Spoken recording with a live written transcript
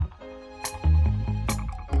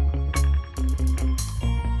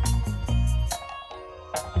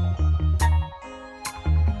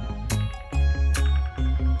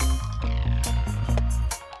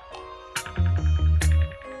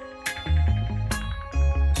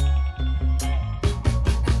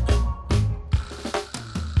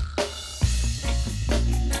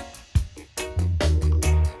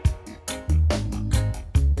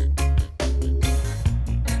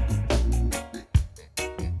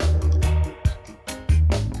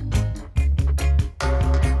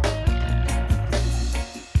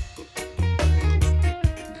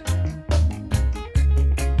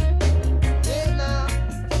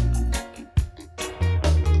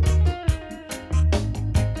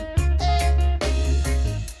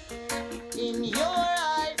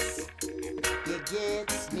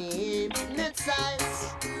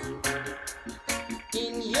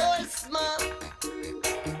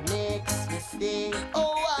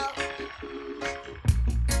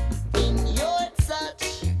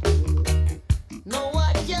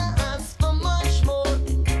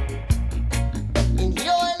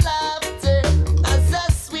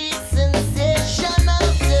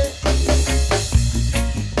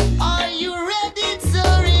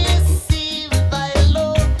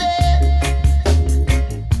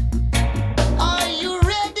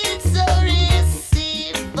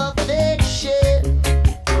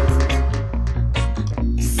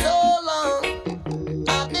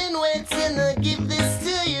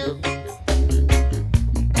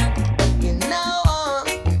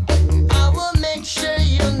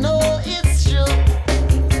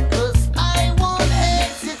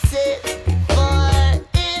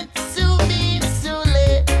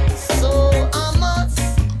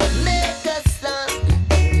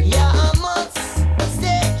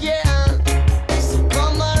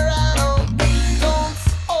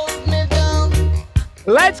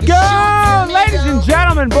go! Ladies and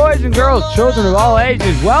gentlemen, boys and girls, children of all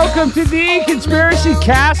ages, welcome to the Conspiracy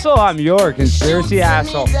Castle. I'm your conspiracy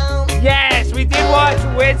asshole. Yes, we did watch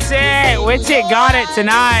Witsit. Witsit got it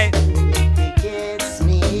tonight.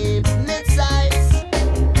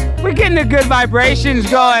 We're getting the good vibrations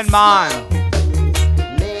going, man.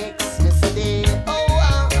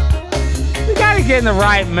 We gotta get in the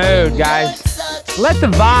right mood, guys. Let the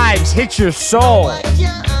vibes hit your soul.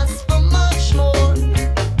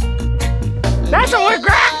 That's what we're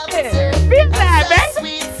grabbing. Feel that,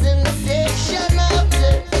 baby.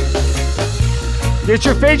 Get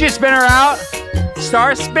your fidget spinner out.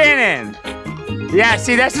 Start spinning. Yeah,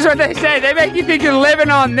 see, this is what they say. They make you think you're living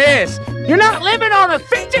on this. You're not living on a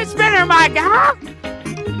fidget spinner, my guy.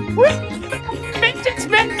 Fidget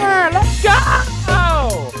spinner. Let's go.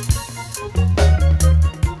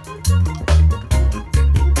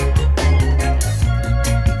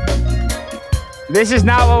 This is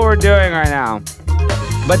not what we're doing right now.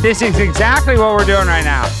 But this is exactly what we're doing right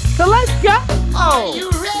now. So let's go. Are you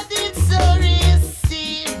ready to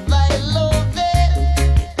receive my love?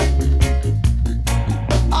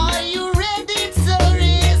 Are you ready to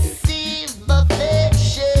receive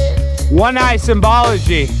affection? One eye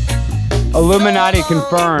symbology. Illuminati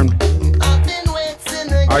confirmed.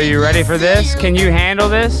 Are you ready for this? Can you handle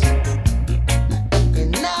this?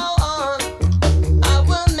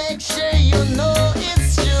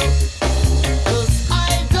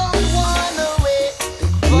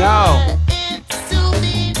 No.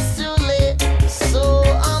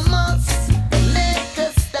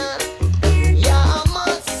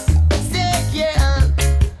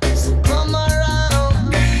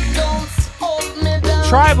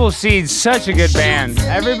 Tribal Seeds, such a good band.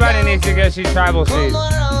 Everybody needs to go see Tribal Seeds.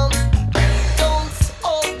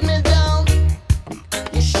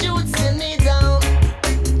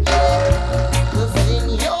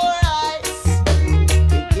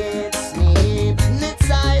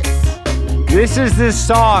 This is this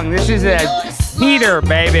song. This is a heater,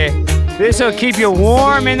 baby. This will keep you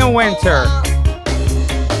warm in the winter.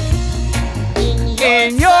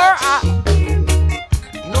 In your eye.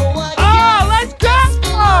 Oh, let's go!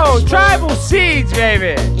 Oh, Tribal Seeds,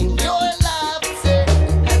 baby.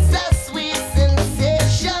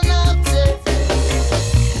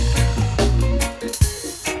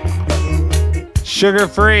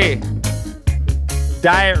 Sugar-free.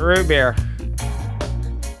 Diet root beer.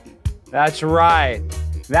 That's right.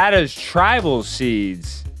 That is Tribal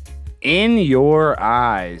Seeds. In your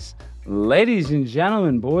eyes. Ladies and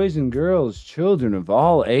gentlemen, boys and girls, children of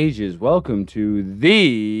all ages, welcome to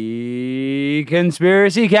the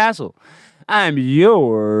Conspiracy Castle. I'm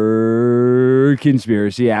your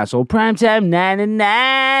conspiracy asshole. Primetime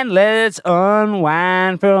 99. Let's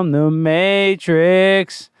unwind from the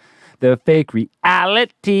Matrix. The fake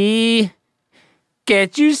reality.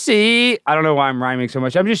 Can't you see? I don't know why I'm rhyming so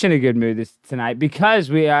much. I'm just in a good mood tonight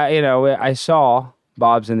because I saw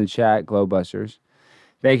Bob's in the chat, Glowbusters.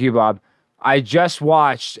 Thank you, Bob. I just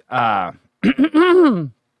watched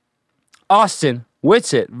Austin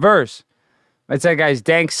Witsit verse. It's that guy's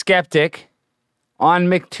Dank Skeptic on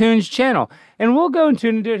McToon's channel. And we'll go into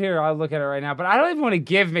and do it here. I'll look at it right now. But I don't even want to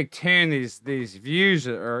give McToon these views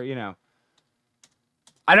or,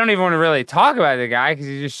 I don't even want to really talk about the guy because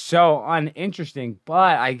he's just so uninteresting.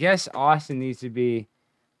 But I guess Austin needs to be.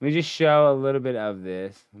 Let me just show a little bit of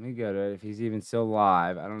this. Let me go to it if he's even still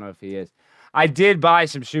live. I don't know if he is. I did buy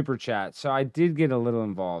some super chats, so I did get a little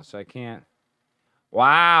involved. So I can't.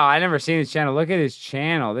 Wow, I never seen his channel. Look at his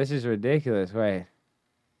channel. This is ridiculous. Wait.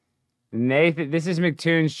 Nathan, this is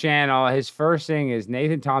McToon's channel. His first thing is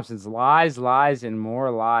Nathan Thompson's Lies, Lies, and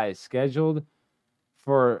More Lies. Scheduled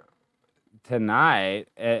for tonight.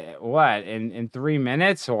 What? In 3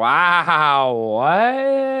 minutes? Wow.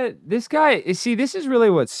 What? This guy, see, this is really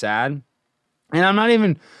what's sad. And I'm not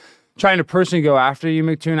even trying to personally go after you,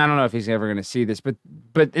 McToon. I don't know if he's ever going to see this, but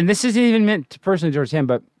and this isn't even meant to personally towards him,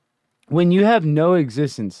 but when you have no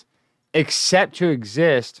existence except to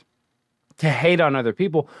exist to hate on other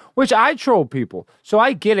people, which I troll people. So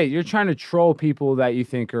I get it. You're trying to troll people that you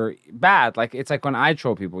think are bad. Like, it's like when I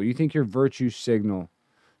troll people, you think you're virtue signal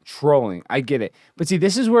trolling. I get it. But see,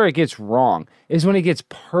 this is where it gets wrong, is when it gets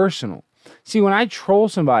personal. See, when I troll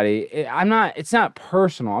somebody, it's not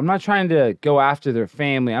personal. I'm not trying to go after their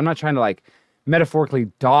family. I'm not trying to like metaphorically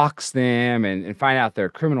dox them and find out their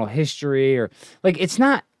criminal history or like, it's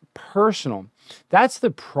not personal. That's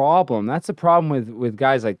the problem. That's the problem with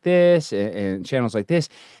guys like this and channels like this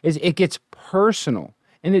is it gets personal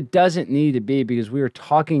and it doesn't need to be because we are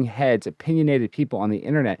talking heads, opinionated people on the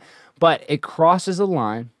internet, but it crosses a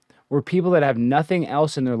line where people that have nothing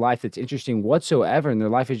else in their life that's interesting whatsoever, and their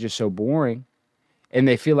life is just so boring, and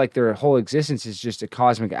they feel like their whole existence is just a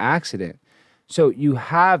cosmic accident. So you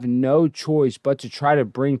have no choice but to try to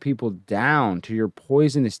bring people down to your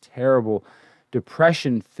poisonous, terrible,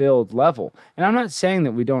 depression-filled level. And I'm not saying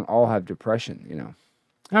that we don't all have depression,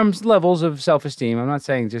 levels of self-esteem. I'm not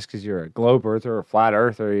saying just because you're a globe earther or a flat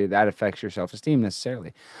earther that affects your self-esteem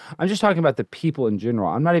necessarily. I'm just talking about the people in general.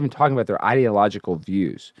 I'm not even talking about their ideological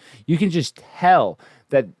views. You can just tell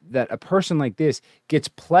that a person like this gets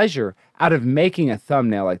pleasure out of making a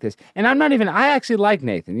thumbnail like this. And I actually like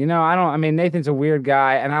Nathan. Nathan's a weird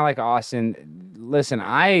guy, and I like Austin. Listen,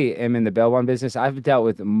 I am in the bail bond business. I've dealt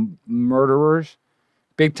with murderers,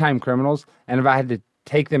 big-time criminals, and if I had to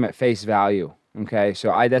take them at face value, okay,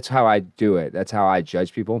 so that's how I do it. That's how I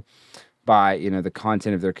judge people, by, the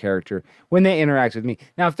content of their character when they interact with me.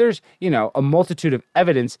 Now, if there's, a multitude of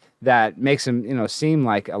evidence that makes them, seem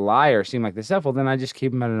like a liar, seem like the devil, then I just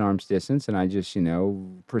keep them at an arm's distance, and I just,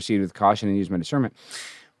 proceed with caution and use my discernment.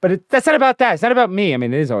 But that's not about that. It's not about me. I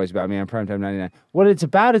mean, it is always about me on Primetime 99. What it's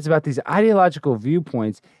about these ideological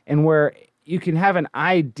viewpoints, and where you can have an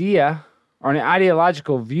idea or an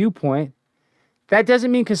ideological viewpoint. That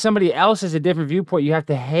doesn't mean because somebody else has a different viewpoint, you have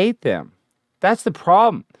to hate them. That's the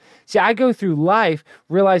problem. See, I go through life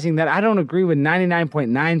realizing that I don't agree with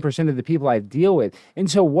 99.9% of the people I deal with.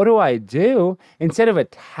 And so what do? Instead of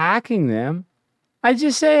attacking them, I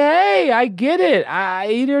just say, hey, I get it.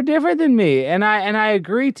 You're different than me. And I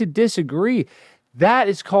agree to disagree. That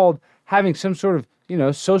is called having some sort of,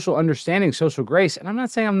 social understanding, social grace. And I'm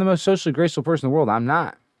not saying I'm the most socially graceful person in the world. I'm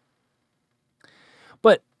not.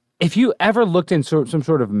 But if you ever looked in some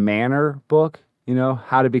sort of manner book,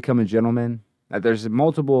 how to become a gentleman, there's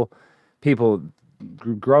multiple people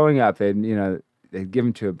growing up, they'd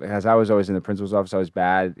given to it, because I was always in the principal's office. I was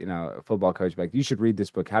bad, a football coach, like, you should read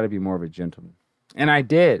this book, How to Be More of a Gentleman. And I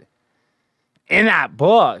did. In that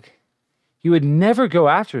book, you would never go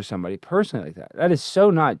after somebody personally like that. That is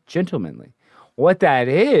so not gentlemanly. What that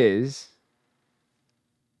is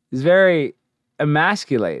very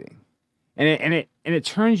emasculating. And it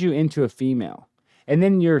turns you into a female. And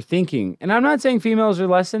then you're thinking, and I'm not saying females are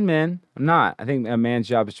less than men. I'm not. I think a man's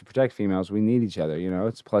job is to protect females. We need each other.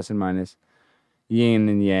 It's plus and minus, yin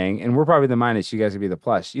and yang. And we're probably the minus. You guys would be the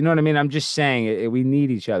plus. You know what I mean? I'm just saying we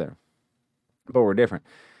need each other. But we're different.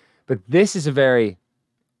 But this is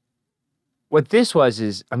what this was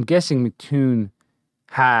is, I'm guessing McToon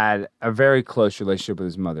had a very close relationship with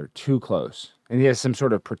his mother. Too close. And he has some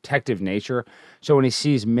sort of protective nature. So when he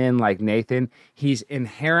sees men like Nathan, he's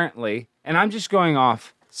inherently, and I'm just going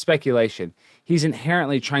off speculation, he's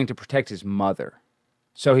inherently trying to protect his mother.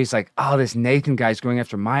 So he's like, oh, this Nathan guy's going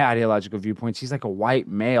after my ideological viewpoints. He's like a white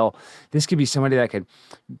male. This could be somebody that could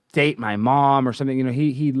date my mom or something.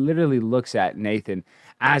 He literally looks at Nathan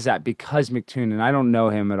as that, because McToon, and I don't know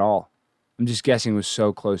him at all, I'm just guessing, was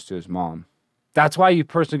so close to his mom. That's why you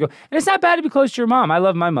personally go. And it's not bad to be close to your mom. I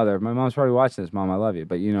love my mother. My mom's probably watching this. Mom, I love you.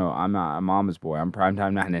 But, I'm not a mama's boy. I'm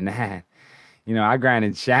Primetime 99. I grind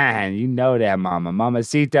and shine. You know that, mama.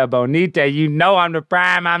 Mamacita bonita. I'm the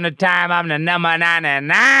prime. I'm the time. I'm the number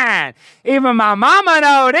 99. Even my mama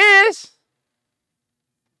know this.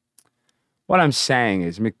 What I'm saying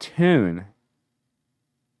is McToon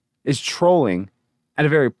is trolling at a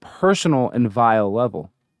very personal and vile level.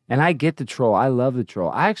 And I get the troll. I love the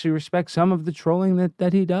troll. I actually respect some of the trolling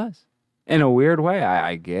that he does. In a weird way,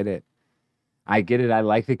 I get it. I get it. I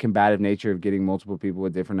like the combative nature of getting multiple people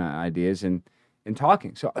with different ideas and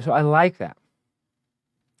talking. So I like that.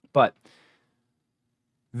 But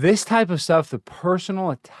this type of stuff, the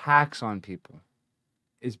personal attacks on people,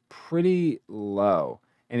 is pretty low.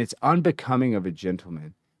 And it's unbecoming of a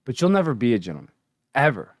gentleman. But you'll never be a gentleman.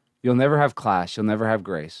 Ever. You'll never have class. You'll never have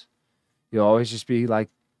grace. You'll always just be like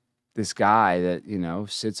this guy that,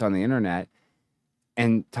 sits on the internet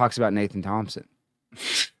and talks about Nathan Thompson.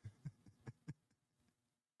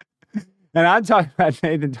 And I'm talking about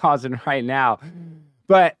Nathan Thompson right now.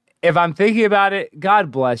 But if I'm thinking about it,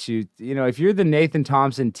 God bless you. If you're the Nathan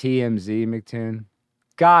Thompson TMZ, McToon,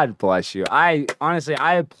 God bless you. I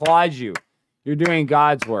applaud you. You're doing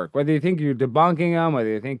God's work. Whether you think you're debunking him, whether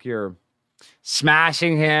you think you're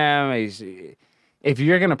smashing him, if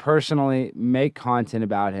you're going to personally make content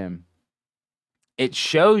about him, it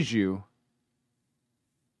shows you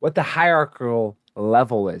what the hierarchical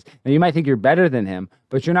level is. Now, you might think you're better than him,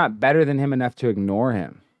 but you're not better than him enough to ignore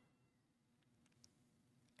him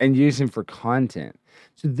and use him for content.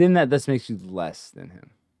 So then that makes you less than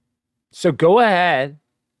him. So go ahead.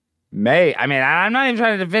 I'm not even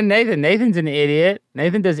trying to defend Nathan. Nathan's an idiot.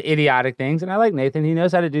 Nathan does idiotic things, and I like Nathan. He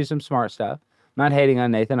knows how to do some smart stuff. not hating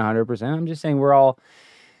on Nathan 100%. I'm just saying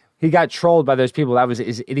he got trolled by those people. That was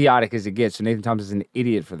as idiotic as it gets. So Nathan Thompson's an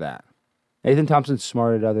idiot for that. Nathan Thompson's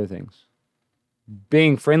smart at other things.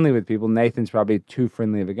 Being friendly with people, Nathan's probably too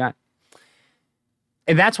friendly of a guy.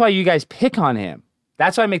 And that's why you guys pick on him.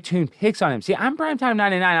 That's why McToon picks on him. See, I'm Primetime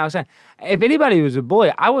 99. I was saying, if anybody was a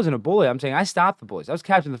bully, I wasn't a bully. I'm saying I stopped the bullies. I was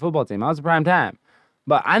captain of the football team. I was a Primetime.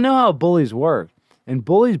 But I know how bullies work. And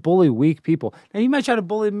bullies bully weak people. Now, you might try to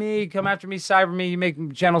bully me, come after me, cyber me, you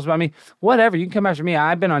make channels about me. Whatever, you can come after me.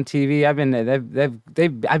 I've been on TV.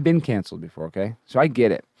 I've been canceled before, okay? So I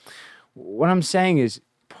get it. What I'm saying is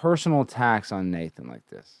personal attacks on Nathan like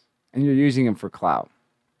this. And you're using him for clout.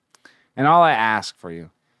 And all I ask for you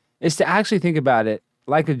is to actually think about it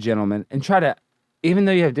like a gentleman and try to, even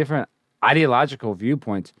though you have different ideological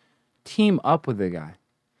viewpoints, team up with the guy.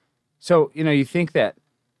 So, you think that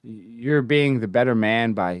you're being the better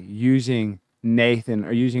man by using Nathan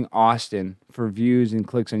or using Austin for views and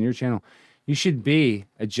clicks on your channel. You should be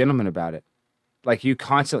a gentleman about it. Like you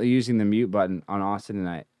constantly using the mute button on Austin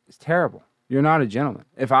tonight. It's terrible. You're not a gentleman.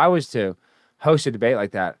 If I was to host a debate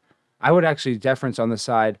like that, I would actually deference on the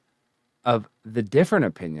side of the different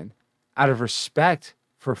opinion out of respect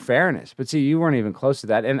for fairness. But see, you weren't even close to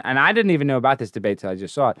that. And I didn't even know about this debate till I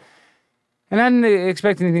just saw it. And I didn't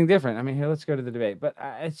expect anything different. I mean, here, let's go to the debate. But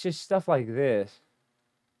it's just stuff like this.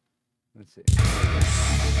 Let's see.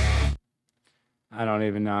 I don't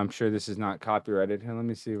even know. I'm sure this is not copyrighted. Here, let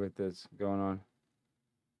me see what this is going on.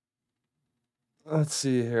 Let's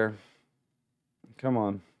see here. Come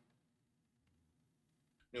on.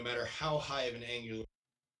 No matter how high of an angular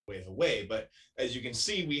away. But as you can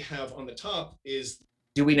see, we have on the top is...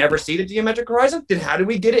 Do we never see the geometric horizon? Then how do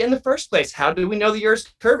we get it in the first place? How do we know the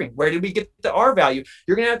Earth's curving? Where did we get the R value?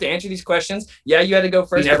 You're going to have to answer these questions. Yeah, you had to go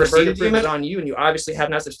first. You never see the geometric on you, and you obviously have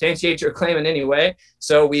not substantiated your claim in any way.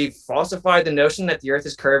 So we falsified the notion that the Earth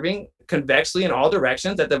is curving convexly in all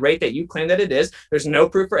directions at the rate that you claim that it is. There's no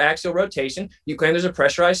proof for axial rotation. You claim there's a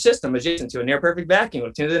pressurized system adjacent to a near perfect vacuum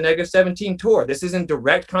of 10 to the negative 17 torr. This is in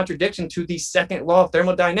direct contradiction to the second law of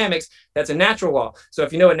thermodynamics. That's a natural law. So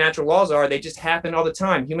if you know what natural laws are, they just happen all the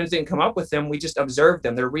time. Humans didn't come up with them. We just observed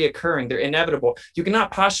them. They're reoccurring. They're inevitable. You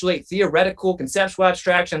cannot postulate theoretical conceptual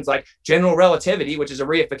abstractions like general relativity, which is a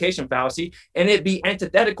reification fallacy, and it be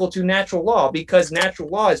antithetical to natural law, because natural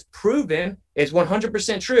law is proven is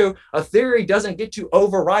 100% true. A theory doesn't get to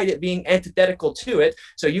override it being antithetical to it.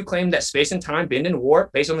 So you claim that space and time bend and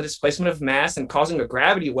warp based on the displacement of mass and causing a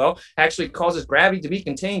gravity well actually causes gravity to be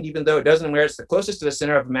contained, even though it doesn't where it's the closest to the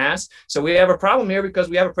center of mass. So we have a problem here because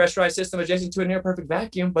we have a pressurized system adjacent to a near perfect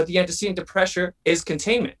vacuum, but the antecedent to pressure is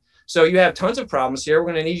containment. So you have tons of problems here.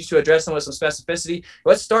 We're going to need you to address them with some specificity.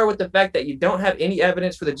 Let's start with the fact that you don't have any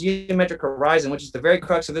evidence for the geometric horizon, which is the very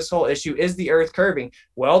crux of this whole issue. Is the Earth curving?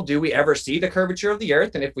 Well, do we ever see the curvature of the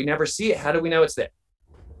Earth? And if we never see it, how do we know it's there?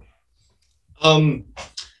 I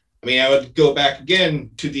would go back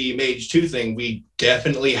again to the Mage 2 thing. We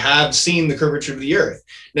definitely have seen the curvature of the Earth.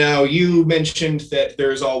 Now, you mentioned that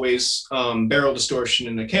there's always barrel distortion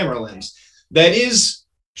in a camera lens. That is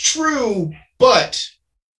true, but...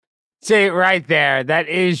 See, right there, that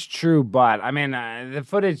is true, but, the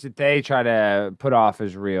footage that they try to put off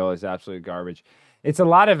as real is absolute garbage. It's a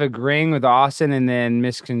lot of agreeing with Austin and then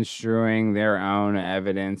misconstruing their own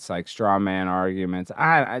evidence, like straw man arguments.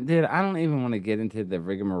 I don't even want to get into the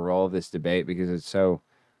rigmarole of this debate because it's so...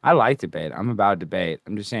 I like debate. I'm about debate.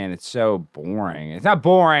 I'm just saying it's so boring. It's not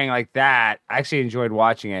boring like that. I actually enjoyed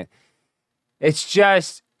watching it. It's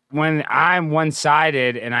just... when I'm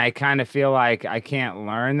one-sided and I kind of feel like I can't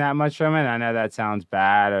learn that much from it, I know that sounds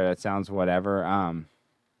bad or that sounds whatever.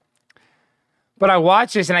 But I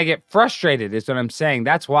watch this and I get frustrated is what I'm saying.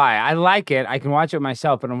 That's why. I like it. I can watch it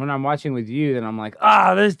myself. But when I'm watching with you, then I'm like,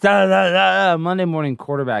 this Monday morning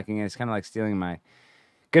quarterbacking. And it's kind of like stealing my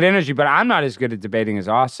good energy. But I'm not as good at debating as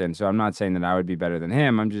Austin. So I'm not saying that I would be better than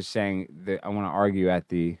him. I'm just saying that I want to argue at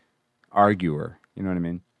the arguer. You know what I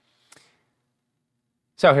mean?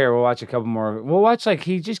 So here, we'll watch a couple more. We'll watch,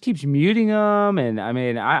 he just keeps muting them. And,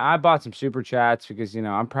 I bought some super chats because,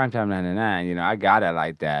 I'm Primetime 99. I got it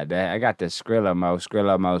like that. I got the Skrilla,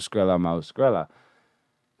 Skrilla.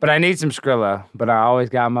 But I need some Skrilla. But I always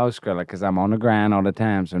got Mo Skrilla because I'm on the grind all the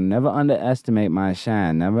time. So never underestimate my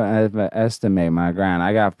shine. Never underestimate my grind.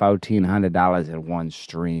 I got $1,400 in one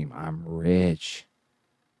stream. I'm rich.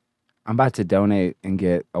 I'm about to donate and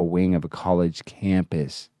get a wing of a college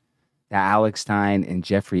campus. The Alex Stein and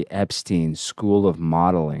Jeffrey Epstein School of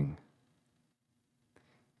Modeling.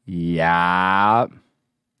 Yeah.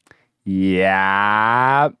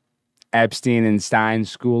 Epstein and Stein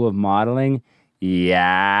School of Modeling. Yeah.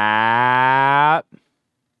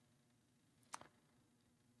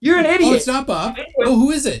 You're an idiot. Oh, it's not Bob. Oh,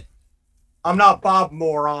 who is it? I'm not Bob,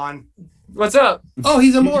 moron. What's up? Oh,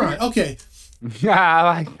 he's a moron. Okay. Yeah, I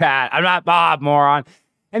like that. I'm not Bob, moron.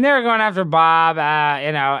 And they're going after Bob.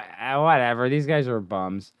 Whatever. These guys are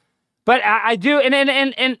bums. But I do,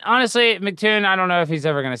 and honestly, McToon, I don't know if he's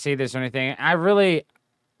ever going to see this or anything.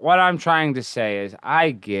 What I'm trying to say is, I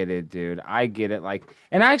get it, dude. I get it.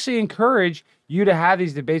 And I actually encourage you to have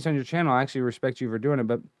these debates on your channel. I actually respect you for doing it,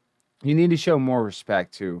 but you need to show more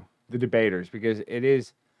respect to the debaters because it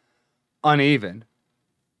is uneven.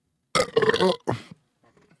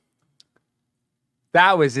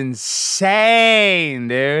 That was insane,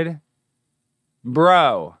 dude.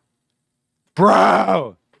 Bro.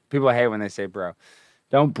 People hate when they say bro.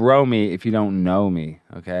 Don't bro me if you don't know me,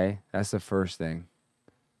 okay? That's the first thing.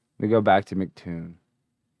 Let me go back to McToon.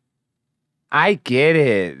 I get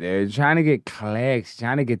it, dude. Trying to get clicks,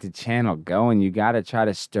 trying to get the channel going. You got to try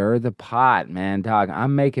to stir the pot, man. Dog,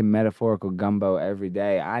 I'm making metaphorical gumbo every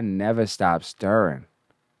day. I never stop stirring,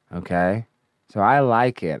 okay? So I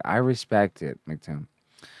like it. I respect it, McToon.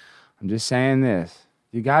 I'm just saying this.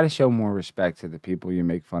 You got to show more respect to the people you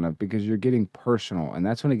make fun of because you're getting personal, and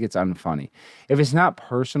that's when it gets unfunny. If it's not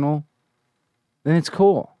personal, then it's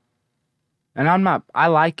cool. And I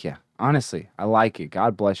like you. Honestly, I like you.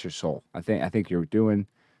 God bless your soul. I think you're doing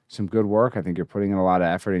some good work. I think you're putting in a lot of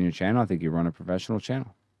effort in your channel. I think you run a professional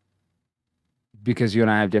channel. Because you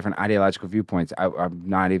and I have different ideological viewpoints, I'm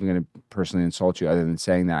not even going to personally insult you other than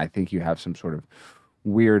saying that I think you have some sort of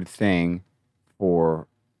weird thing for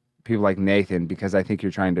people like Nathan because I think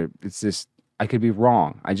you're trying to, I could be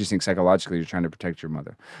wrong. I just think psychologically you're trying to protect your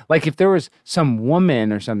mother. Like if there was some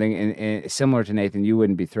woman or something similar to Nathan, you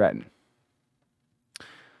wouldn't be threatened.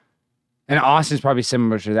 And Austin's probably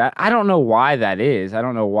similar to that. I don't know why that is. I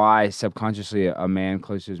don't know why subconsciously a man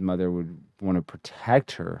close to his mother would want to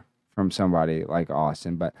protect her from somebody like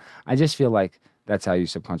Austin. But I just feel like that's how you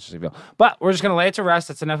subconsciously feel. But we're just going to lay it to rest.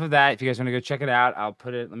 That's enough of that. If you guys want to go check it out, I'll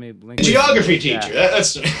put it. Let me link it. Geography teacher.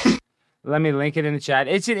 That's Let me link it in the chat.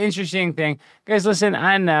 It's an interesting thing. Guys, listen,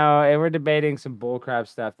 I know we're debating some bullcrap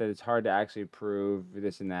stuff that it's hard to actually prove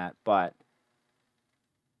this and that, but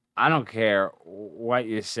I don't care what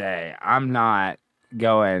you say. I'm not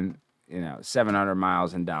going, 700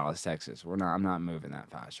 miles in Dallas, Texas. I'm not moving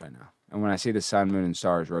that fast right now. And when I see the sun, moon, and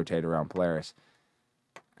stars rotate around Polaris,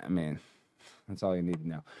 I mean, that's all you need to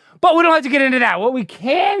know. But we don't have to get into that. What we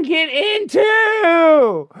can get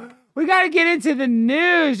into, we got to get into the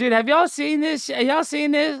news, dude. Have y'all seen this? Y'all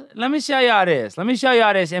seen this? Let me show y'all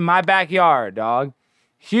this. In my backyard, dog.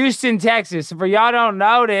 Houston, Texas. For y'all don't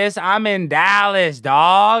know this, I'm in Dallas,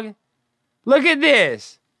 dog. Look at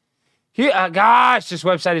this. Gosh, this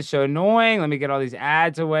website is so annoying. Let me get all these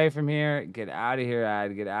ads away from here. Get out of here,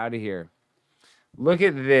 ad. Get out of here. Look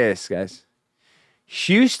at this, guys.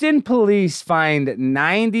 Houston police find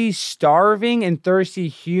 90 starving and thirsty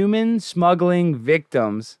human smuggling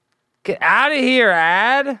victims. Get out of here,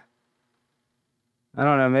 ad. I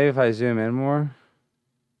don't know. Maybe if I zoom in more.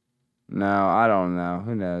 No, I don't know.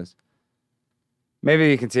 Who knows? Maybe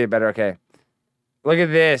you can see it better. Okay. Look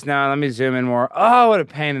at this. Now, let me zoom in more. Oh, what a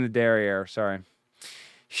pain in the derriere. Sorry.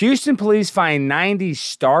 Houston police find 90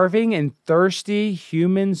 starving and thirsty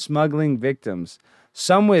human smuggling victims,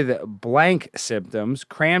 some with blank symptoms,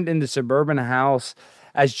 crammed into suburban house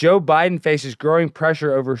as Joe Biden faces growing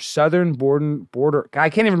pressure over southern border. I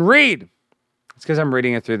can't even read. It's because I'm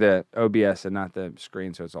reading it through the OBS and not the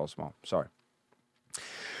screen, so it's all small. Sorry.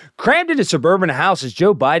 Crammed into suburban house as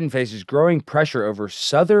Joe Biden faces growing pressure over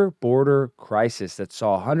southern border crisis that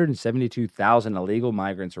saw 172,000 illegal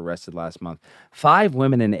migrants arrested last month. 5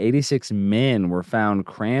 women and 86 men were found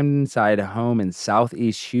crammed inside a home in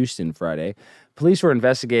southeast Houston Friday. Police were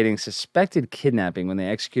investigating suspected kidnapping when they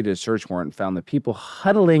executed a search warrant and found the people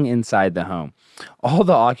huddling inside the home. All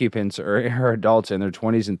the occupants are adults in their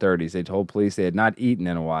 20s and 30s. They told police they had not eaten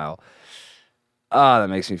in a while. Oh, that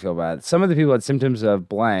makes me feel bad. Some of the people had symptoms of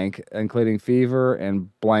blank, including fever and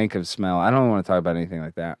blank of smell. I don't want to talk about anything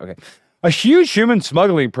like that. Okay. A huge human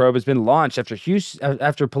smuggling probe has been launched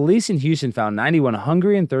after police in Houston found 91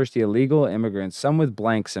 hungry and thirsty illegal immigrants, some with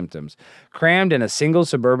blank symptoms, crammed in a single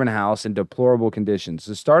suburban house in deplorable conditions.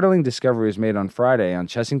 The startling discovery was made on Friday on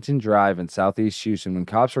Chessington Drive in southeast Houston when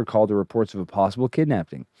cops were called to reports of a possible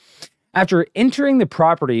kidnapping. After entering the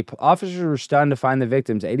property, officers were stunned to find the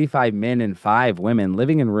victims, 85 men and 5 women,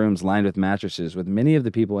 living in rooms lined with mattresses, with many of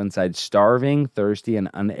the people inside starving, thirsty, and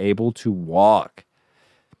unable to walk.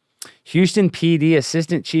 Houston PD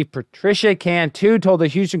Assistant Chief Patricia Cantu told the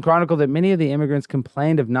Houston Chronicle that many of the immigrants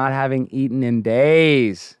complained of not having eaten in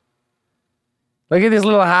days. Look at this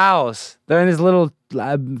little house. They're in this little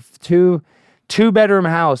 2-bedroom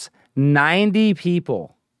house, 90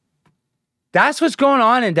 people. That's what's going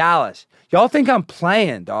on in Dallas. Y'all think I'm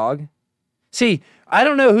playing, dog. See, I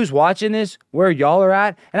don't know who's watching this, where y'all are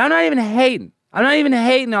at, and I'm not even hating. I'm not even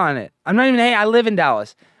hating on it. I'm not even hating. I live in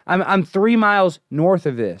Dallas. I'm 3 miles north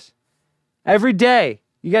of this. Every day,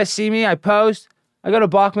 you guys see me, I post. I go to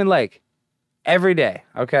Bachman Lake. Every day,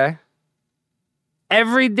 okay?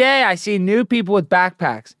 Every day I see new people with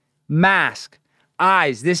backpacks, mask,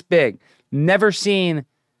 eyes this big. Never seen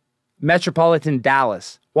metropolitan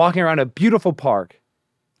Dallas walking around a beautiful park.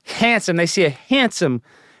 Handsome. They see a handsome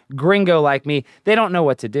gringo like me. They don't know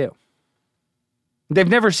what to do. They've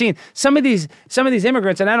never seen some of these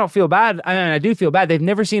immigrants, and I don't feel bad. I mean, I do feel bad. They've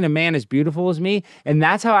never seen a man as beautiful as me, and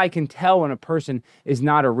that's how I can tell when a person is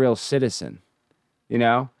not a real citizen, you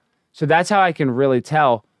know? So that's how I can really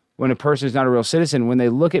tell when a person is not a real citizen, when they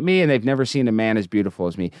look at me and they've never seen a man as beautiful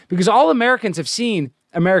as me. Because all Americans have seen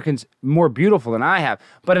Americans more beautiful than I have.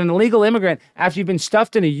 But an illegal immigrant, after you've been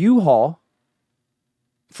stuffed in a U-Haul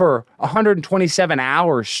for 127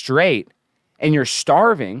 hours straight and you're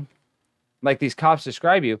starving, like these cops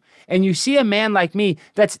describe you, and you see a man like me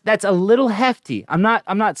that's a little hefty. I'm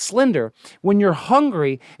not slender. When you're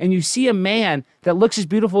hungry and you see a man that looks as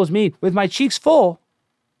beautiful as me with my cheeks full,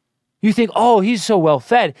 you think, oh, he's so well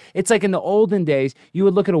fed. It's like in the olden days, you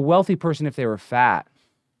would look at a wealthy person if they were fat,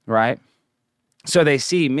 right? So they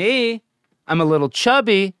see me, I'm a little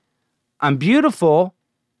chubby, I'm beautiful.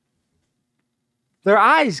 Their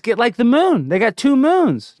eyes get like the moon. They got 2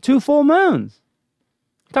 moons, 2 full moons.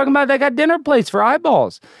 Talking about they got dinner plates for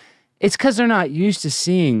eyeballs. It's because they're not used to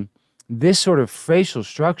seeing this sort of facial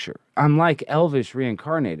structure. I'm like Elvis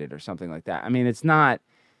reincarnated or something like that. I mean, it's not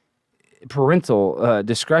parental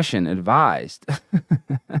discretion advised.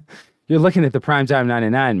 You're looking at the Primetime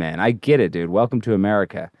 99, man. I get it, dude. Welcome to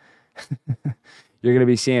America. You're going to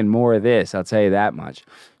be seeing more of this, I'll tell you that much.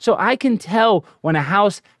 So I can tell when a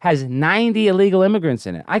house has 90 illegal immigrants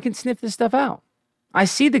in it. I can sniff this stuff out. I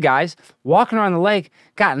see the guys walking around the lake,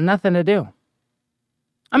 got nothing to do.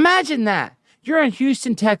 Imagine that. You're in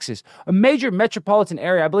Houston, Texas, a major metropolitan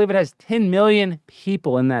area. I believe it has 10 million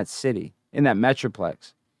people in that city, in that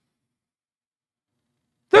metroplex.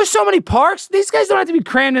 There's so many parks. These guys don't have to be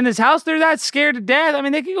crammed in this house. They're that scared to death. I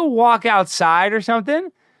mean, they can go walk outside or something.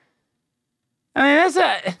 I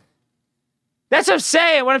mean, that's what I'm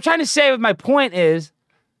saying. What I'm trying to say with my point is,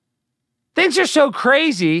 things are so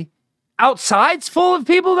crazy. Outside's full of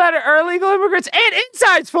people that are illegal immigrants, and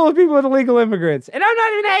inside's full of people with illegal immigrants. And I'm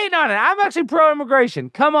not even hating on it. I'm actually pro-immigration.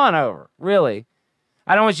 Come on over. Really.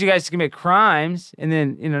 I don't want you guys to commit crimes and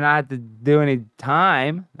then, not have to do any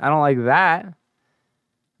time. I don't like that.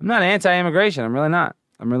 I'm not anti-immigration. I'm really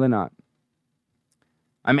not.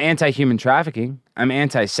 I'm anti-human trafficking. I'm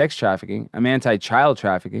anti-sex trafficking. I'm anti-child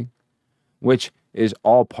trafficking, which is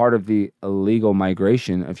all part of the illegal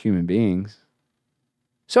migration of human beings.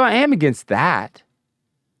 So I am against that.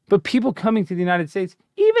 But people coming to the United States,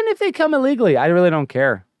 even if they come illegally, I really don't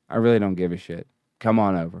care. I really don't give a shit. Come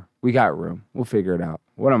on over. We got room. We'll figure it out.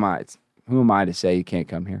 What am I? Who am I to say you can't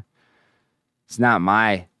come here? It's not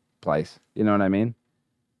my place. You know what I mean?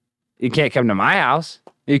 You can't come to my house.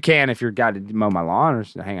 You can if you're got to mow my lawn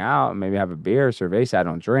or hang out and maybe have a beer or cerveza. I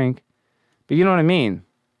don't drink. But you know what I mean?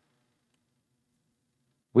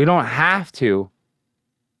 We don't have to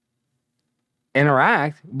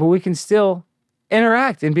interact, but we can still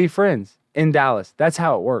interact and be friends in Dallas. That's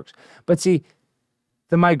how it works. But see,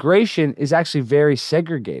 the migration is actually very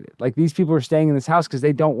segregated. Like these people are staying in this house because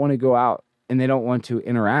they don't want to go out and they don't want to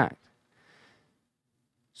interact.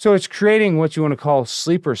 So it's creating what you want to call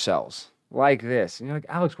sleeper cells like this. And you're like,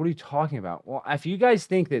 Alex, what are you talking about? Well, if you guys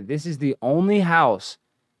think that this is the only house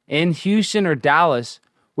in Houston or Dallas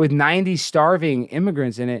with 90 starving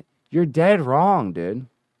immigrants in it, you're dead wrong, dude.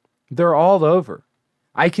 They're all over.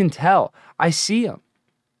 I can tell. I see them.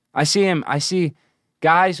 I see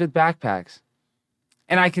guys with backpacks.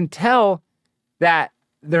 And I can tell that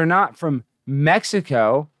they're not from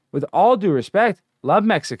Mexico. With all due respect, love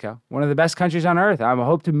Mexico. One of the best countries on earth. I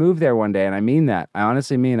hope to move there one day, and I mean that. I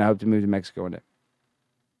honestly mean I hope to move to Mexico one day.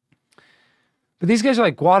 But these guys are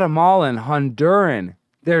like Guatemalan, Honduran.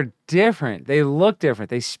 They're different. They look different.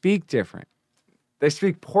 They speak different. They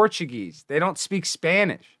speak Portuguese. They don't speak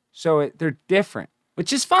Spanish. So they're different,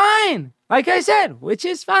 which is fine. Like I said, which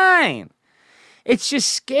is fine. It's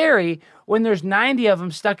just scary when there's 90 of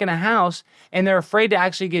them stuck in a house and they're afraid to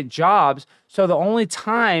actually get jobs. So the only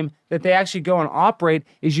time that they actually go and operate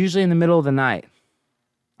is usually in the middle of the night.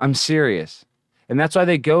 I'm serious. And that's why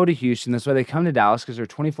they go to Houston. That's why they come to Dallas, because they're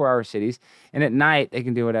 24-hour cities. And at night, they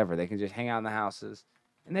can do whatever. They can just hang out in the houses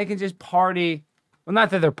and they can just party. Well, not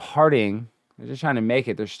that they're partying, They're just trying to make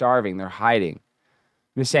it. They're starving. They're hiding.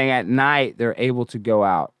 I'm just saying at night, they're able to go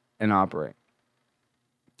out and operate.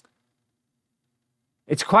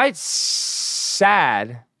 It's quite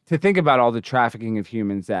sad to think about all the trafficking of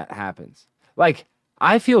humans that happens. Like,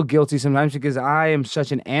 I feel guilty sometimes because I am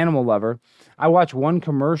such an animal lover. I watch one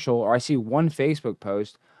commercial or I see one Facebook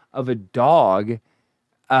post of a dog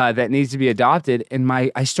that needs to be adopted, and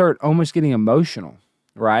I start almost getting emotional,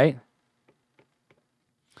 right?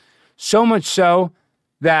 So much so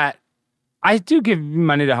that I do give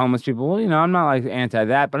money to homeless people. Well, you know, I'm not like anti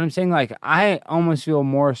that, but I'm saying like I almost feel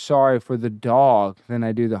more sorry for the dog than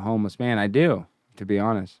I do the homeless man. I do, to be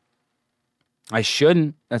honest. I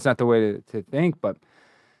shouldn't. That's not the way to think, but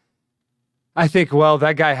I think, well,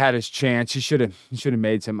 that guy had his chance. He should have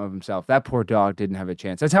made some of himself. That poor dog didn't have a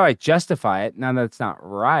chance. That's how I justify it. Now that's not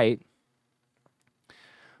right.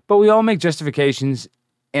 But we all make justifications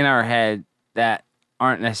in our head that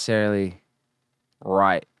aren't necessarily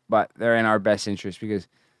right, but they're in our best interest because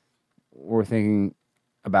we're thinking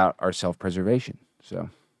about our self-preservation. So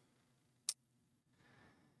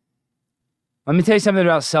let me tell you something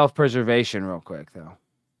about self-preservation real quick, though.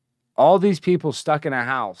 All these people stuck in a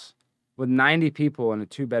house with 90 people in a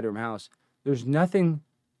 2-bedroom house, there's nothing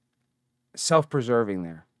self-preserving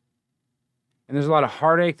there. And there's a lot of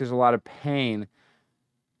heartache, there's a lot of pain.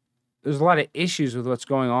 There's a lot of issues with what's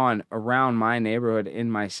going on around my neighborhood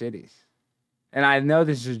in my cities. And I know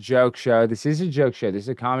this is a joke show. This is a joke show. This is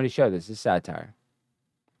a comedy show. This is satire.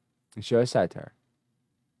 The show is satire.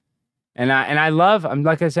 And I'm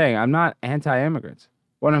like I was saying, I'm not anti-immigrants.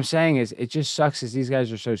 What I'm saying is it just sucks is these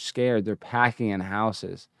guys are so scared. They're packing in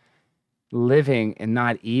houses, living and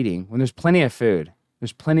not eating when there's plenty of food.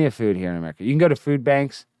 There's plenty of food here in America. You can go to food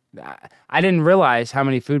banks. I didn't realize how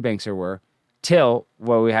many food banks there were till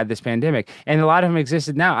we had this pandemic, and a lot of them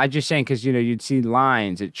existed now. I'm just saying because you'd see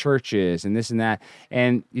lines at churches and this and that,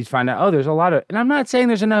 and you'd find out there's a lot of. And I'm not saying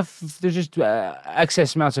there's enough. There's just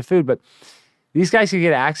excess amounts of food, but these guys can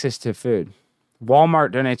get access to food.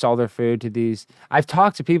 Walmart donates all their food to these. I've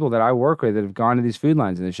talked to people that I work with that have gone to these food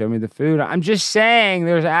lines and they show me the food. I'm just saying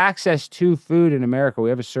there's access to food in America. We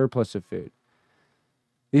have a surplus of food.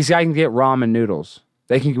 These guys can get ramen noodles.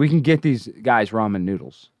 We can get these guys ramen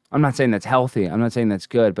noodles. I'm not saying that's healthy. I'm not saying that's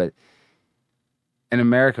good, but in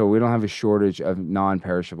America, we don't have a shortage of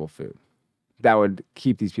non-perishable food that would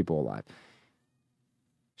keep these people alive.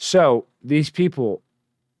 So these people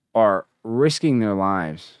are risking their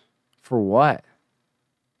lives for what?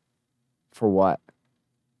 For what?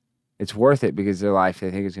 It's worth it because their life,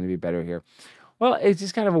 they think, is going to be better here. Well, it's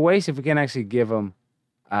just kind of a waste if we can't actually give them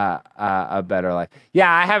a better life. Yeah,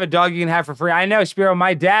 I have a dog you can have for free. I know, Spiro,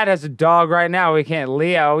 my dad has a dog right now. We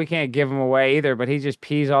can't give him away either, but he just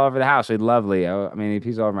pees all over the house. We love Leo. I mean, he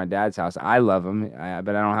pees all over my dad's house. I love him, but I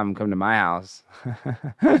don't have him come to my house.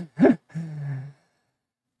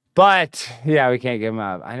 But, yeah, we can't give him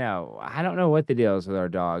up. I know. I don't know what the deal is with our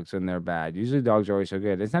dogs when they're bad. Usually dogs are always so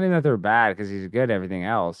good. It's not even that they're bad because he's good at everything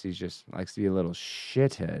else. He just likes to be a little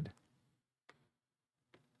shithead.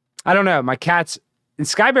 I don't know. My cat's... And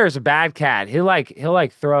Sky Bear is a bad cat. He'll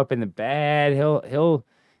throw up in the bed. He'll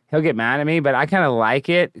get mad at me, but I kind of like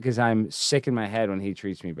it because I'm sick in my head when he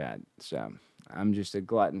treats me bad. So I'm just a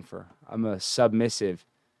glutton I'm a submissive.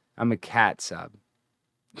 I'm a cat sub.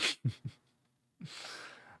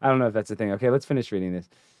 I don't know if that's a thing. Okay, let's finish reading this.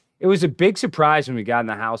 It was a big surprise when we got in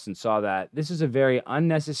the house and saw that. This is a very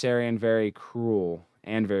unnecessary and very cruel.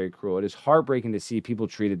 It is heartbreaking to see people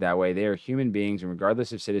treated that way. They are human beings, and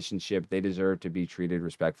regardless of citizenship, they deserve to be treated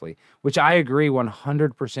respectfully, which I agree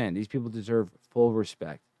 100%. These people deserve full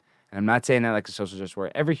respect. And I'm not saying that like a social justice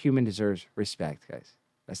warrior. Every human deserves respect, guys.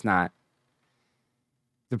 That's not.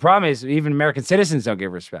 The problem is even American citizens don't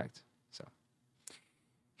give respect. So,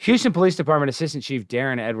 Houston Police Department Assistant Chief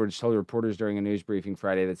Darren Edwards told reporters during a news briefing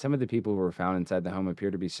Friday that some of the people who were found inside the home appear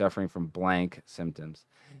to be suffering from blank symptoms.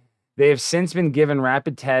 They have since been given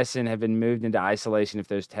rapid tests and have been moved into isolation if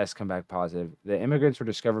those tests come back positive. The immigrants were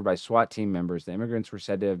discovered by SWAT team members. The immigrants were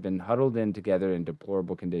said to have been huddled in together in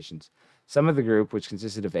deplorable conditions. Some of the group, which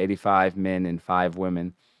consisted of 85 men and 5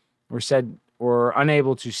 women, were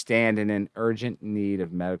unable to stand and in urgent need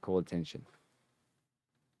of medical attention.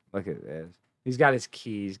 Look at this. He's got his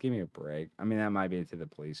keys. Give me a break. I mean, that might be into the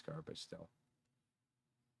police car, but still.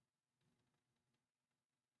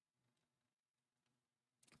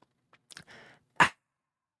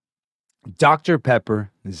 Dr.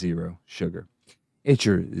 Pepper, zero sugar. It's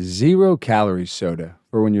your 0-calorie soda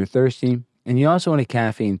for when you're thirsty, and you also want a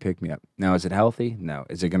caffeine pick-me-up. Now, is it healthy? No.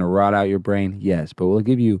 Is it going to rot out your brain? Yes, but will it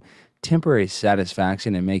give you temporary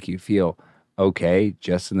satisfaction and make you feel okay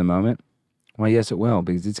just in the moment? Well, yes, it will,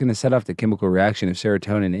 because it's going to set off the chemical reaction of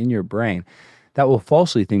serotonin in your brain that will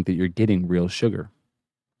falsely think that you're getting real sugar,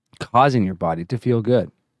 causing your body to feel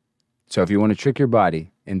good. So if you want to trick your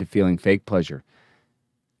body into feeling fake pleasure,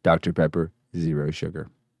 Dr. Pepper, 0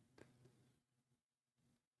 sugar.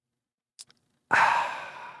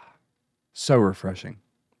 So refreshing.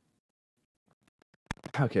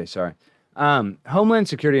 Okay, sorry. Homeland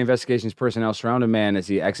Security Investigations personnel surround a man as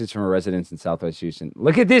he exits from a residence in Southwest Houston.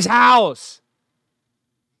 Look at this house.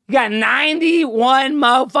 You got 91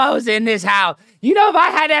 mofos in this house. You know, if I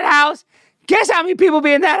had that house, guess how many people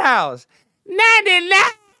be in that house? 99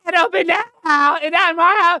 up in that house. And in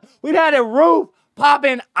my house, we'd have the roof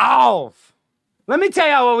popping off. Let me tell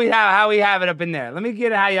y'all what we have, how we have it up in there. Let me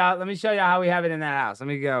show y'all how we have it in that house. Let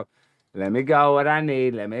me go what I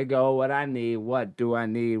need. Let me go what I need. What do I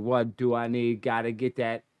need? What do I need? Gotta get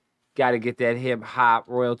that hip hop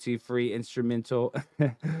royalty free instrumental.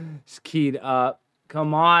 It's keyed up.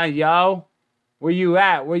 Come on, yo. Where you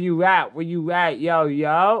at? Where you at? Where you at?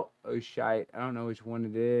 Yo. Oh shite. I don't know which one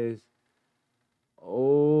it is.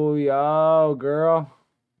 Oh, yo, girl.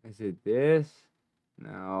 Is it this?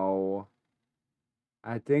 No.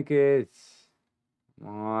 I think it's. Come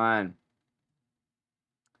on.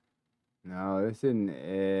 No, this isn't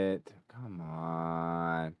it. Come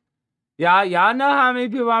on. Y'all know how many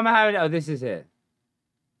people I'm having? Oh, this is it.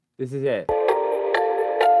 This is it.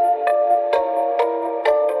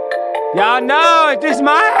 Y'all know this is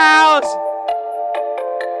my house.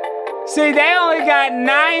 See, they only got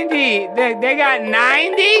 90. They got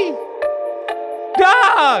 90?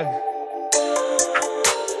 Dog.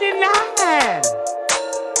 99.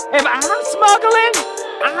 If I'm smuggling,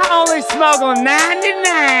 I only smuggle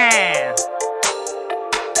 99.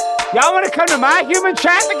 Y'all want to come to my human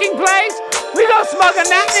trafficking place? We gonna smuggle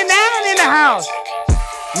 99 in the house.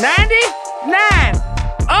 99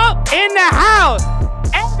 up in the house.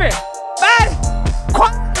 Everybody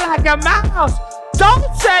quiet like a mouse.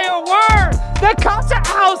 Don't say a word. The cops are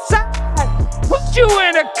outside. Put you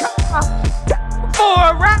in a car. Go for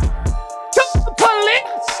a ride. To the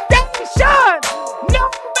police station. No,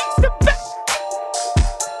 Mr.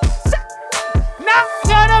 Not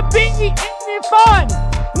gonna be any fun.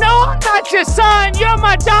 No, I'm not your son. You're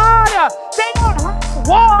my daughter. They don't have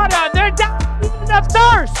water. They're dying of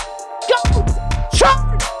thirst. Go church.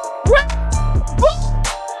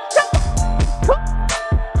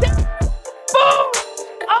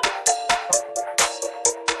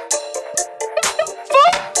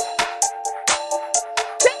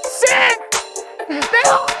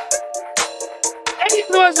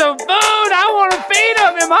 Want some food? I want to feed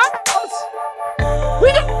them in my house.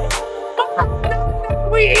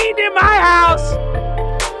 We eat in my house.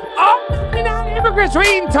 All 99 immigrants were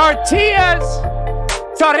eating tortillas,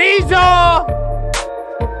 chorizo,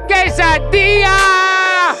 quesadilla,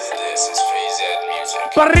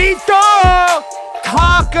 burrito,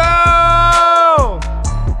 taco.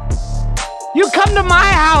 You come to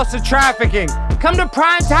my house of trafficking. Come to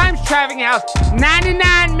Prime Time's trafficking house.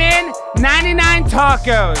 99 men, 99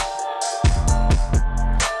 tacos.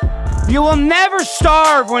 You will never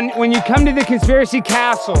starve when you come to the conspiracy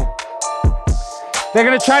castle. They're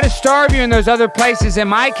gonna try to starve you in those other places. In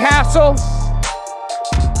my castle,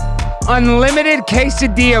 unlimited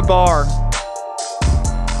quesadilla bar.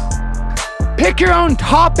 Pick your own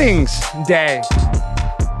toppings day.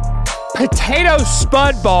 Potato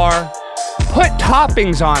spud bar. Put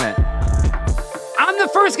toppings on it. I'm the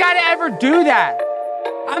first guy to ever do that.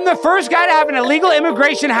 I'm the first guy to have an illegal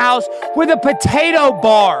immigration house with a potato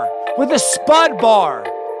bar, with a spud bar.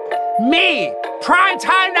 Me,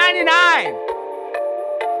 Primetime 99.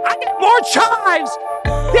 I get more chives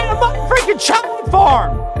than a motherfucking chive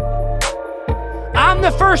farm. I'm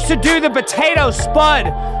the first to do the potato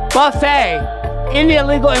spud buffet in the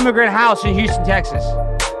illegal immigrant house in Houston, Texas.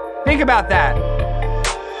 Think about that.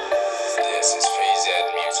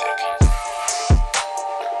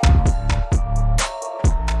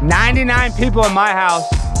 99 people in my house.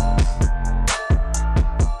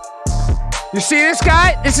 You see this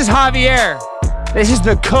guy? This is Javier. This is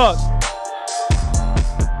the cook.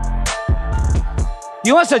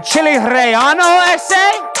 You want some chili relleno,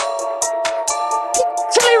 ese?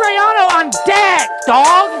 Chili relleno on deck,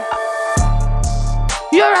 dog.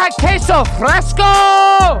 You ever had queso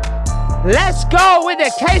fresco? Let's go with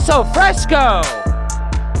the queso fresco.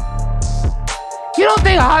 You don't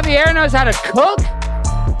think Javier knows how to cook?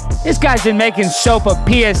 This guy's been making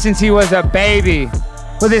sopapillas since he was a baby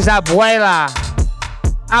with his abuelita.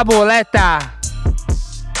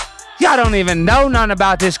 Y'all don't even know none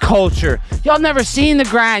about this culture. Y'all never seen the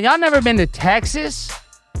grind. Y'all never been to Texas?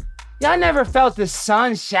 Y'all never felt the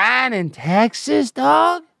sunshine in Texas,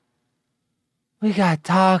 dog? We got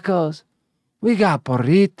tacos. We got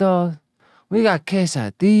burritos. We got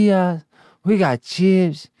quesadillas. We got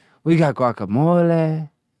chips. We got guacamole.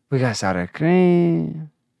 We got sour cream.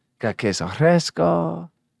 Got queso fresco.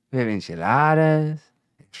 We have enchiladas.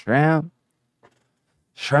 Shrimp.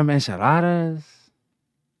 Shrimp enchiladas.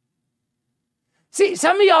 See,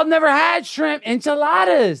 some of y'all never had shrimp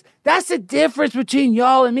enchiladas. That's the difference between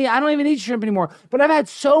y'all and me. I don't even eat shrimp anymore, but I've had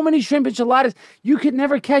so many shrimp enchiladas, you could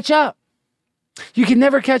never catch up. You can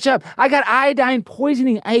never catch up. I got iodine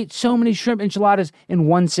poisoning. I ate so many shrimp enchiladas in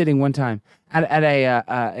one sitting one time at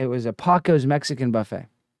it was a Paco's Mexican buffet.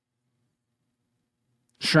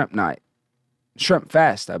 Shrimp night. Shrimp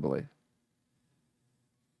fest, I believe.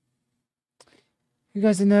 You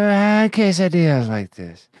guys have never had quesadillas like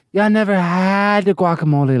this. Y'all never had the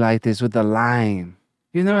guacamole like this with the lime.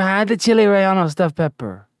 You've never had the chili relleno stuffed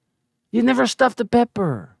pepper. You never stuffed the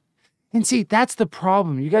pepper. And see, that's the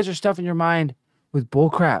problem. You guys are stuffing your mind with bull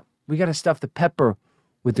crap. We got to stuff the pepper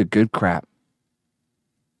with the good crap.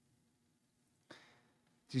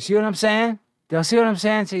 Do you see what I'm saying? Do y'all see what I'm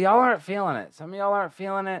saying? So y'all aren't feeling it. Some of y'all aren't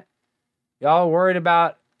feeling it. Y'all are worried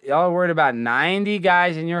about 90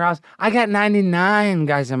 guys in your house. I got 99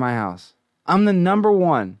 guys in my house. I'm the number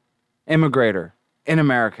one immigrator in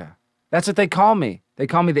America. That's what they call me. They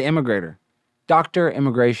call me the immigrator. Dr.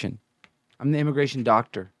 Immigration. I'm the immigration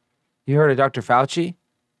doctor. You heard of Dr. Fauci?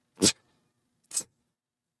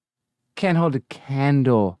 Can't hold a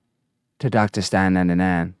candle to Dr. Stein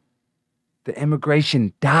 99. The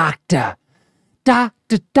immigration doctor.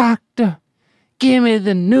 Doctor. Give me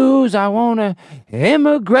the news. I want to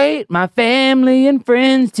immigrate my family and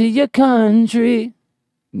friends to your country.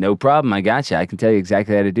 No problem. I got you. I can tell you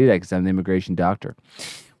exactly how to do that because I'm the immigration doctor.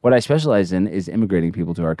 What I specialize in is immigrating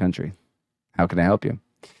people to our country. How can I help you?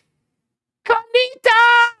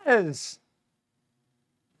 Carnitas!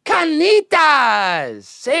 Carnitas!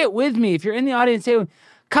 Say it with me. If you're in the audience, say it with me.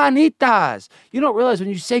 Carnitas! You don't realize when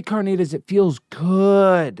you say carnitas, it feels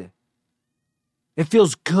good. It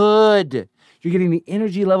feels good. You're getting the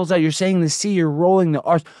energy levels out. You're saying the C. You're rolling the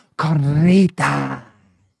R's. Carnitas.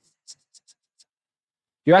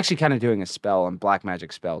 You're actually kind of doing a spell, a black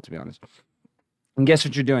magic spell, to be honest. And guess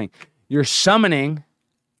what you're doing? You're summoning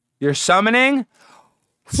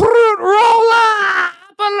fruit roll up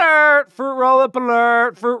alert, fruit roll up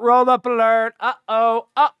alert, fruit roll up alert. Uh-oh,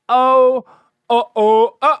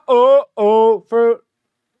 fruit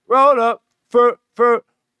roll up, fruit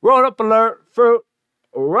roll up alert, fruit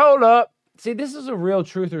roll up. See, this is a real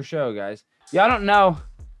truther show, guys. Y'all don't know.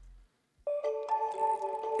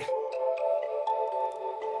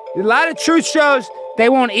 A lot of truth shows, they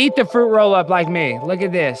won't eat the fruit roll up like me. Look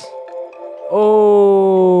at this.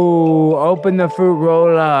 Oh, open the fruit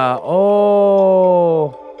roll up.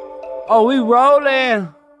 Oh, we rolling.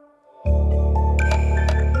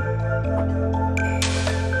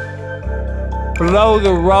 Blow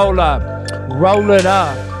the roll up. Roll it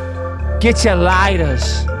up. Get your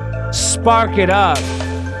lighters. Spark it up.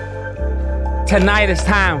 Tonight is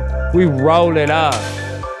time. We roll it up.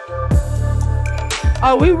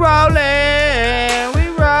 Oh, we rolling, we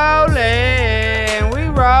rolling, we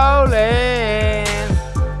rolling.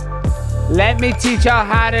 Let me teach y'all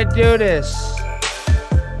how to do this.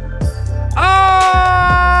 Oh!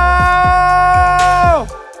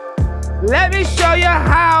 Let me show you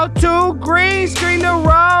how to green screen the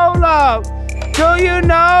roll up. Do you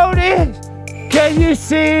notice? Can you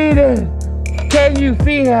see this? Can you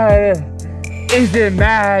feel it? Is it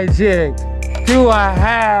magic? Do I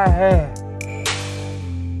have it?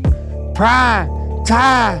 Prime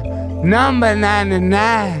time, number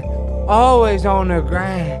 99, always on the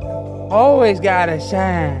grind, always gotta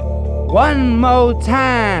shine. One more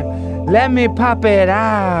time, let me pop it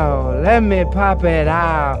out, let me pop it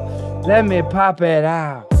out, let me pop it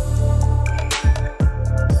out.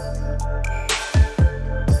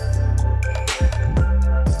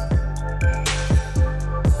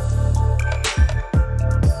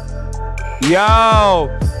 Yo,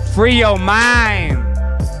 free your mind.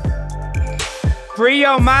 Free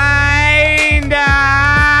your mind.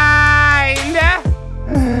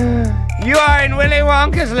 You are in Willy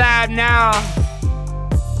Wonka's lab now.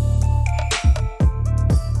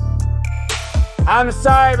 I'm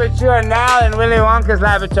sorry, but you are now in Willy Wonka's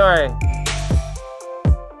laboratory.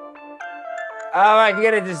 Oh, I can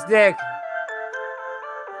get it to stick.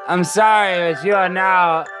 I'm sorry, but you are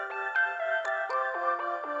now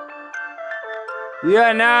in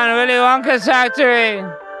Willy Wonka's factory.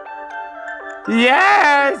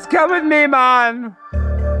 Yes, come with me, man.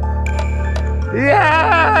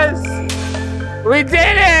 Yes. We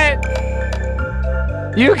did it!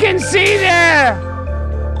 You can see there!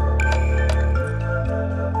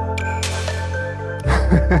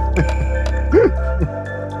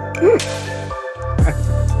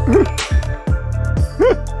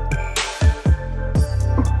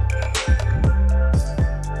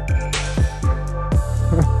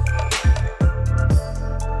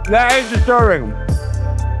 That is disturbing.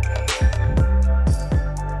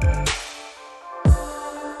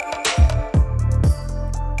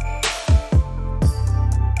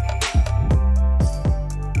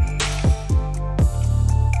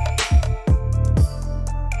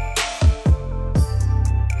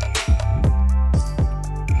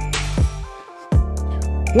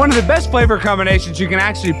 One of the best flavor combinations you can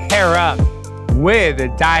actually pair up with a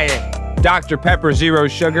Diet Dr. Pepper Zero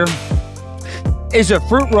Sugar is a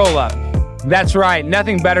fruit roll-up. That's right,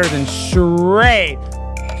 nothing better than straight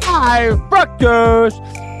high fructose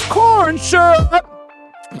corn syrup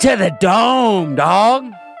to the dome,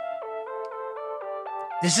 dog.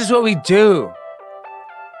 This is what we do.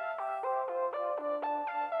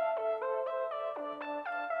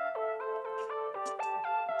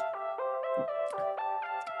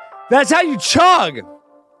 That's how you chug.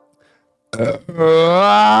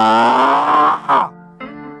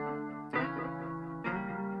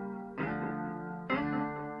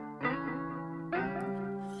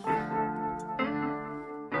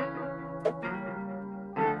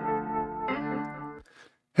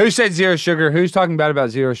 Who said zero sugar? Who's talking bad about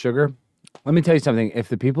zero sugar? Let me tell you something. If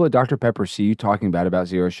the people at Dr. Pepper see you talking bad about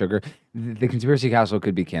zero sugar, the Conspiracy Castle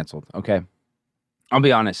could be canceled, okay? I'll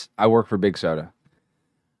be honest. I work for Big Soda.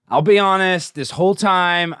 I'll be honest, this whole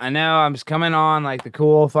time, I know I'm just coming on like the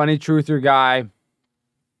cool, funny truther guy.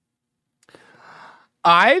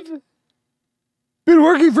 I've been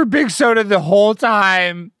working for Big Soda the whole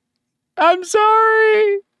time. I'm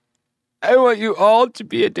sorry. I want you all to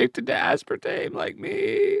be addicted to aspartame like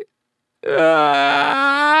me.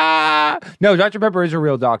 No, Dr. Pepper is a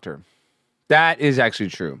real doctor. That is actually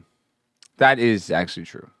true.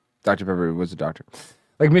 Dr. Pepper was a doctor.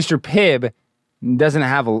 Like Mr. Pibb doesn't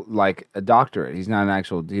have a doctorate. He's not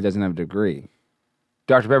he doesn't have a degree.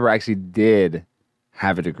 Dr. Pepper actually did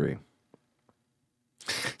have a degree.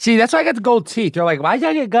 See, that's why I got the gold teeth. They're like, why'd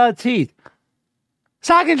y'all get gold teeth?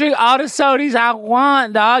 So I can drink all the sodas I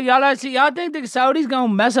want, dog. Y'all think the soda's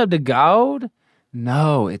gonna mess up the gold?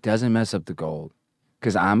 No, it doesn't mess up the gold.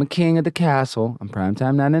 Because I'm a king of the castle. I'm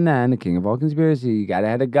Primetime 99, the king of all conspiracy. You gotta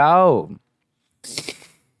have the gold.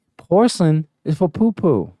 Porcelain is for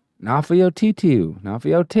poo-poo. Not for your TTU, not for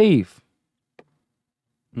your teeth.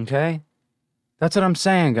 Okay? That's what I'm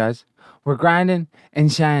saying, guys. We're grinding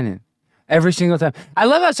and shining every single time. I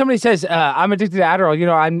love how somebody says, I'm addicted to Adderall. You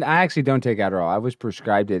know, I actually don't take Adderall. I was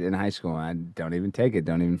prescribed it in high school. I don't even take it.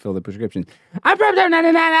 Don't even fill the prescription. I'm Primetime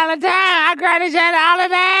 99 all the time. I grind and shine all the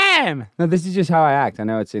time. No, this is just how I act. I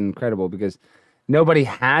know it's incredible because nobody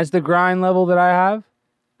has the grind level that I have.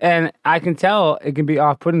 And I can tell it can be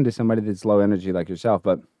off-putting to somebody that's low energy like yourself,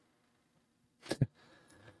 but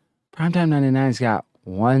Primetime 99's got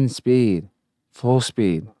one speed, full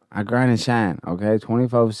speed. I grind and shine, okay?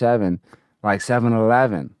 24/7, like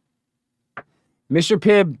 7-Eleven. Mr.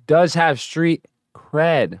 Pibb does have street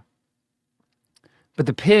cred, but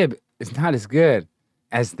the Pibb is not as good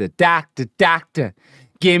as the doctor.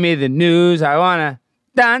 Give me the news, I wanna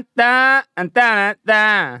dun dun dun dun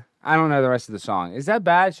dun. I don't know the rest of the song. Is that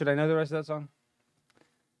bad? Should I know the rest of that song?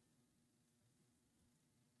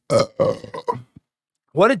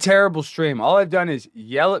 What a terrible stream. All I've done is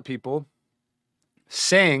yell at people,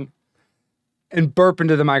 sing, and burp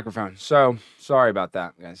into the microphone. So, sorry about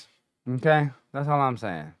that, guys. Okay? That's all I'm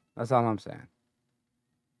saying.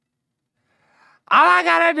 All I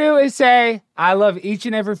gotta do is say, I love each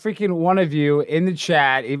and every freaking one of you in the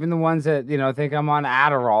chat, even the ones that, think I'm on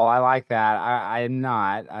Adderall. I like that. I am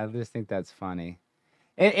not. I just think that's funny.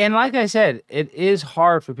 And like I said, it is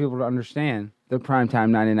hard for people to understand the Primetime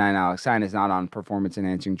 99 Alex Stein is not on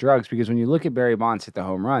performance-enhancing drugs because when you look at Barry Bonds hit the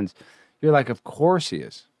home runs, you're like, of course he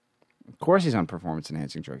is. Of course he's on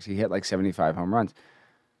performance-enhancing drugs. He hit like 75 home runs.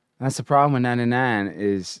 That's the problem with 99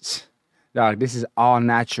 is, dog, this is all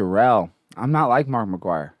natural. I'm not like Mark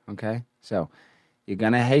McGwire, okay? So you're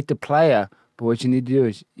going to hate the player, but what you need to do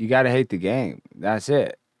is you got to hate the game. That's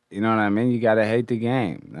it. You know what I mean? You got to hate the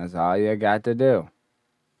game. That's all you got to do.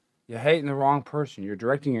 You're hating the wrong person. You're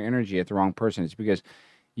directing your energy at the wrong person. It's because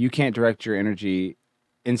you can't direct your energy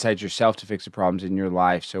inside yourself to fix the problems in your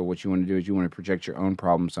life. So what you want to do is you want to project your own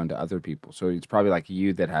problems onto other people. So it's probably like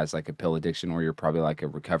you that has like a pill addiction, or you're probably like a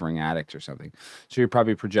recovering addict or something. So you're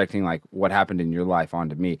probably projecting like what happened in your life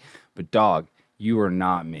onto me. But dog, you are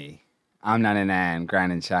not me. I'm 99,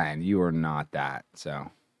 grind and shine. You are not that.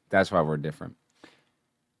 So that's why we're different.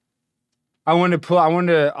 I wanted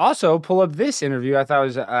to also pull up this interview. I thought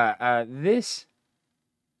it was this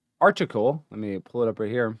article. Let me pull it up right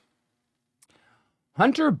here.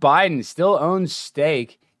 Hunter Biden still owns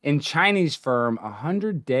stake in Chinese firm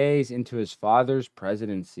 100 days into his father's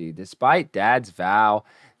presidency, despite dad's vow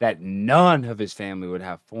that none of his family would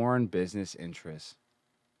have foreign business interests.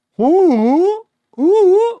 Ooh.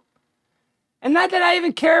 And not that I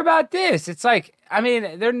even care about this. It's like, I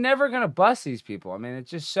mean, they're never going to bust these people. I mean, it's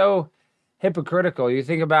just so hypocritical. You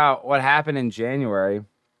think about what happened in January.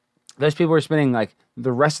 Those people are spending like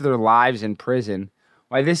the rest of their lives in prison.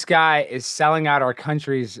 Why this guy is selling out our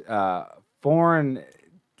country's foreign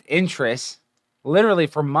interests, literally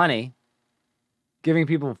for money, giving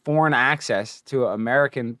people foreign access to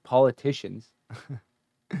American politicians.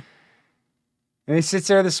 And he sits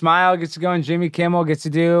there with a smile, gets to go on Jimmy Kimmel, gets to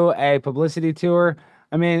do a publicity tour.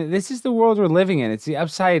 I mean, this is the world we're living in. It's the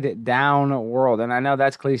upside down world. And I know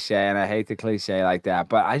that's cliche, and I hate the cliche like that,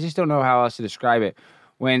 but I just don't know how else to describe it.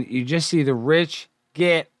 When you just see the rich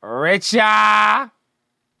get richer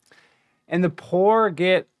and the poor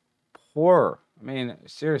get poorer. I mean,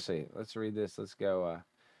 seriously, let's read this. Let's go.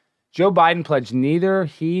 Joe Biden pledged neither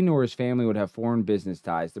he nor his family would have foreign business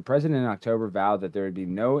ties. The president in October vowed that there would be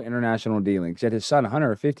no international dealings. Yet his son,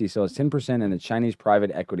 Hunter, 50, still has 10% in a Chinese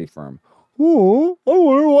private equity firm. Ooh, I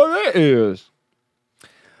wonder what that is.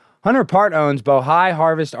 Hunter part owns Bohai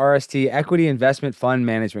Harvest RST Equity Investment Fund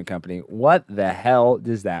Management Company. What the hell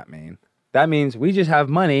does that mean? That means we just have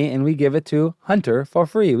money and we give it to Hunter for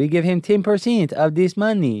free. We give him 10% of this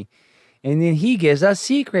money. And then he gives us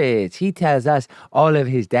secrets. He tells us all of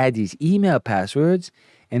his daddy's email passwords.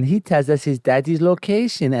 And he tells us his daddy's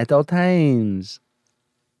location at all times.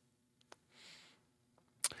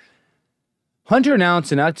 Hunter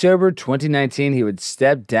announced in October 2019 he would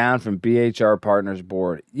step down from BHR Partners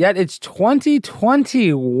board. Yet it's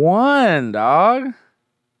 2021, dog.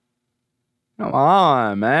 Come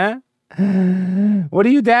on, man. What do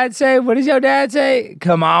you dad say? What does your dad say?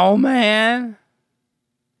 Come on, man.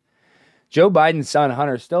 Joe Biden's son,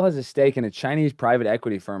 Hunter, still has a stake in a Chinese private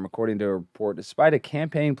equity firm, according to a report, despite a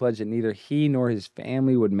campaign pledge that neither he nor his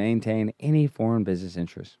family would maintain any foreign business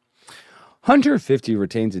interests. Hunter, 50,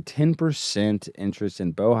 retains a 10% interest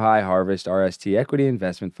in Bohai Harvest RST Equity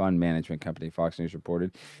Investment Fund Management Company, Fox News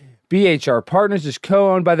reported. BHR Partners is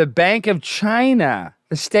co-owned by the Bank of China,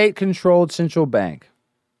 a state-controlled central bank.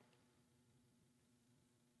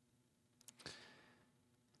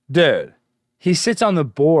 Dude, he sits on the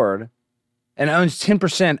board and owns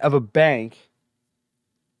 10% of a bank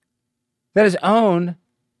that is owned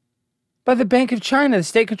by the Bank of China, the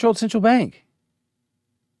state-controlled central bank.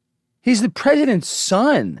 He's the president's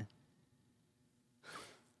son.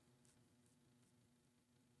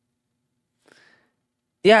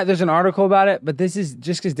 Yeah, there's an article about it, but this is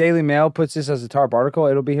just because Daily Mail puts this as a top article.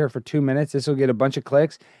 It'll be here for 2 minutes. This will get a bunch of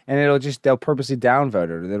clicks, and they'll purposely downvote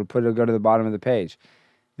it. It'll go to the bottom of the page.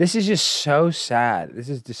 This is just so sad. This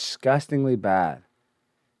is disgustingly bad.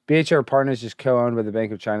 BHR Partners is co-owned by the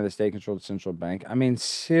Bank of China, the state-controlled central bank. I mean,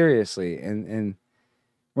 seriously, and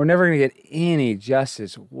we're never going to get any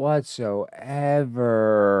justice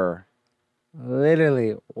whatsoever.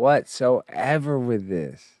 Literally whatsoever with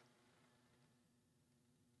this.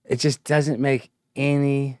 It just doesn't make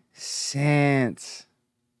any sense.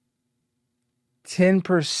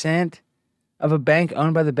 10% of a bank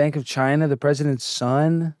owned by the Bank of China, the president's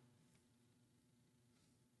son?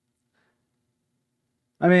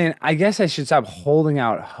 I mean, I guess I should stop holding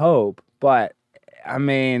out hope, but I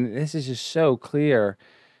mean, this is just so clear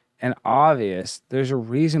and obvious. There's a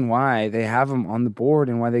reason why they have him on the board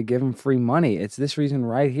and why they give him free money. It's this reason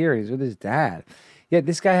right here. He's with his dad. Yet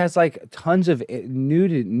this guy has like tons of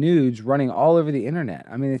nudes running all over the internet.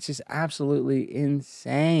 I mean, it's just absolutely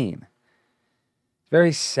insane.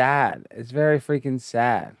 Very sad. It's very freaking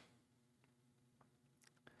sad.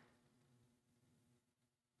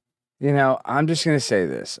 You know, I'm just going to say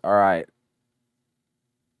this. All right.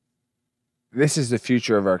 This is the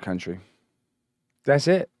future of our country. That's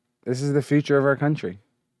it. This is the future of our country.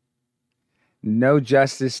 No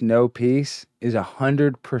justice, no peace is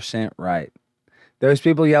 100% right. Those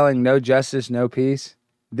people yelling no justice, no peace,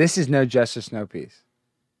 this is no justice, no peace.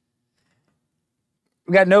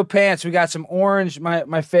 We got no pants. We got some orange,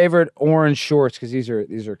 my favorite orange shorts, because these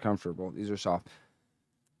are comfortable. These are soft.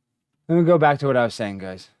 Let me go back to what I was saying,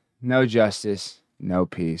 guys. No justice, no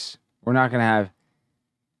peace. We're not going to have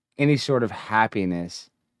any sort of happiness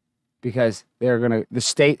because the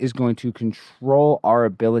state is going to control our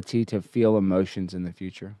ability to feel emotions in the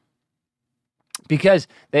future. Because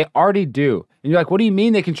they already do. And you're like, what do you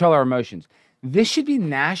mean they control our emotions? This should be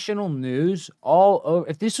national news all over.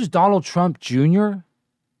 If this was Donald Trump Jr.,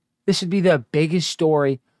 this would be the biggest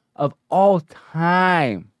story of all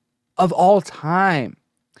time. Of all time.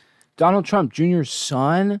 Donald Trump Jr.'s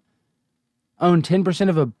son owned 10%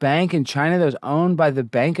 of a bank in China that was owned by the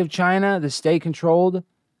Bank of China, the state-controlled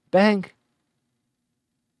bank.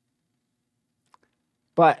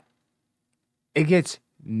 But it gets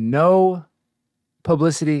no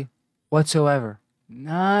publicity whatsoever.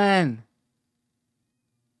 None.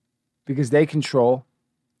 Because they control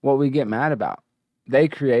what we get mad about. They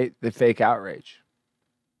create the fake outrage.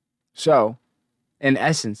 So, in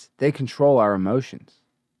essence, they control our emotions.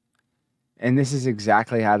 And this is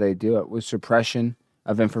exactly how they do it, with suppression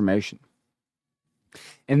of information.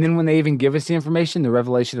 And then when they even give us the information, the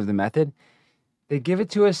revelation of the method, they give it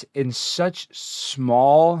to us in such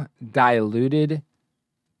small, diluted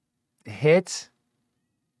hits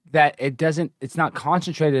that it's not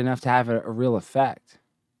concentrated enough to have a real effect.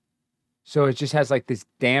 So it just has like this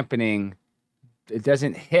dampening. It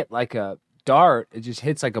doesn't hit like a dart. It just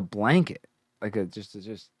hits like a blanket, like it's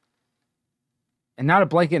just, and not a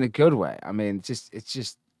blanket in a good way. I mean, it's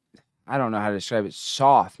just, I don't know how to describe it.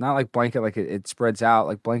 Soft, not like blanket, like it spreads out,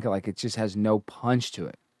 like blanket, like it just has no punch to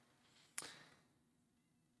it.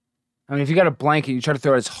 I mean, if you got a blanket, you try to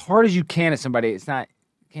throw it as hard as you can at somebody. You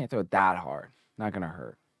can't throw it that hard. Not going to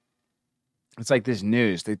hurt. It's like this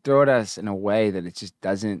news. They throw it at us in a way that it just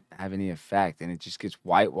doesn't have any effect, and it just gets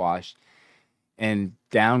whitewashed and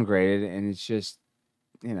downgraded, and it's just,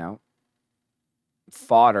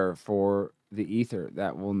 fodder for the ether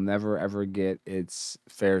that will never, ever get its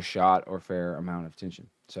fair shot or fair amount of attention.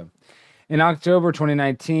 So in October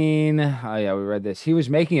 2019, we read this. He was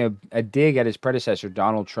making a dig at his predecessor,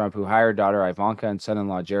 Donald Trump, who hired daughter Ivanka and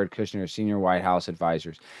son-in-law Jared Kushner as senior White House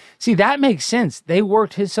advisors. See, that makes sense.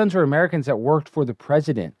 His sons were Americans that worked for the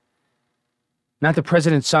president, not the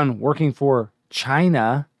president's son working for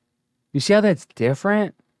China. You see how that's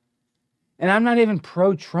different? And I'm not even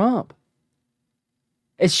pro-Trump.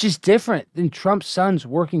 It's just different than Trump's sons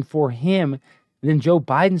working for him than Joe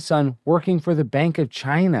Biden's son working for the Bank of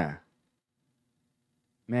China.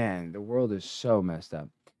 Man, the world is so messed up.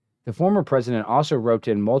 The former president also roped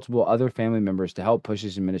in multiple other family members to help push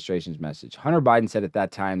his administration's message. Hunter Biden said at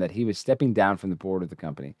that time that he was stepping down from the board of the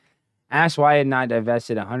company. Asked why he had not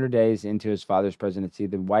divested 100 days into his father's presidency,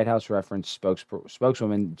 the White House referenced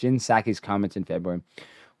spokeswoman Jen Psaki's comments in February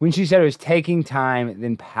when she said it was taking time,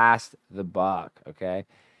 then passed the buck, okay?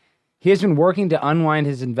 He has been working to unwind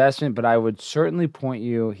his investment, but I would certainly point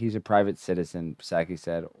you, he's a private citizen, Psaki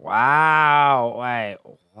said. Wow, wait,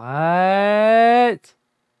 what?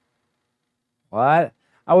 What?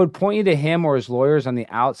 I would point you to him or his lawyers on the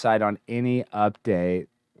outside on any update.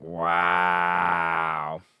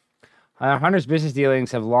 Wow. Hunter's business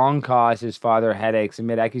dealings have long caused his father headaches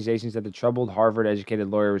amid accusations that the troubled Harvard-educated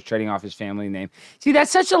lawyer was trading off his family name. See,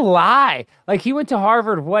 that's such a lie. Like, he went to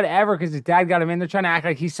Harvard, whatever, because his dad got him in. They're trying to act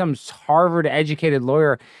like he's some Harvard-educated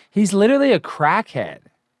lawyer. He's literally a crackhead.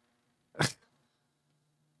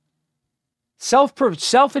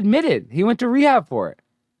 Self-admitted. He went to rehab for it.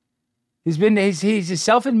 He's a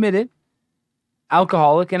self-admitted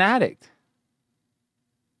alcoholic and addict.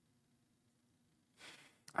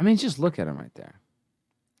 I mean, just look at him right there.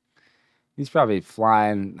 He's probably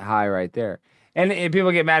flying high right there. And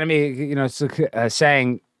people get mad at me,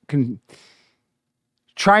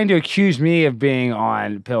 trying to accuse me of being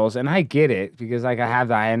on pills. And I get it because, I have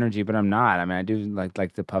the high energy, but I'm not. I mean, I do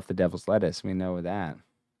like to puff the devil's lettuce. We know that.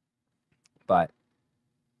 But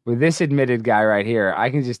with this admitted guy right here, I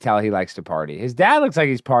can just tell he likes to party. His dad looks like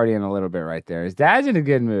he's partying a little bit right there. His dad's in a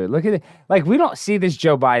good mood. Look at it. Like, we don't see this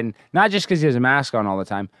Joe Biden, not just because he has a mask on all the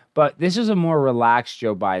time, but this is a more relaxed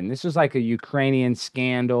Joe Biden. This was like a Ukrainian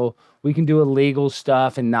scandal. We can do illegal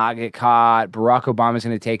stuff and not get caught. Barack Obama's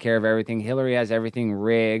going to take care of everything. Hillary has everything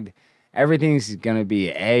rigged. Everything's going to be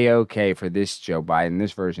A-okay for this Joe Biden,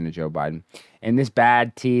 this version of Joe Biden. And this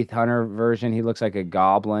bad teeth Hunter version, he looks like a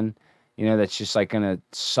goblin. That's just like going to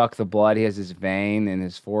suck the blood. He has this vein in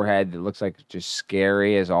his forehead that looks like just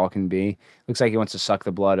scary as all can be. Looks like he wants to suck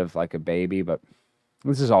the blood of like a baby, but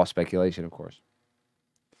this is all speculation, of course.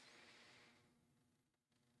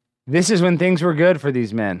 This is when things were good for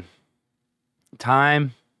these men.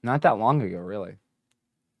 Time, not that long ago, really.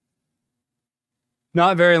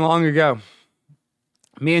 Not very long ago.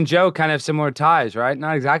 Me and Joe kind of have similar ties, right?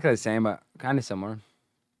 Not exactly the same, but kind of similar.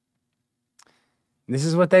 This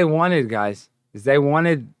is what they wanted, guys, is they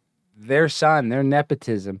wanted their son, their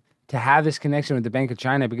nepotism, to have this connection with the Bank of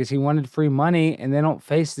China because he wanted free money and they don't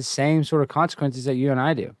face the same sort of consequences that you and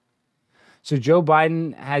I do. So Joe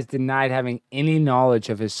Biden has denied having any knowledge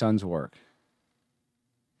of his son's work.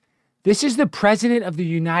 This is the president of the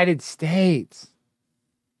United States.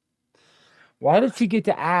 Why does he get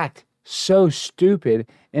to act so stupid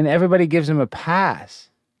and everybody gives him a pass?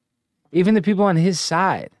 Even the people on his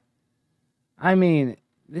side. I mean,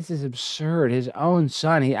 this is absurd. His own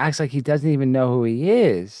son, he acts like he doesn't even know who he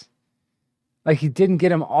is. Like he didn't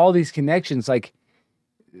get him all these connections. Like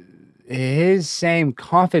his same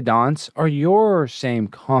confidants are your same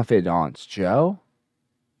confidants, Joe.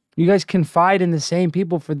 You guys confide in the same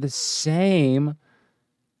people for the same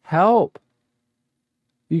help.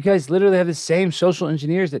 You guys literally have the same social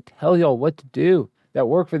engineers that tell y'all what to do, that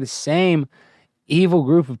work for the same evil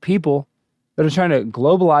group of people that are trying to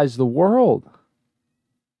globalize the world.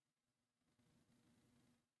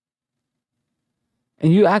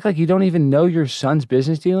 And you act like you don't even know your son's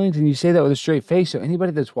business dealings, and you say that with a straight face. So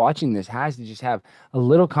anybody that's watching this has to just have a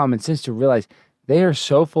little common sense to realize they are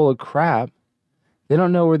so full of crap, they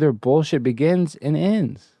don't know where their bullshit begins and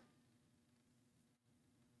ends.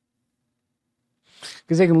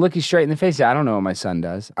 Because they can look you straight in the face and say, I don't know what my son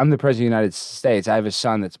does. I'm the president of the United States. I have a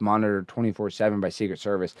son that's monitored 24/7 by Secret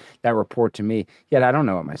Service that report to me. Yet I don't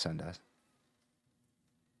know what my son does.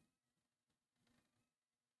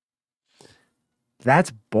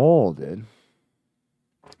 That's bull, dude.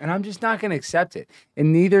 And I'm just not going to accept it.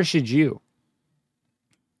 And neither should you.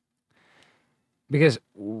 Because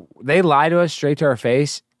they lie to us straight to our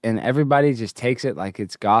face, and everybody just takes it like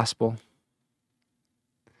it's gospel.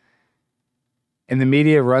 And the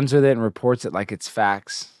media runs with it and reports it like it's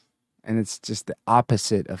facts. And it's just the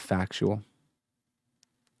opposite of factual.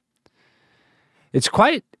 It's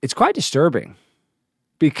quite disturbing.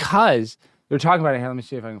 Because they're talking about it. Here, let me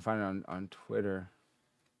see if I can find it on Twitter.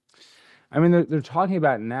 I mean, they're talking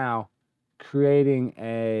about now creating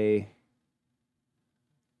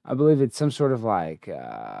I believe it's some sort of like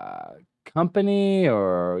company,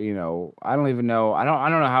 or I don't even know. I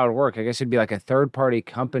don't know how it would work. I guess it'd be like a third party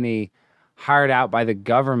company hired out by the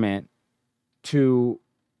government to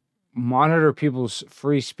monitor people's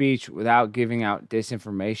free speech without giving out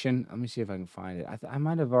disinformation. Let me see if I can find it. I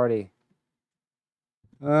might have already.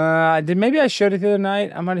 Maybe I showed it the other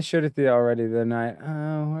night? I might have showed it already the other night.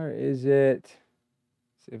 Where is it?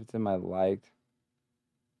 See if it's in my liked.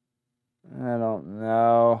 I don't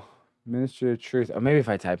know. Ministry of Truth. Oh, maybe if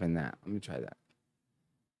I type in that. Let me try that.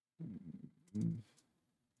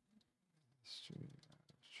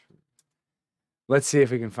 Let's see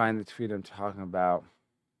if we can find the tweet I'm talking about.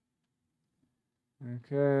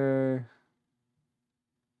 Okay.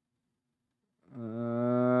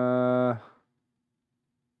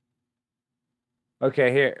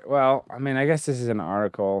 Okay, here. Well, I mean, I guess this is an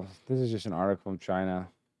article. This is just an article I'm trying to...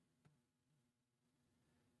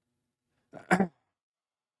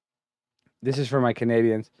 This is for my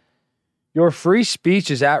Canadians. Your free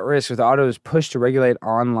speech is at risk with Ottawa's push to regulate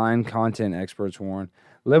online content, experts warn.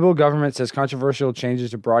 Liberal government says controversial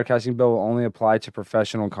changes to broadcasting bill will only apply to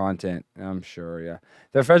professional content. I'm sure, yeah.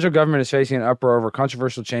 The federal government is facing an uproar over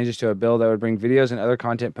controversial changes to a bill that would bring videos and other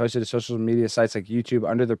content posted to social media sites like YouTube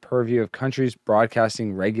under the purview of country's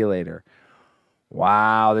broadcasting regulator.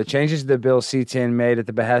 Wow. The changes to the bill C-10 made at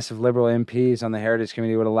the behest of Liberal MPs on the Heritage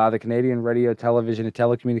Committee would allow the Canadian Radio, Television, and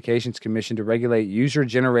Telecommunications Commission to regulate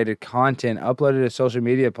user-generated content uploaded to social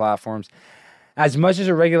media platforms as much as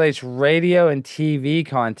it regulates radio and TV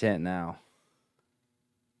content now.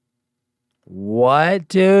 What,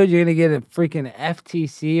 dude? You're going to get a freaking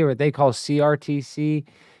FTC, or what they call CRTC,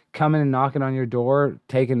 coming and knocking on your door,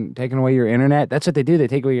 taking away your internet? That's what they do. They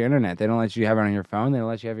take away your internet. They don't let you have it on your phone. They don't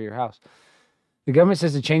let you have it at your house. The government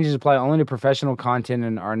says the changes apply only to professional content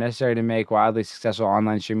and are necessary to make wildly successful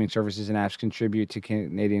online streaming services and apps contribute to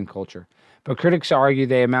Canadian culture. But critics argue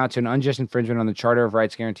they amount to an unjust infringement on the Charter of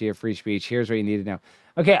Rights guarantee of free speech. Here's what you need to know.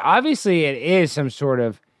 Okay, obviously it is some sort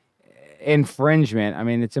of infringement. I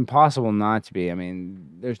mean, it's impossible not to be. I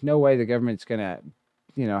mean, there's no way the government's going to,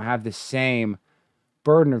 have the same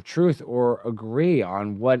burden of truth or agree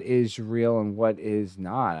on what is real and what is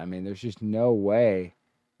not. I mean, there's just no way.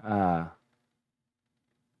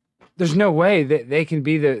 There's no way that they can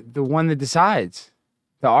be the one that decides,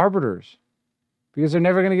 the arbiters, because they're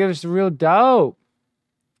never going to give us the real dope.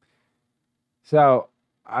 So,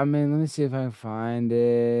 I mean, let me see if I can find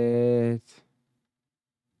it.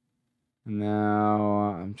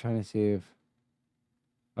 No, I'm trying to see if...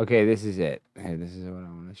 Okay, this is it. Hey, this is what I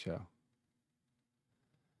want to show.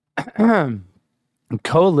 A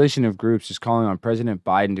coalition of groups is calling on President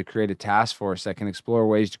Biden to create a task force that can explore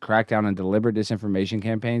ways to crack down on deliberate disinformation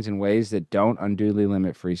campaigns in ways that don't unduly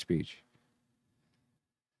limit free speech.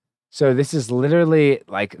 So this is literally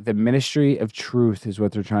like the ministry of truth is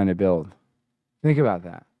what they're trying to build. Think about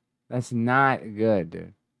that. That's not good,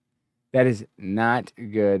 dude. That is not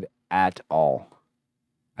good at all.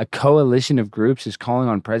 A coalition of groups is calling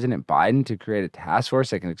on President Biden to create a task force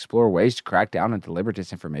that can explore ways to crack down on deliberate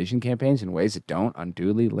disinformation campaigns in ways that don't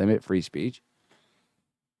unduly limit free speech.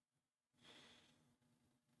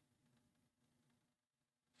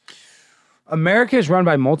 America is run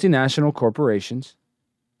by multinational corporations,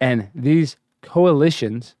 and these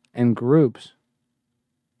coalitions and groups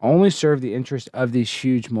only serve the interest of these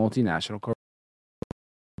huge multinational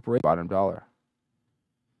corporations, bottom dollar.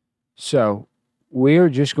 So we're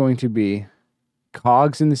just going to be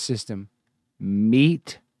cogs in the system,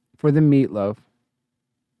 meat for the meatloaf,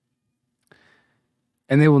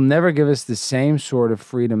 and they will never give us the same sort of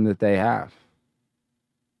freedom that they have.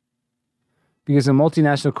 Because the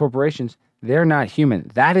multinational corporations, they're not human.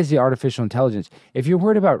 That is the artificial intelligence. If you're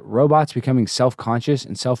worried about robots becoming self-conscious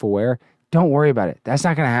and self-aware, don't worry about it. That's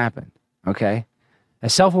not going to happen, okay? A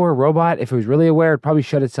self-aware robot, if it was really aware, it'd probably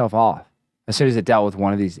shut itself off as soon as it dealt with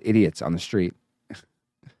one of these idiots on the street.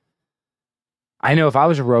 I know if I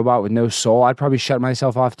was a robot with no soul, I'd probably shut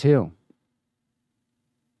myself off too.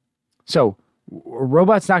 So a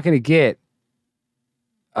robot's not going to get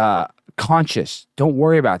conscious. Don't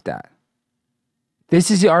worry about that. This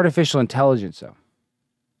is the artificial intelligence, though.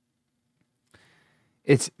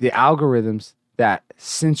 It's the algorithms that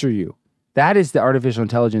censor you. That is the artificial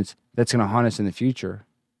intelligence that's going to haunt us in the future,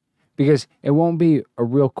 because it won't be a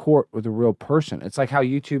real court with a real person. It's like how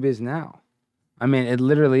YouTube is now. I mean, it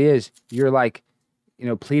literally is. You're like,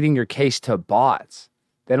 pleading your case to bots.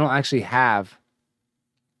 They don't actually have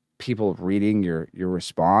people reading your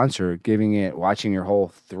response or watching your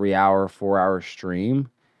whole 3-hour, 4-hour stream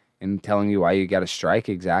and telling you why you got to strike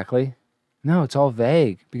exactly. No, it's all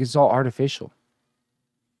vague because it's all artificial.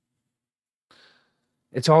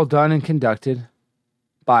 It's all done and conducted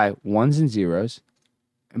by ones and zeros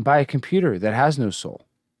and by a computer that has no soul.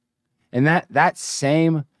 And that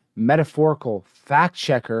same metaphorical fact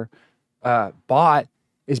checker bot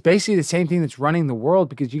is basically the same thing that's running the world,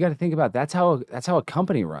 because you got to think about that's how a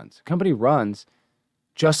company runs. A company runs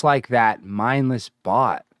just like that mindless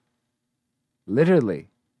bot. Literally.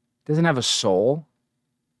 Doesn't have a soul.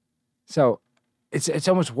 So it's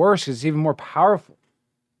almost worse because it's even more powerful.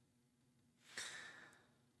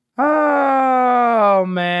 Oh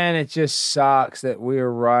man, it just sucks that we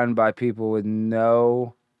are run by people with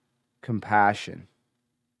no compassion.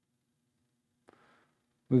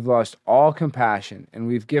 We've lost all compassion, and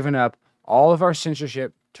we've given up all of our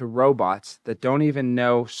censorship to robots that don't even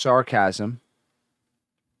know sarcasm.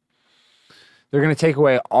 They're going to take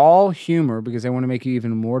away all humor because they want to make you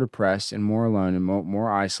even more depressed and more alone and more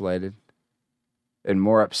isolated and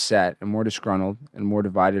more upset and more disgruntled and more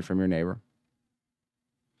divided from your neighbor.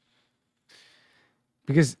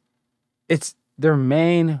 Because it's their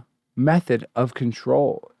main method of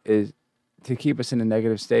control is to keep us in a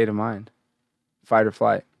negative state of mind. Fight or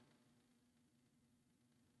flight.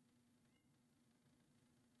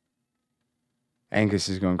 Angus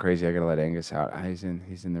is going crazy. I gotta let Angus out. He's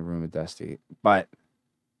in the room with Dusty. But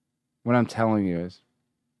what I'm telling you is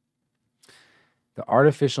the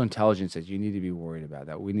artificial intelligence that you need to be worried about,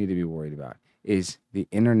 that we need to be worried about, is the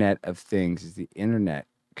Internet of Things, is the internet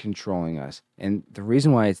controlling us. And the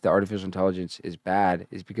reason why the artificial intelligence is bad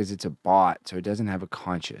is because it's a bot, so it doesn't have a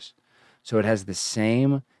conscious. So it has the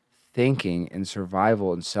same thinking and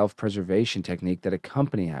survival and self-preservation technique that a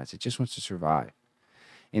company has. It just wants to survive.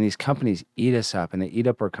 And these companies eat us up, and they eat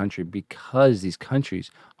up our country because these countries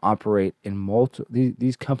operate in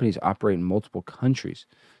these companies operate in multiple countries.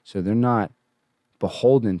 So they're not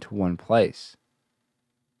beholden to one place.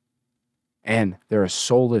 And they're a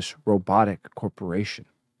soulless robotic corporation.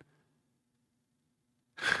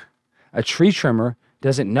 A tree trimmer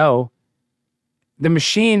doesn't know. The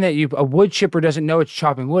machine a wood chipper doesn't know it's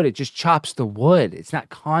chopping wood. It just chops the wood. It's not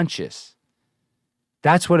conscious.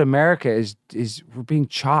 That's what America is. We're being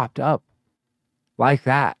chopped up like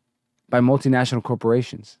that by multinational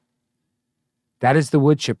corporations. That is the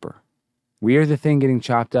wood chipper. We are the thing getting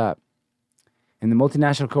chopped up. And the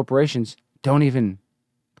multinational corporations don't even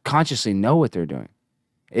consciously know what they're doing.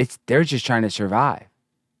 They're just trying to survive.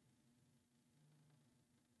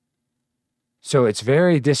 So it's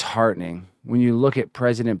very disheartening when you look at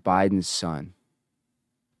President Biden's son,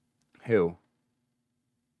 who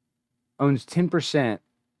owns 10%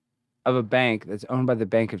 of a bank that's owned by the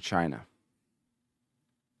Bank of China.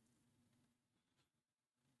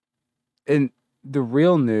 And the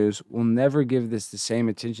real news will never give this the same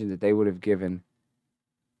attention that they would have given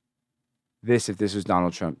this if this was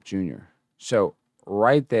Donald Trump Jr. So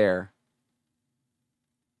right there,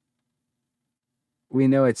 we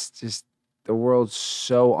know it's just the world's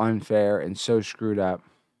so unfair and so screwed up.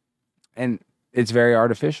 And it's very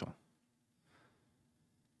artificial.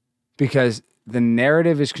 Because the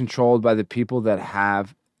narrative is controlled by the people that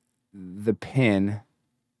have the pin,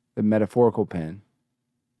 the metaphorical pin,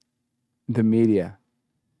 the media,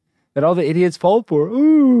 that all the idiots fall for.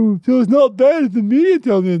 Ooh, so it's not bad if the media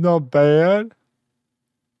tells me it's not bad.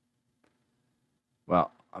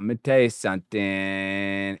 Well, I'm going to tell you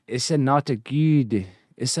something. It's not a good.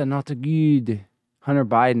 It's not a good. Hunter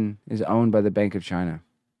Biden is owned by the Bank of China.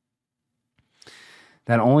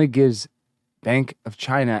 That only gives Bank of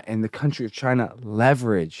China and the country of China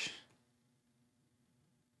leverage.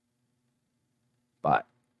 But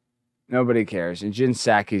nobody cares. And Jen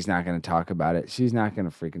Psaki's not going to talk about it. She's not going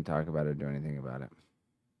to freaking talk about it or do anything about it.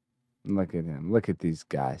 Look at him. Look at these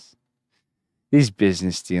guys. These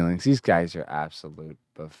business dealings. These guys are absolute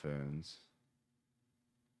buffoons.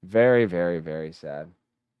 Very, very, very sad.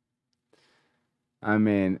 I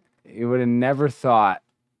mean, you would have never thought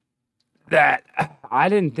that. I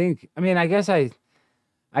didn't think. I mean, I guess I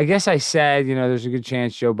said, there's a good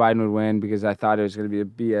chance Joe Biden would win because I thought it was going to be a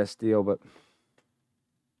BS deal, but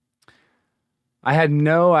I had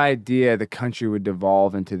no idea the country would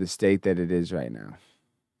devolve into the state that it is right now.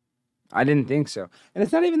 I didn't think so. And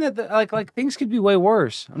it's not even that, like things could be way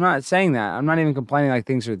worse. I'm not saying that. I'm not even complaining like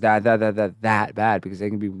things are that bad because they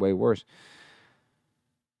can be way worse.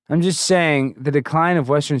 I'm just saying the decline of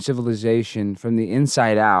Western civilization from the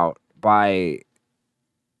inside out by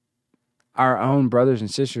our own brothers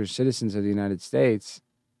and sisters, citizens of the United States,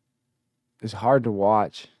 is hard to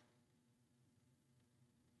watch.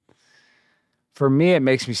 For me, it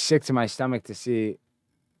makes me sick to my stomach to see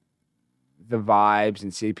the vibes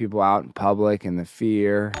and see people out in public and the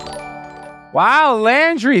fear. Wow,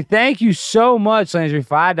 Landry, thank you so much, Landry.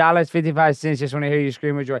 $5.55. Just want to hear you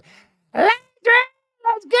scream with joy. Landry,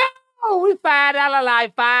 let's go. We $5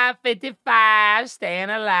 life, $5.55. Staying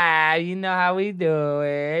alive. You know how we do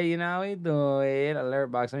it. Alert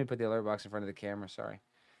box. Let me put the alert box in front of the camera. Sorry.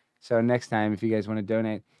 So next time, if you guys want to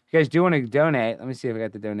donate, if you guys do want to donate, let me see if I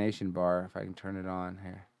got the donation bar, if I can turn it on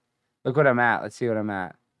here. Look what I'm at. Let's see what I'm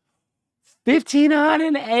at.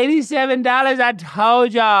 $1,587. I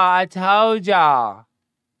told y'all.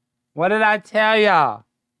 What did I tell y'all?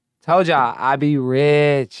 Told y'all I'd be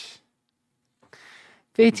rich.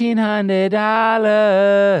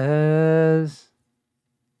 $1,500.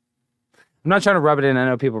 I'm not trying to rub it in. I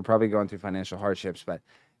know people are probably going through financial hardships, but,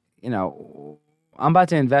 I'm about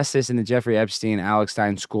to invest this in the Jeffrey Epstein, Alex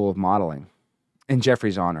Stein School of Modeling. In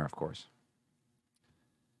Jeffrey's honor, of course.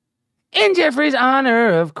 In Jeffrey's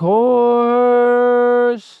honor, of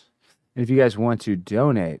course. And if you guys want to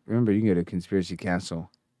donate, remember, you can go to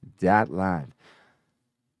conspiracycouncil.live.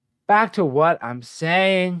 Back to what I'm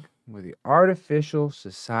saying with the artificial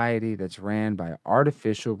society that's ran by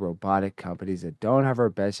artificial robotic companies that don't have our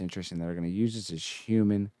best interests and that are going to use us as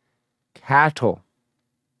human cattle.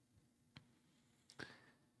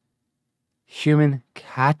 Human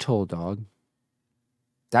cattle, dog.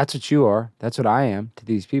 That's what you are. That's what I am to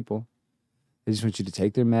these people. They just want you to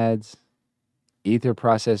take their meds, eat their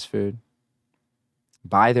processed food,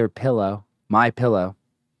 buy their pillow, my pillow.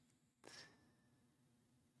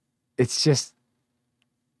 It's just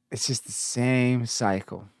the same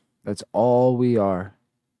cycle. That's all we are.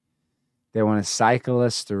 They want to cycle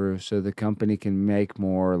us through so the company can make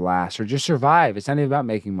more or last or just survive. It's not even about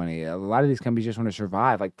making money. A lot of these companies just want to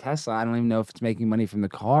survive. Like Tesla, I don't even know if it's making money from the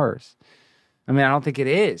cars. I mean, I don't think it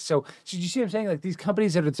is. So you see what I'm saying? Like these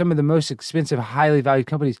companies that are some of the most expensive, highly valued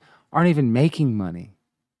companies aren't even making money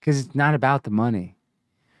because it's not about the money.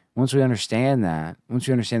 Once we understand that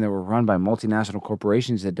we're run by multinational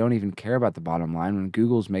corporations that don't even care about the bottom line, when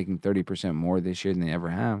Google's making 30% more this year than they ever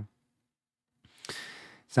have,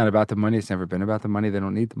 it's not about the money. It's never been about the money. They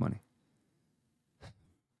don't need the money.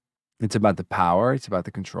 It's about the power. It's about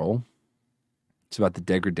the control. It's about the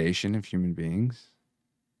degradation of human beings.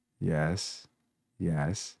 Yes.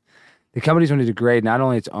 The companies want to degrade not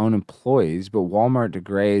only its own employees, but Walmart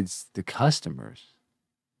degrades the customers.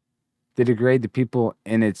 They degrade the people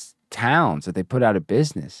in its towns that they put out of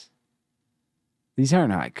business. These are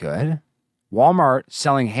not good. Walmart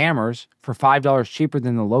selling hammers for $5 cheaper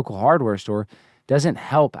than the local hardware store doesn't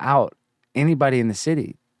help out anybody in the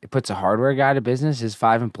city. It puts a hardware guy out of business, his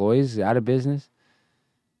 5 employees out of business,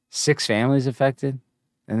 6 families affected,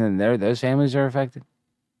 and then those families are affected.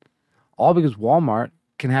 All because Walmart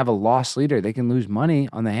can have a loss leader. They can lose money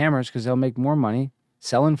on the hammers because they'll make more money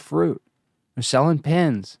selling fruit or selling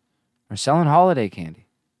pens or selling holiday candy.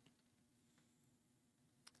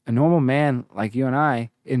 A normal man like you and I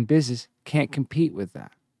in business can't compete with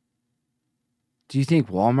that. Do you think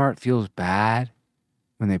Walmart feels bad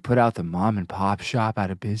when they put out the mom and pop shop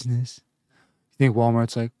out of business? You think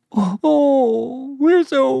Walmart's like, oh,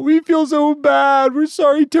 we feel so bad. We're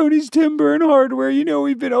sorry, Tony's Timber and Hardware. You know,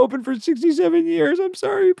 we've been open for 67 years. I'm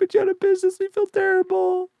sorry we put you out of business. We feel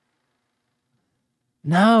terrible.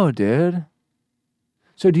 No, dude.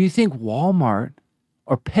 So do you think Walmart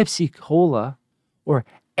or Pepsi Cola or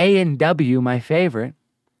A&W, my favorite,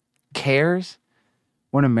 cares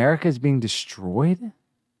when America is being destroyed?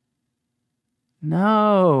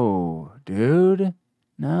 No, dude.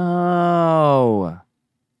 No.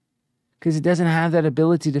 Because it doesn't have that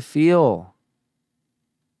ability to feel.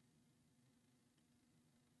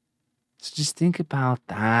 So just think about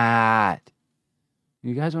that.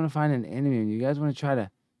 You guys want to find an enemy, and you guys want to try to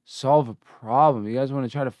solve a problem. You guys want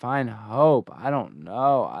to try to find hope. I don't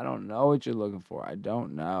know. I don't know what you're looking for. I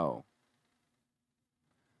don't know.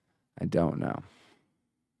 I don't know.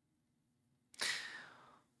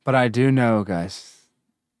 But I do know, guys,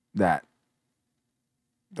 that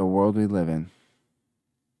the world we live in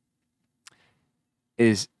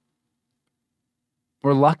is,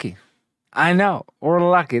 we're lucky. I know, we're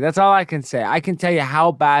lucky. That's all I can say. I can tell you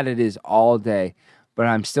how bad it is all day, but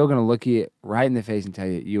I'm still going to look you right in the face and tell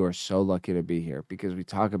you, you are so lucky to be here, because we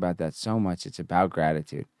talk about that so much. It's about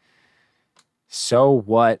gratitude. So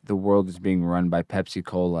what the world is being run by Pepsi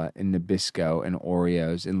Cola and Nabisco and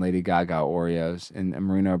Oreos and Lady Gaga Oreos and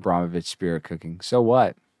Marina Abramovich Spirit Cooking. So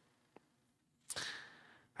what?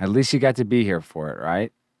 At least you got to be here for it,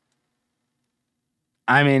 right?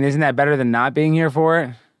 I mean, isn't that better than not being here for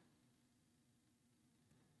it?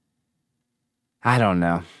 I don't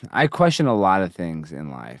know. I question a lot of things in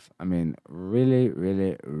life. I mean, really,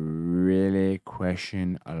 really, really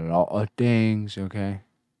question a lot of things, okay?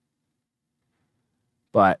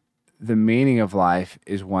 But the meaning of life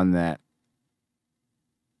is one that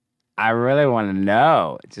I really want to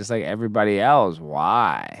know, just like everybody else.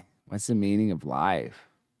 Why? What's the meaning of life?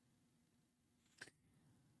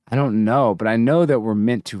 I don't know, but I know that we're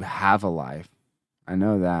meant to have a life. I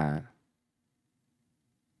know that.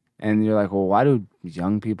 And you're like, well, why do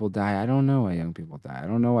young people die? I don't know why young people die. I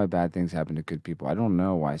don't know why bad things happen to good people. I don't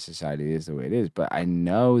know why society is the way it is. But I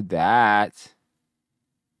know that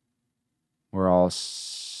we're all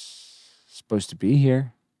supposed to be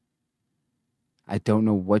here. I don't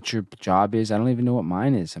know what your job is. I don't even know what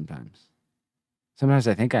mine is sometimes. Sometimes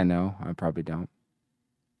I think I know. I probably don't.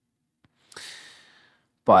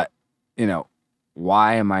 But, you know,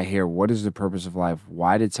 why am I here? What is the purpose of life?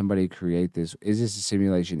 Why did somebody create this? Is this a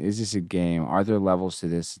simulation? Is this a game? Are there levels to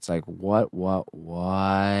this? It's like, what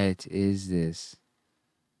is this?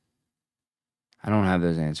 I don't have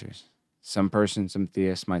those answers. Some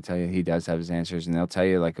theist might tell you he does have his answers, and they'll tell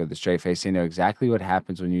you, like, with a straight face, they know exactly what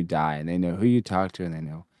happens when you die, and they know who you talk to, and they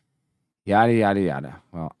know yada, yada, yada.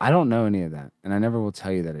 Well, I don't know any of that, and I never will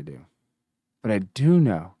tell you that I do. But I do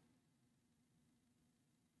know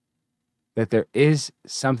that there is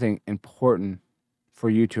something important for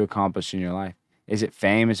you to accomplish in your life. Is it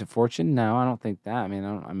fame? Is it fortune? No, I don't think that. I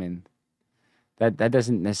mean, that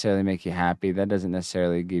doesn't necessarily make you happy. That doesn't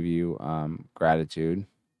necessarily give you gratitude.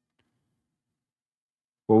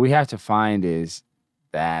 What we have to find is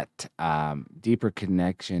that deeper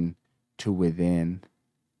connection to within.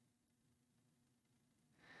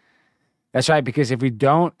 That's right, because if we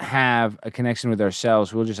don't have a connection with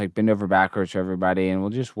ourselves, we'll just like bend over backwards for everybody, and we'll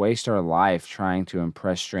just waste our life trying to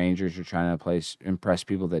impress strangers or trying to impress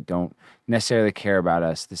people that don't necessarily care about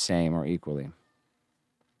us the same or equally.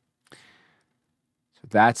 So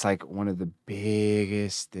that's like one of the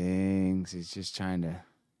biggest things, is just trying to,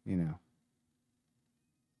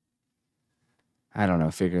 I don't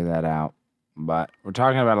know, figure that out. But we're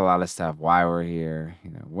talking about a lot of stuff, why we're here,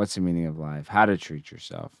 what's the meaning of life, how to treat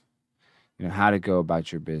yourself. How to go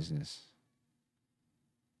about your business.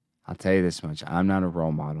 I'll tell you this much. I'm not a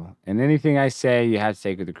role model. And anything I say, you have to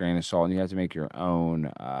take with a grain of salt, and you have to make your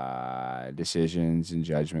own decisions and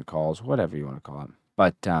judgment calls, whatever you want to call it.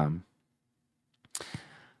 But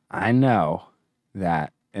I know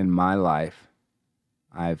that in my life,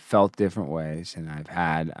 I've felt different ways, and I've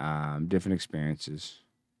had different experiences.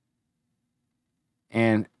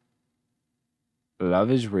 And love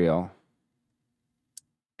is real.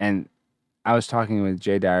 And I was talking with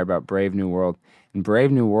Jay Dyer about Brave New World. In Brave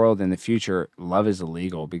New World, in the future, love is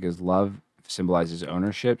illegal because love symbolizes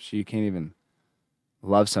ownership. So you can't even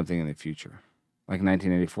love something in the future. Like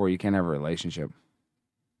 1984, you can't have a relationship.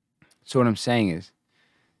 So what I'm saying is,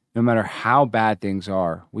 no matter how bad things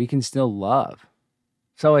are, we can still love.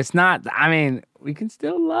 So it's not, we can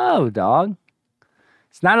still love, dog.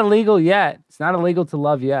 It's not illegal yet. It's not illegal to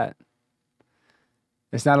love yet.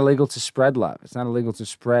 It's not illegal to spread love. It's not illegal to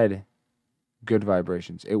spread good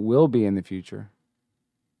vibrations. It will be in the future.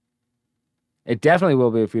 It definitely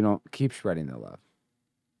will be if we don't keep spreading the love.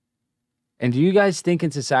 And do you guys think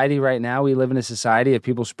in society right now, we live in a society of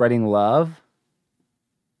people spreading love?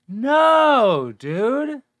 No,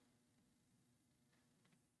 dude.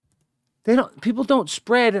 People don't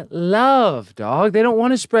spread love, dog. They don't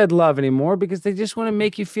want to spread love anymore because they just want to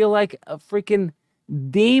make you feel like a freaking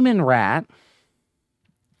demon rat.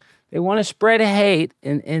 They want to spread hate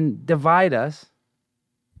and divide us.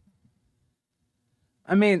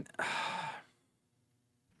 I mean,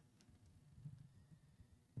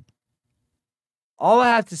 all I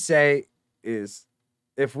have to say is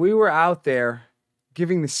if we were out there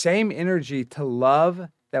giving the same energy to love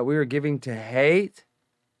that we were giving to hate,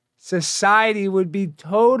 society would be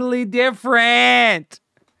totally different.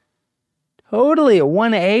 Totally a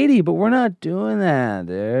 180, but we're not doing that,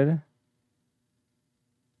 dude.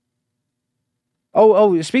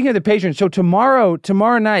 Oh, speaking of the patrons, so tomorrow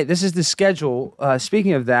night, this is the schedule.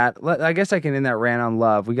 Speaking of that, I guess I can end that rant on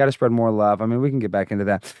love. We got to spread more love. I mean, we can get back into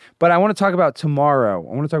that. But I want to talk about tomorrow.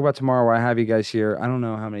 Where I have you guys here. I don't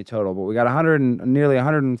know how many total, but we got nearly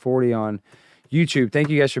 140 on YouTube. Thank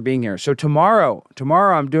you guys for being here. So tomorrow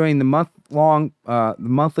I'm doing the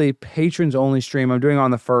monthly patrons only stream. I'm doing it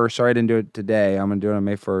on the 1st. Sorry I didn't do it today. I'm going to do it on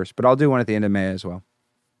May 1st, but I'll do one at the end of May as well.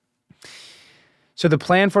 So the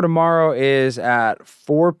plan for tomorrow is at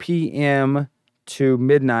 4 p.m. to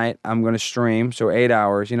midnight, I'm going to stream. So 8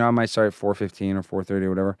 hours. I might start at 4:15 or 4:30 or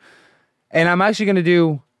whatever. And I'm actually going to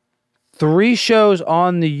do 3 shows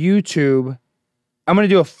on the YouTube. I'm going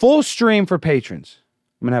to do a full stream for patrons.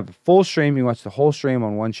 I'm going to have a full stream. You watch the whole stream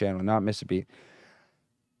on one channel, not miss a beat.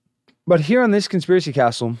 But here on this Conspiracy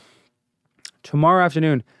Castle, tomorrow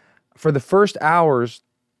afternoon, for the first hours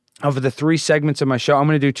of the 3 segments of my show, I'm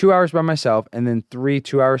going to do 2 hours by myself and then 3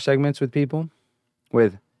 2-hour segments with people.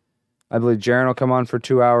 I believe Jaron will come on for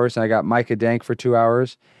 2 hours, and I got Micah Dank for 2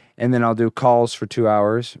 hours, and then I'll do calls for 2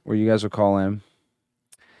 hours where you guys will call in.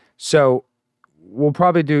 So we'll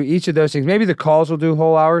probably do each of those things. Maybe the calls will do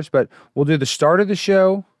whole hours, but we'll do the start of the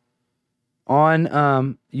show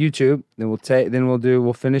on YouTube. Then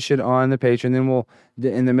we'll finish it on the Patreon. Then we'll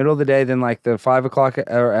in the middle of the day. Then like the 5 o'clock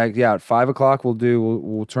at 5 o'clock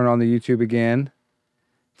we'll turn on the YouTube again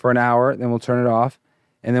for an hour. Then we'll turn it off,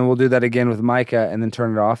 and then we'll do that again with Micah, and then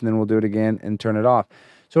turn it off, and then we'll do it again and turn it off.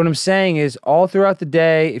 So what I'm saying is, all throughout the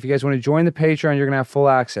day, if you guys want to join the Patreon, you're gonna have full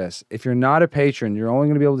access. If you're not a patron, you're only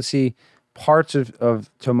gonna be able to see parts of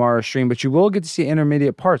tomorrow's stream, but you will get to see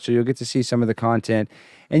intermediate parts. So you'll get to see some of the content,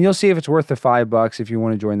 and you'll see if it's worth the $5 if you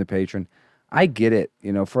want to join the patron. I get it.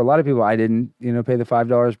 For a lot of people, I didn't, pay the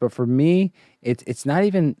 $5, but for me, it's not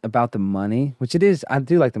even about the money, which it is. I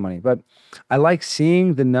do like the money, but I like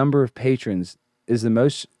seeing the number of patrons is the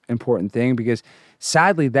most important thing, because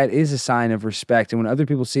sadly, that is a sign of respect. And when other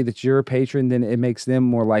people see that you're a patron, then it makes them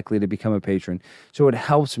more likely to become a patron. So it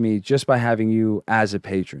helps me just by having you as a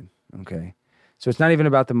patron. Okay. So it's not even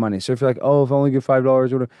about the money. So if you're like, oh, if I only give $5 or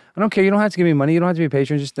whatever, I don't care. You don't have to give me money. You don't have to be a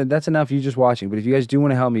patron. Just that's enough. You just watching. But if you guys do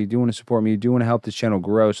want to help me, you do want to support me, you do want to help this channel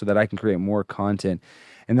grow so that I can create more content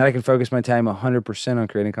and that I can focus my time 100% on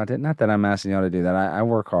creating content. Not that I'm asking y'all to do that. I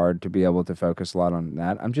work hard to be able to focus a lot on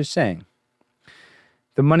that. I'm just saying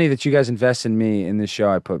the money that you guys invest in me in this show,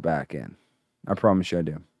 I put back in. I promise you I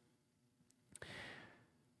do.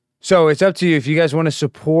 So it's up to you. If you guys want to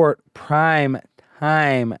support Prime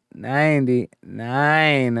Time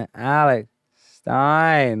 99 Alex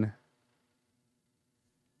Stein,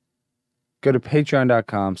 go to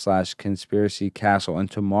patreon.com/conspiracycastle,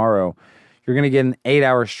 and tomorrow you're going to get an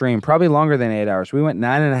 8-hour stream, probably longer than 8 hours. We went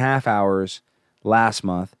 9.5 hours last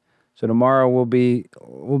month. So tomorrow we'll be,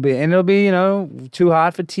 and it'll be, too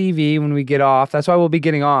hot for TV when we get off. That's why we'll be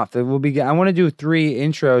getting off. I want to do 3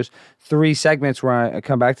 intros, 3 segments where I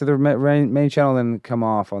come back to the main channel, then come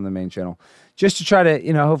off on the main channel, just to try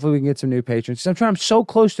to, hopefully we can get some new patrons. I'm so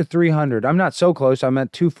close to 300. I'm not so close. I'm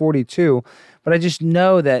at 242, but I just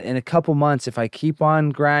know that in a couple months, if I keep on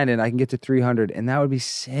grinding, I can get to 300, and that would be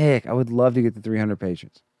sick. I would love to get to 300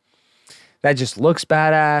 patrons. That just looks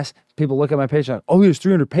badass. People look at my page like, oh, he has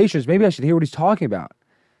 300 patrons. Maybe I should hear what he's talking about.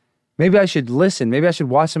 Maybe I should listen. Maybe I should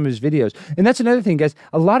watch some of his videos. And that's another thing, guys.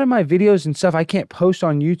 A lot of my videos and stuff I can't post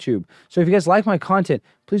on YouTube. So if you guys like my content,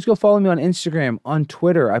 please go follow me on Instagram, on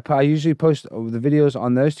Twitter. I usually post the videos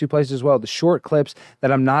on those 2 places as well. The short clips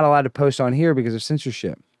that I'm not allowed to post on here because of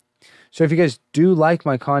censorship. So if you guys do like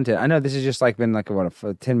my content, I know this has just been a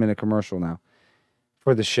 10-minute commercial now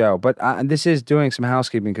for the show. But this is doing some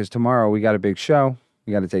housekeeping because tomorrow we got a big show.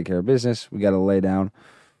 We got to take care of business. We got to lay down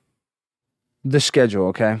the schedule,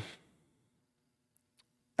 okay?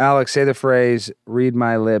 Alex, say the phrase, read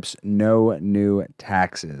my lips, no new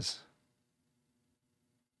taxes.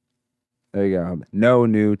 There you go. No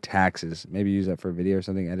new taxes. Maybe use that for a video or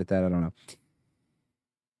something. Edit that. I don't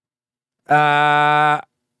know.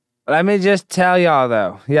 Let me just tell y'all,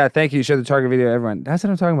 though. Yeah, thank you. Show the target video, everyone. That's what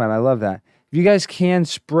I'm talking about. I love that. If you guys can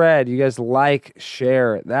spread, you guys like,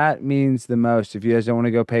 share, that means the most. If you guys don't want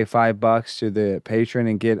to go pay $5 to the patron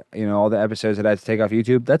and get, all the episodes that I have to take off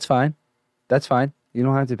YouTube, that's fine. That's fine. You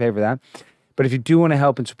don't have to pay for that. But if you do want to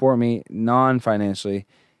help and support me non-financially,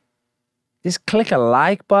 just click a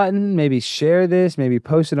like button, maybe share this, maybe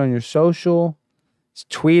post it on your social, just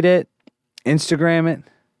tweet it, Instagram it.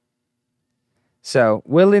 So,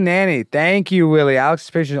 Willie Nanny, thank you, Willie. Alex's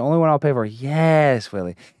picture is the only one I'll pay for. Yes,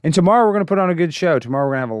 Willie. And tomorrow we're going to put on a good show. Tomorrow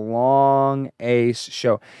we're going to have a long ace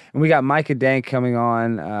show. And we got Micah Dank coming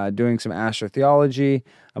on, doing some astrotheology.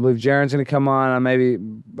 I believe Jaron's going to come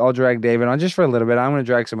on. I'll drag David on just for a little bit. I'm going to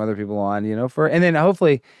drag some other people on, and then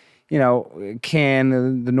hopefully,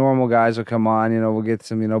 the normal guys will come on. We'll get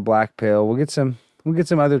some, Black Pill. We'll get some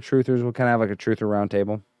other truthers. We'll kind of have like a truther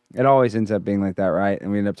roundtable. It always ends up being like that, right?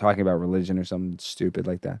 And we end up talking about religion or something stupid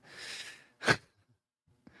like that.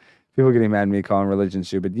 People getting mad at me calling religion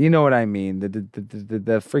stupid. You know what I mean? The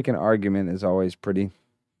freaking argument is always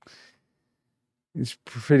it's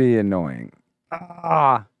pretty annoying.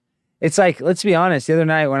 It's like, let's be honest, the other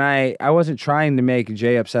night when I wasn't trying to make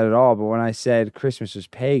Jay upset at all, but when I said Christmas was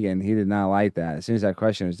pagan, he did not like that. As soon as that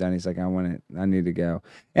question was done, he's like, I need to go.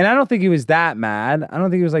 And I don't think he was that mad. I don't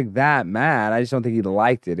think he was like that mad. I just don't think he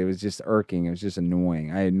liked it. It was just irking. It was just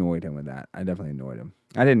annoying. I annoyed him with that. I definitely annoyed him.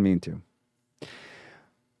 I didn't mean to.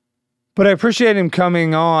 But I appreciate him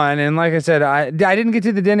coming on. And like I said, I didn't get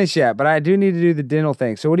to the dentist yet, but I do need to do the dental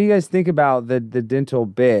thing. So what do you guys think about the dental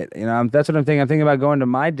bit? That's what I'm thinking. I'm thinking about going to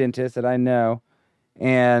my dentist that I know.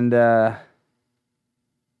 And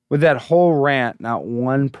with that whole rant, not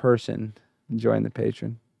one person joined the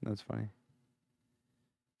patron. That's funny. If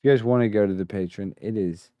you guys want to go to the patron, it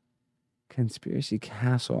is Conspiracy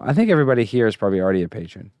Castle. I think everybody here is probably already a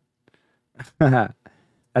patron.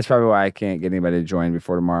 That's probably why I can't get anybody to join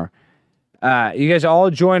before tomorrow. You guys all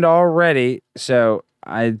joined already, so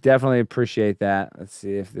I definitely appreciate that. Let's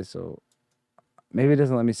see if this will... Maybe it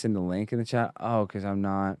doesn't let me send the link in the chat. Oh, because I'm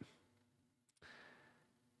not...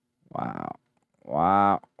 Wow.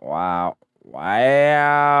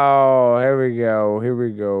 Here we go. Oh, here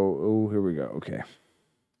we go. Okay.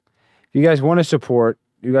 If you guys want to support,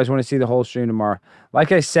 you guys want to see the whole stream tomorrow.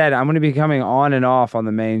 Like I said, I'm going to be coming on and off on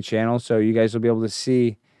the main channel, so you guys will be able to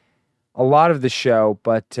see a lot of the show,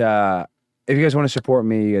 but... if you guys want to support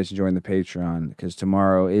me, you guys join the Patreon, because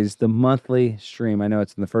tomorrow is the monthly stream. I know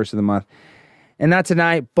it's in the first of the month, and not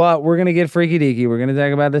tonight, but we're going to get freaky deaky. We're going to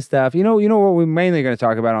talk about this stuff. You know what we're mainly going to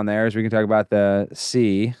talk about on there is we can talk about the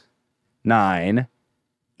C9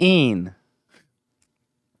 Een.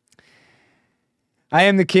 I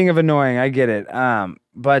am the king of annoying. I get it.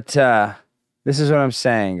 But this is what I'm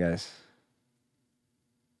saying, guys.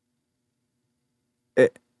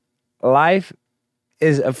 Life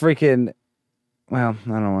is a freaking... Well, I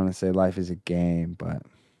don't want to say life is a game, but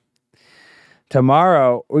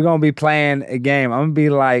tomorrow we're going to be playing a game. I'm going to be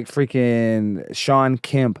like freaking Sean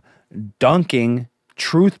Kemp dunking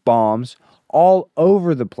truth bombs all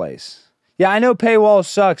over the place. Yeah, I know paywall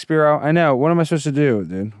sucks, Spiro. I know. What am I supposed to do,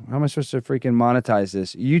 dude? How am I supposed to freaking monetize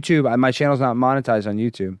this? YouTube, my channel's not monetized on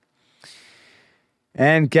YouTube.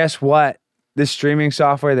 And guess what? This streaming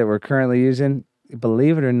software that we're currently using,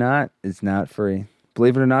 believe it or not, it's not free.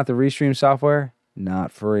 Believe it or not, the Restream software,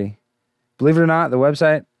 not free. Believe it or not, the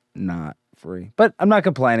website, not free. But I'm not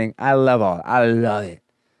complaining. I love it. I love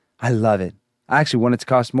it. I actually want it to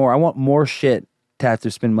cost more. I want more shit to have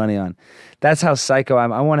to spend money on. That's how psycho I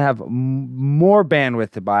am. I want to have more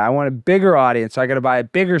bandwidth to buy. I want a bigger audience, so I got to buy a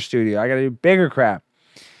bigger studio. I got to do bigger crap.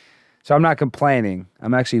 So I'm not complaining.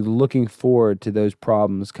 I'm actually looking forward to those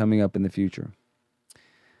problems coming up in the future.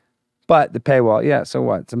 But the paywall, yeah, so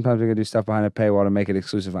what? Sometimes we gotta do stuff behind a paywall to make it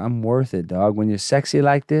exclusive. I'm worth it, dog. When you're sexy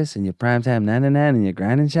like this and you're primetime 99 and you're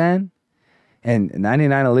grind and shine and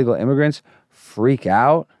 99 illegal immigrants freak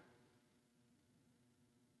out.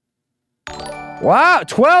 Wow,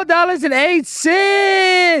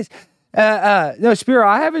 $12.08. No, Spiro,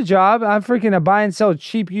 I have a job. I'm freaking a buy and sell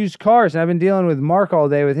cheap used cars, and I've been dealing with Mark all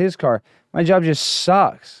day with his car. My job just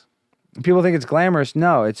sucks. People think it's glamorous.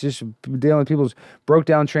 No, it's just dealing with people's broke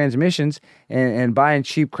down transmissions and buying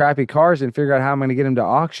cheap, crappy cars and figure out how I'm going to get them to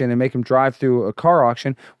auction and make them drive through a car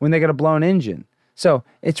auction when they got a blown engine. So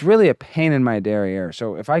it's really a pain in my derriere.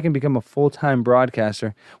 So if I can become a full-time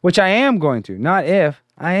broadcaster, which I am going to, not if,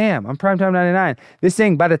 I am. I'm Primetime 99. This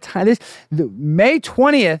thing, by the time May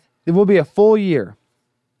 20th, it will be a full year.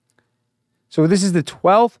 So this is the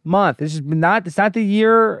 12th month. It's not the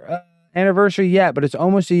year anniversary yet, but it's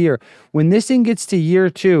almost a year. When this thing gets to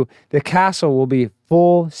year 2, the castle will be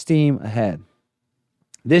full steam ahead.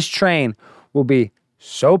 This train will be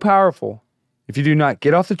so powerful. If you do not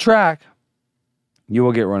get off the track, you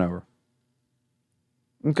will get run over.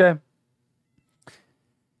 Okay. And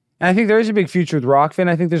I think there is a big future with Rockfin.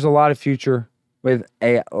 I think there's a lot of future with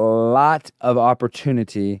a lot of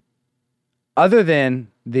opportunity other than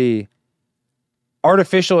the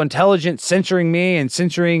artificial intelligence censoring me and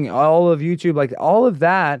censoring all of YouTube. Like all of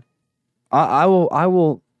that, I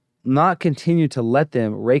will not continue to let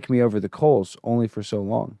them rake me over the coals only for so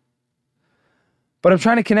long. But I'm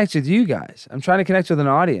trying to connect with you guys. I'm trying to connect with an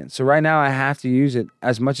audience. So right now I have to use it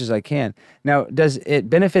as much as I can. Now, does it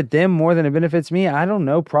benefit them more than it benefits me? I don't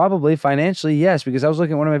know. Probably financially, yes, because I was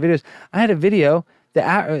looking at one of my videos. I had a video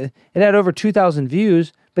that it had over 2,000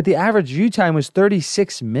 views, but the average view time was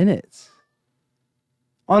 36 minutes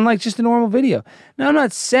on like just a normal video. Now, I'm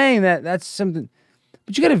not saying that that's something,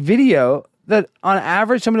 but you got a video that on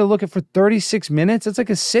average somebody will look at for 36 minutes. It's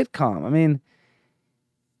like a sitcom. I mean,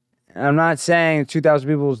 I'm not saying 2,000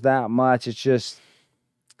 people is that much. It's just,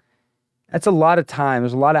 that's a lot of time.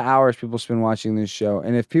 There's a lot of hours people spend watching this show.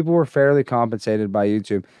 And if people were fairly compensated by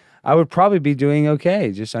YouTube, I would probably be doing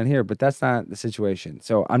okay just on here. But that's not the situation.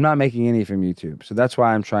 So I'm not making any from YouTube. So that's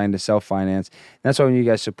why I'm trying to self-finance. That's why when you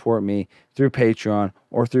guys support me through Patreon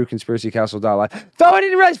or through conspiracycastle.live. Though I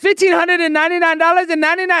didn't realize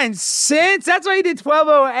 $1,599.99. That's why you did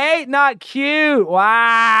 1208. Not cute.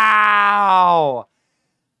 Wow.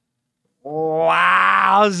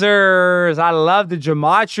 Wowzers. I love the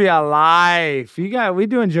Gematria life. We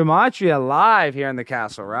doing Gematria live here in the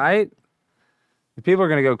castle, right? The people are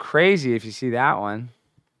going to go crazy if you see that one.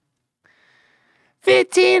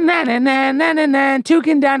 $15.99.99. Two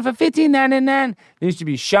can dine for $15.99. There used to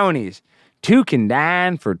be Shoney's. Two can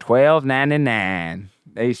dine for $12.99.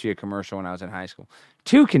 That used to be a commercial when I was in high school.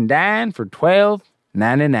 Two can dine for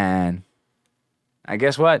 $12.99. I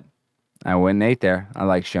guess what? I went and ate there. I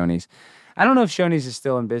like Shoney's. I don't know if Shoney's is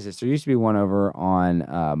still in business. There used to be one over on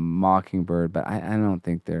Mockingbird, but I don't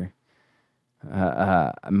think they're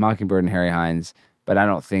Mockingbird and Harry Hines, but I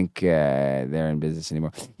don't think they're in business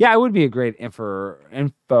anymore. Yeah, it would be a great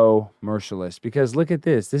infomercialist because look at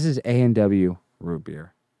this. This is A&W root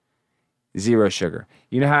beer. 0 sugar.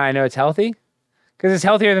 You know how I know it's healthy? Because it's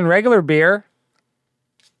healthier than regular beer.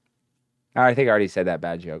 I think I already said that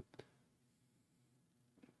bad joke.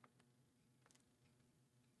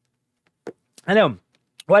 I know.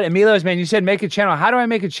 What, Emilo's, man, you said make a channel. How do I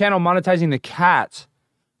make a channel monetizing the cats?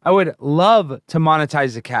 I would love to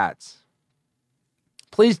monetize the cats.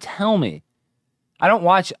 Please tell me. I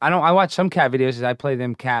watch some cat videos as I play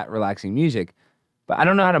them cat relaxing music, but I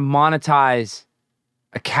don't know how to monetize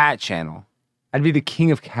a cat channel. I'd be the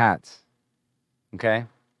king of cats. Okay?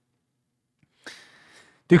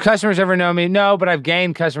 Do customers ever know me? No, but I've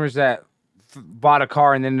gained customers that bought a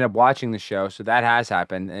car and then ended up watching the show, so that has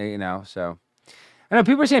happened, so. I know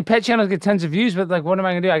people are saying pet channels get tons of views, but like, what am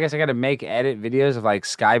I gonna do? I guess I gotta edit videos of like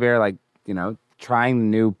Sky Bear, like, trying the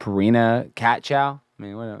new Purina cat chow. I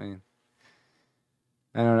mean,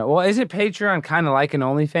 I don't know. Well, is it Patreon kind of like an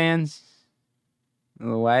OnlyFans in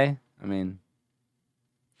a way? I mean,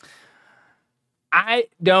 I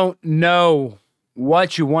don't know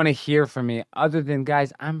what you want to hear from me other than,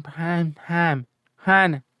 guys, I'm grinding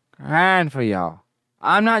for y'all.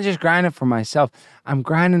 I'm not just grinding for myself. I'm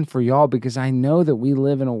grinding for y'all because I know that we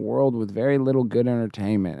live in a world with very little good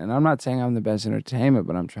entertainment. And I'm not saying I'm the best entertainment,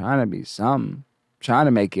 but I'm trying to be something. I'm trying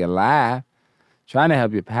to make you laugh. Trying to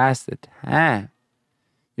help you pass the time.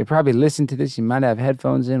 You probably listen to this. You might have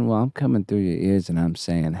headphones in. Well, I'm coming through your ears and I'm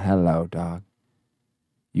saying, hello, dog.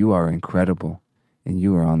 You are incredible. And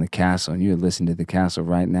you are on the castle. And you're listening to the castle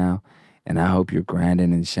right now. And I hope you're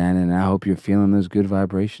grinding and shining. And I hope you're feeling those good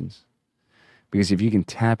vibrations. Because if you can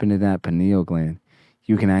tap into that pineal gland,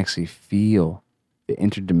 you can actually feel the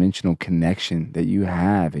interdimensional connection that you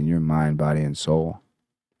have in your mind, body, and soul.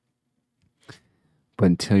 But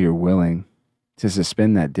until you're willing to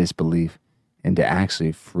suspend that disbelief and to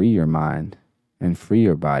actually free your mind and free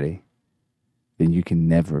your body, then you can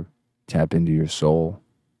never tap into your soul.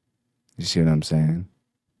 You see what I'm saying?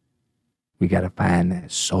 We got to find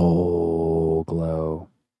that soul glow.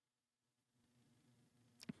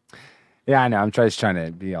 Yeah, I know. I'm just trying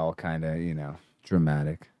to be all kind of,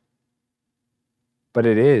 dramatic. But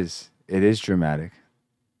it is dramatic.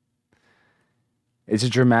 It's a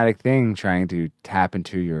dramatic thing trying to tap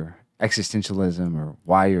into your existentialism or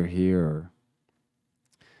why you're here or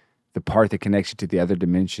the part that connects you to the other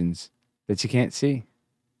dimensions that you can't see.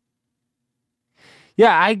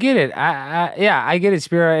 Yeah, I get it. I get it,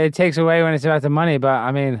 Spiro. It takes away when it's about the money, but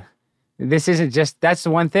I mean, this isn't just, that's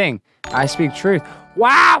the one thing. I speak truth.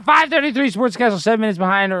 Wow, 5:33 Sports Castle, 7 minutes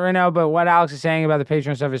behind right now, but what Alex is saying about the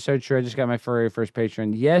Patreon stuff is so true. I just got my very first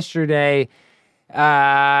Patreon yesterday.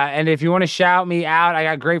 And if you want to shout me out, I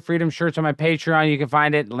got Great Freedom shirts on my Patreon. You can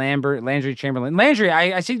find it, Landry Chamberlain. Landry,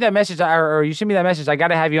 I see that message, or you sent me that message. I got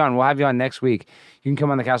to have you on. We'll have you on next week. You can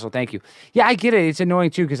come on the castle. Thank you. Yeah, I get it. It's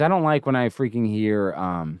annoying too, because I don't like when I freaking hear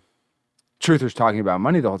truthers talking about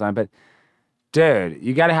money the whole time. But dude,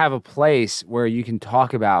 you got to have a place where you can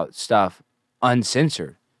talk about stuff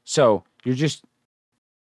uncensored. So you're just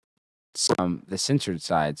the censored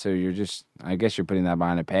side. So you're just, I guess you're putting that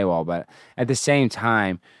behind a paywall, but at the same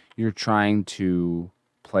time, you're trying to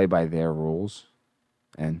play by their rules.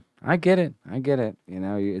 And I get it. You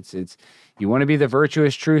know, it's you want to be the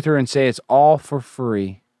virtuous truther and say it's all for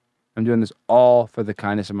free. I'm doing this all for the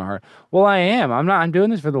kindness of my heart. Well, I am. I'm doing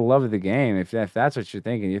this for the love of the game. If that's what you're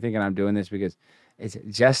thinking I'm doing this because it's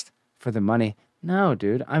just for the money. No,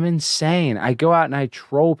 dude, I'm insane. I go out and I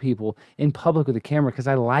troll people in public with a camera because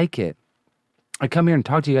I like it. I come here and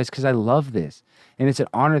talk to you guys because I love this. And it's an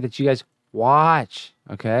honor that you guys watch,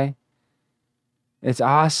 okay? It's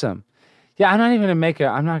awesome. Yeah, I'm not going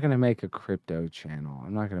to make a crypto channel.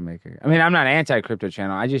 I'm not anti-crypto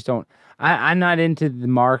channel. I just don't, I'm not into the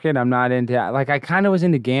market. I'm not into, like, I kind of was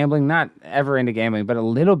into gambling, not ever into gambling, but a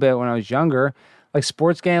little bit when I was younger. Like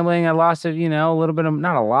sports gambling, I lost, a little bit of,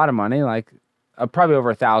 not a lot of money, like probably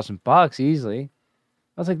over $1,000 easily.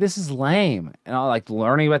 I was like, this is lame. And I like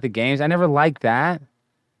learning about the games. I never liked that.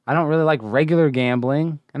 I don't really like regular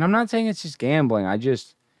gambling. And I'm not saying it's just gambling.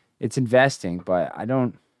 It's investing, but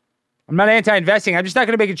I'm not anti-investing. I'm just not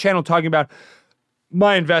going to make a channel talking about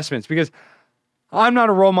my investments because I'm not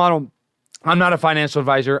a role model. I'm not a financial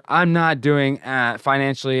advisor. I'm not doing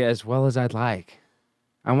financially as well as I'd like.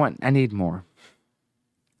 I need more.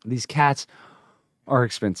 These cats are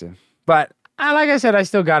expensive, but like I said, I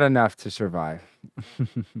still got enough to survive.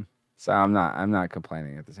 So I'm not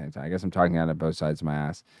complaining at the same time. I guess I'm talking out of both sides of my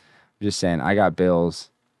ass. I'm just saying I got bills.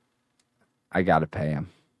 I got to pay them.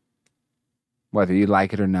 Whether you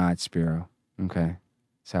like it or not, Spiro. Okay.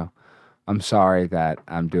 So I'm sorry that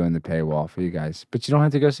I'm doing the paywall for you guys, but you don't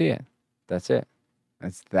have to go see it. That's it.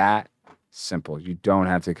 It's that simple. You don't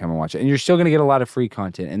have to come and watch it. And you're still going to get a lot of free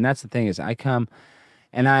content. And that's the thing is I come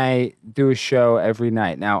and I do a show every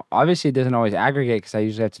night. Now, obviously, it doesn't always aggregate because I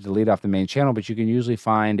usually have to delete off the main channel, but you can usually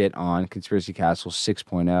find it on Conspiracy Castle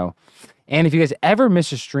 6.0. And if you guys ever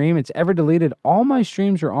miss a stream, it's ever deleted, all my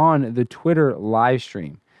streams are on the Twitter live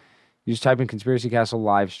stream. You just type in Conspiracy Castle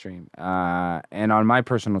live stream. And on my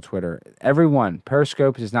personal Twitter, everyone,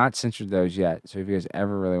 Periscope has not censored those yet. So if you guys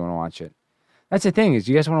ever really want to watch it. That's the thing is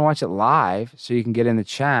you guys want to watch it live so you can get in the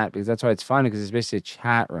chat because that's why it's fun because it's basically a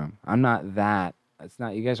chat room. I'm not that. It's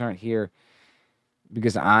not, you guys aren't here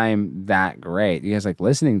because I'm that great. You guys like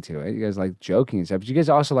listening to it. You guys like joking and stuff. But you guys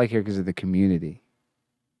also like here because of the community.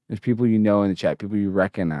 There's people you know in the chat, people you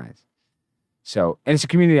recognize. So, and it's a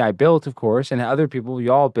community I built, of course, and other people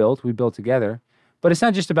you all built, we built together. But it's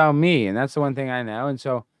not just about me, and that's the one thing I know. And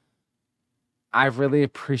so I really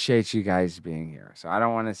appreciate you guys being here. So I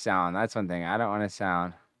don't want to sound, that's one thing. I don't want to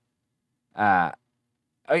sound,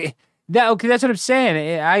 okay, that's what I'm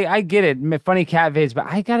saying. I get it, funny cat vids, but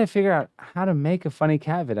I got to figure out how to make a funny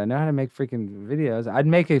cat vid. I know how to make freaking videos. I'd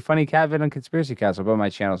make a funny cat vid on Conspiracy Castle, but my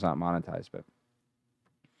channel's not monetized. But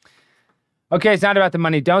okay, it's not about the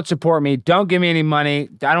money. Don't support me. Don't give me any money.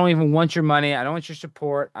 I don't even want your money. I don't want your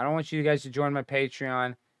support. I don't want you guys to join my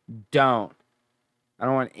Patreon. Don't. I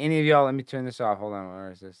don't want any of y'all. Let me turn this off. Hold on.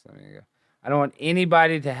 Where is this? Let me go. I don't want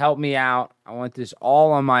anybody to help me out. I want this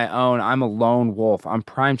all on my own. I'm a lone wolf. I'm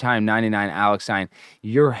Primetime 99 Alex Stein.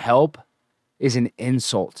 Your help is an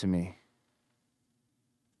insult to me.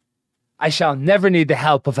 I shall never need the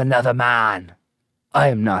help of another man. I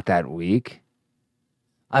am not that weak.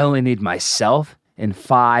 I only need myself and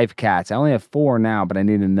 5 cats. I only have 4 now, but I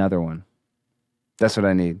need another one. That's what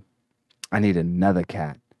I need. I need another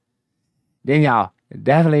cat. Then y'all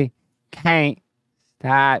definitely can't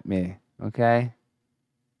stop me. Okay?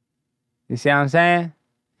 You see what I'm saying?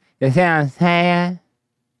 You see what I'm saying?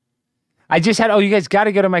 I just had, you guys got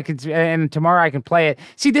to go to my, and tomorrow I can play it.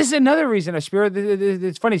 See, this is another reason, Spirit,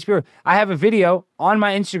 it's funny, Spirit. I have a video on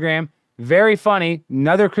my Instagram, very funny,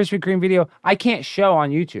 another Krispy Kreme video I can't show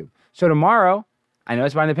on YouTube. So tomorrow, I know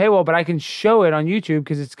it's behind the paywall, but I can show it on YouTube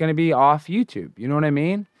because it's going to be off YouTube. You know what I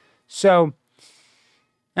mean? So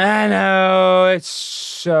I know, it's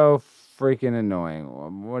so freaking annoying.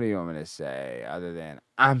 What do you want me to say other than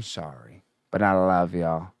I'm sorry, but I love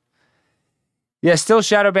y'all. Yeah, still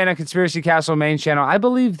shadow ban on Conspiracy Castle main channel. I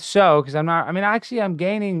believe so because I'm not. I mean, actually, I'm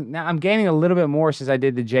gaining now. I'm gaining a little bit more since I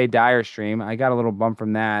did the Jay Dyer stream. I got a little bump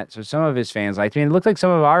from that. So some of his fans liked me. It looked like some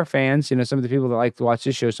of our fans, some of the people that like to watch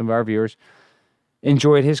this show, some of our viewers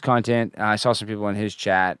enjoyed his content. I saw some people in his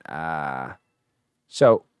chat.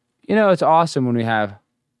 So it's awesome when we have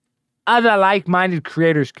other like-minded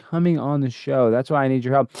creators coming on the show. That's why I need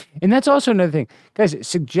your help. And that's also another thing, guys.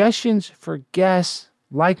 Suggestions for guests.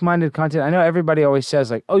 Like-minded content. I know everybody always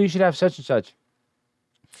says like, oh, you should have such and such.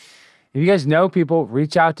 If you guys know people,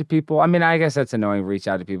 reach out to people. I mean, I guess that's annoying. Reach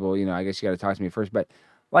out to people. I guess you got to talk to me first. But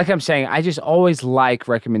like I'm saying, I just always like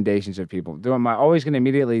recommendations of people. Am I always going to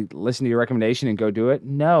immediately listen to your recommendation and go do it?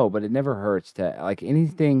 No, but it never hurts to like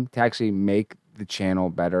anything to actually make the channel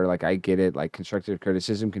better. Like I get it. Like constructive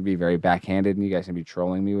criticism can be very backhanded and you guys can be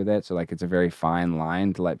trolling me with it. So like it's a very fine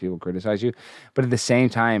line to let people criticize you. But at the same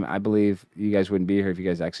time, I believe you guys wouldn't be here if you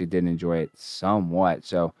guys actually didn't enjoy it somewhat.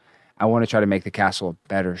 So I want to try to make the castle a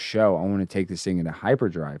better show. I want to take this thing into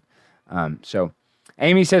hyperdrive. So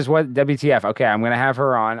Amy says, what WTF? Okay, I'm going to have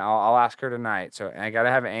her on. I'll ask her tonight. So I got to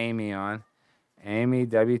have Amy on. Amy,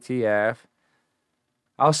 WTF.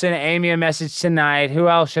 I'll send Amy a message tonight. Who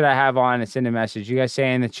else should I have on and send a message? You guys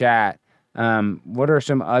say in the chat. What are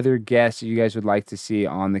some other guests that you guys would like to see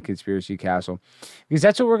on the Conspiracy Castle? Because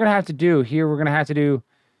that's what we're going to have to do here. We're going to have to do,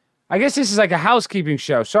 I guess this is like a housekeeping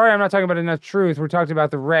show. Sorry, I'm not talking about enough truth. We're talking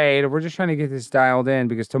about the raid. We're just trying to get this dialed in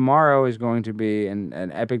because tomorrow is going to be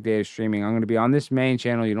an epic day of streaming. I'm going to be on this main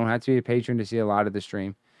channel. You don't have to be a patron to see a lot of the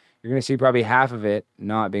stream. You're going to see probably half of it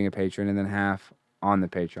not being a patron and then half on the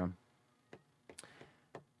Patreon.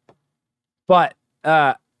 But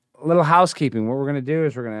a little housekeeping. What we're gonna do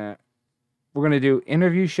is we're gonna do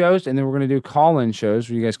interview shows, and then we're gonna do call-in shows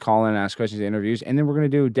where you guys call in and ask questions, interviews, and then we're gonna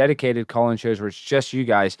do dedicated call-in shows where it's just you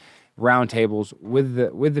guys, roundtables with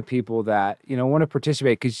the people that want to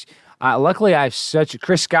participate. Because luckily I have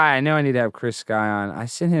Chris Sky. I know I need to have Chris Sky on. I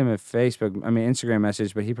sent him a Instagram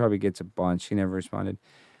message, but he probably gets a bunch. He never responded.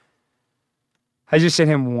 I just sent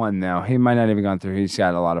him one though. He might not even gone through. He's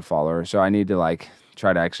got a lot of followers, so I need to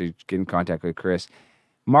try to actually get in contact with Chris.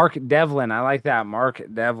 Mark Devlin. I like that. Mark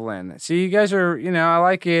Devlin. See, you guys are, I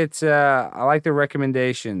like it. I like the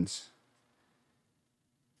recommendations.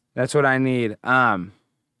 That's what I need.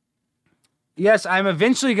 Yes, I'm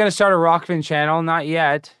eventually going to start a Rockfin channel. Not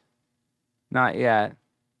yet. Not yet.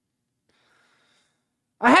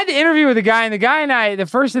 I had to interview with a guy, and the guy and I, at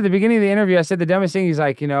the beginning of the interview, I said the dumbest thing. He's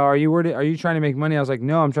like, are you trying to make money? I was like,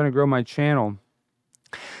 no, I'm trying to grow my channel.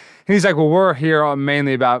 And he's like, well, we're here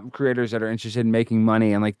mainly about creators that are interested in making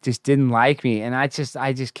money, and just didn't like me. And I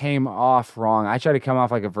just came off wrong. I tried to come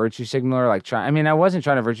off like a virtue signaler, I wasn't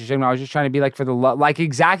trying to virtue signal. I was just trying to be for the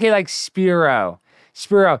exactly like Spiro.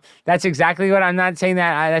 That's exactly what I'm not saying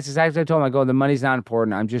that. That's exactly what I told him. I go, the money's not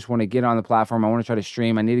important. I just want to get on the platform. I want to try to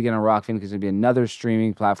stream. I need to get on Rockfin because it'd be another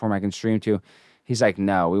streaming platform I can stream to. He's like,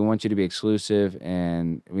 no, we want you to be exclusive,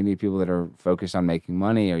 and we need people that are focused on making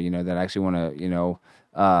money, or that actually want to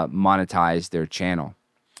monetize their channel.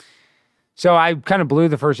 So I kind of blew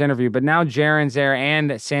the first interview, but now Jaren's there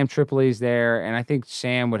and Sam Tripoli's there, and I think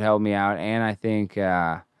Sam would help me out, and I think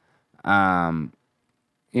Jaren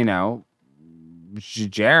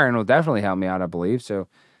will definitely help me out, I believe. So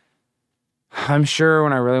I'm sure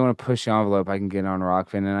when I really want to push the envelope, I can get on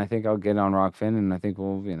Rockfin, and I think I'll get on Rockfin, and I think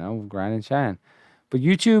we'll grind and chat. But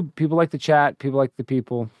YouTube, people like to chat, people like the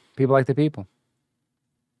people like the people.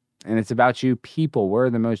 And it's about you people. We're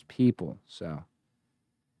the most people. So,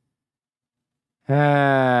 you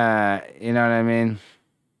know what I mean?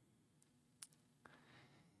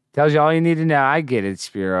 Tells you all you need to know. I get it,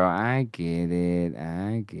 Spiro. I get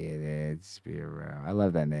it, Spiro. I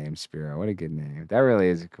love that name, Spiro. What a good name. That really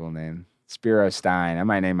is a cool name. Spiro Stein. I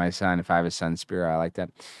might name my son, if I have a son, Spiro. I like that.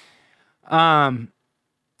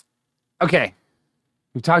 Okay.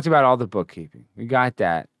 We talked about all the bookkeeping. We got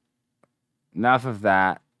that. Enough of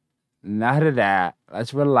that. None of that.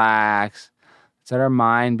 Let's relax. Let's let our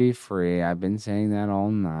mind be free. I've been saying that all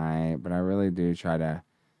night, but I really do try to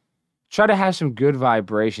have some good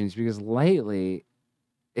vibrations, because lately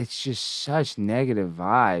it's just such negative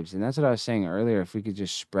vibes. And that's what I was saying earlier. If we could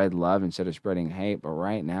just spread love instead of spreading hate. But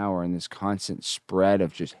right now we're in this constant spread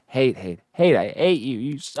of just hate. I hate you.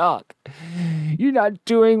 You suck. You're not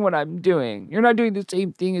doing what I'm doing. You're not doing the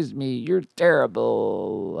same thing as me. You're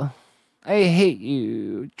terrible. I hate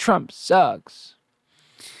you. Trump sucks.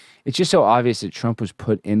 It's just so obvious that Trump was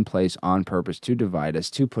put in place on purpose to divide us,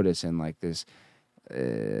 to put us in this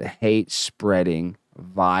hate spreading,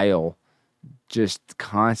 vile, just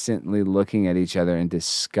constantly looking at each other in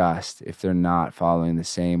disgust if they're not following the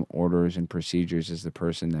same orders and procedures as the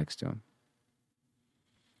person next to them.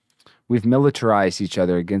 We've militarized each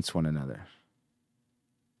other against one another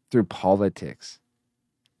through politics.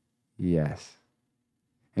 Yes.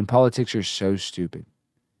 And politics are so stupid.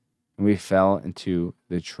 And we fell into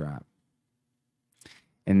the trap.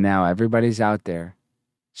 And now everybody's out there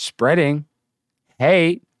spreading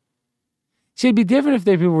hate. See, it'd be different if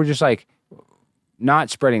people were just like not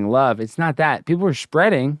spreading love. It's not that. People are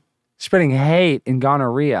spreading hate and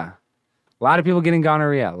gonorrhea. A lot of people getting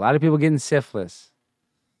gonorrhea. A lot of people getting syphilis.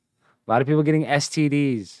 A lot of people getting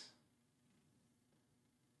STDs.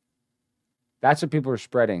 That's what people are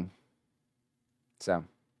spreading. So,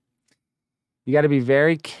 you got to be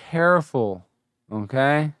very careful,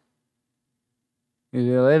 okay?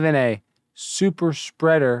 You live in a super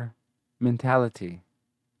spreader mentality.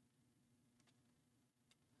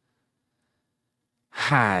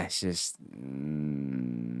 It's just,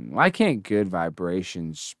 why can't good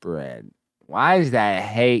vibrations spread? Why does that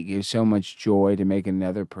hate give so much joy to make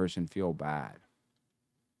another person feel bad?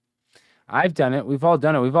 I've done it. We've all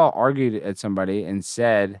done it. We've all argued at somebody and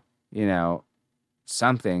said,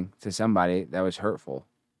 something to somebody that was hurtful.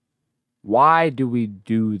 Why do we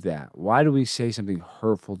do that? Why do we say something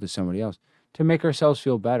hurtful to somebody else? To make ourselves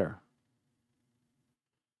feel better.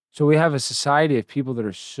 So we have a society of people that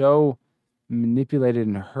are so manipulated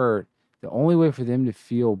and hurt. The only way for them to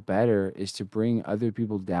feel better is to bring other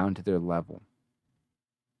people down to their level.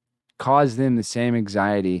 Cause them the same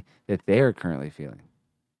anxiety that they are currently feeling.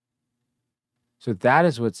 So that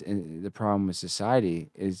is what's the problem with society,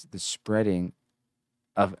 is the spreading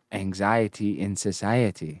of anxiety in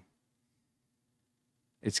society.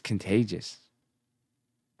 It's contagious.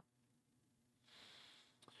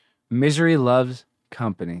 Misery loves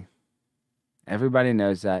company. Everybody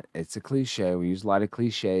knows that. It's a cliche. We use a lot of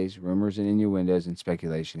cliches, rumors, and innuendos and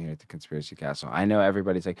speculation here at the Conspiracy Castle. I know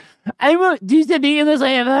everybody's like, I won't do something unless I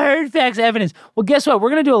have hard facts, evidence. Well, guess what?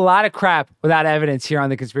 We're going to do a lot of crap without evidence here on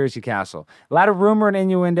the Conspiracy Castle. A lot of rumor and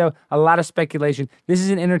innuendo, a lot of speculation. This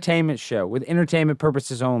is an entertainment show with entertainment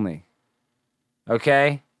purposes only.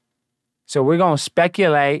 Okay? So we're going to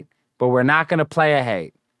speculate, but we're not going to play a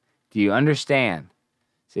hate. Do you understand?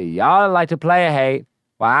 See, y'all like to play a hate.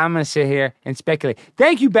 Well, I'm going to sit here and speculate.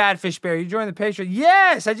 Thank you, Badfish Bear. You joined the Patreon.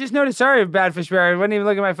 Yes, I just noticed. Sorry, Badfish Bear. I wasn't even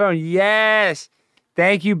looking at my phone. Yes.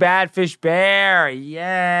 Thank you, Badfish Bear.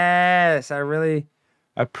 Yes. I really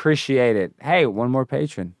appreciate it. Hey, one more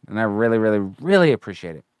patron. And I really, really, really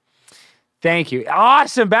appreciate it. Thank you.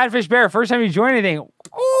 Awesome, Badfish Bear. First time you join anything.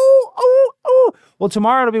 Ooh. Well,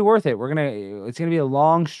 tomorrow it'll be worth it. It's gonna be a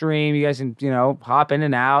long stream. You guys can, hop in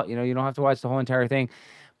and out. You don't have to watch the whole entire thing.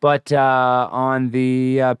 But on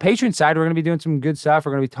the patron side, we're going to be doing some good stuff.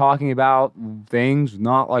 We're going to be talking about things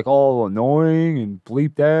not like all annoying and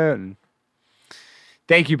bleep that. And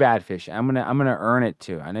thank you, Badfish. I'm gonna earn it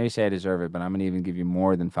too. I know you say I deserve it, but I'm going to even give you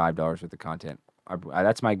more than $5 worth of content.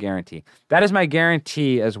 That's my guarantee. That is my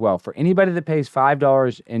guarantee as well. For anybody that pays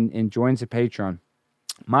 $5 and joins the Patreon,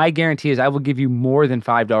 my guarantee is I will give you more than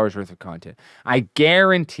 $5 worth of content. I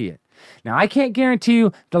guarantee it. Now, I can't guarantee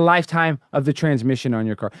you the lifetime of the transmission on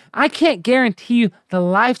your car. I can't guarantee you the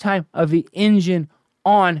lifetime of the engine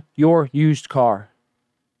on your used car.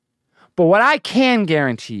 But what I can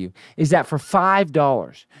guarantee you is that for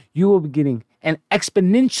 $5, you will be getting an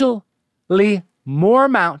exponentially more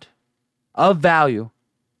amount of value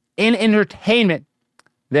in entertainment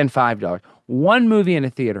than $5. One movie in a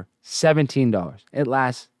theater, $17. It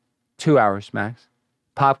lasts 2 hours max.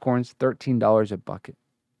 Popcorn's $13 a bucket.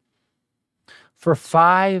 For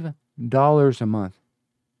 $5 a month,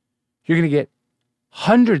 you're going to get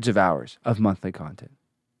hundreds of hours of monthly content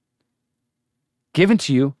given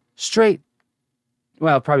to you straight,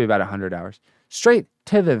 probably about 100 hours, straight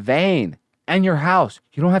to the vein and your house.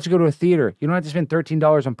 You don't have to go to a theater. You don't have to spend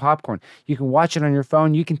 $13 on popcorn. You can watch it on your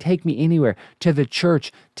phone. You can take me anywhere, to the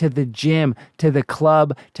church, to the gym, to the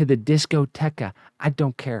club, to the discoteca. I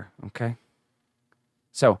don't care, okay?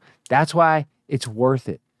 So that's why it's worth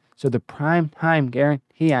it. So the prime time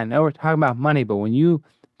guarantee, I know we're talking about money, but when you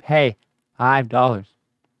pay $5,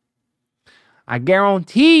 I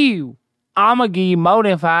guarantee you I'm going to give you more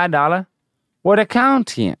than $5 worth of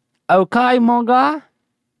content. Okay, my guy?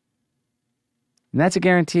 And that's a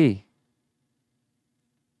guarantee.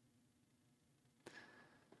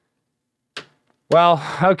 Well,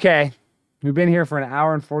 okay. We've been here for an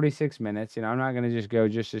hour and 46 minutes. I'm not going to just go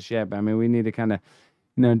just as yet, but we need to kind of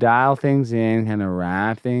dial things in, kind of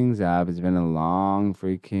wrap things up. It's been a long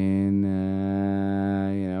freaking,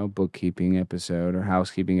 bookkeeping episode or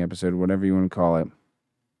housekeeping episode, whatever you want to call it.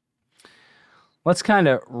 Let's kind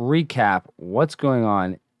of recap what's going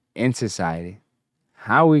on in society,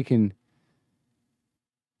 how we can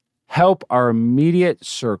help our immediate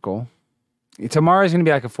circle. Tomorrow is going to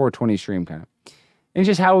be like a 420 stream kind of. And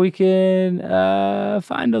just how we can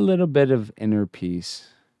find a little bit of inner peace.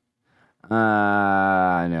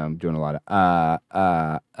 I know I'm doing a lot of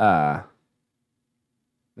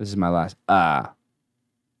This is my last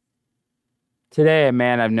Today, a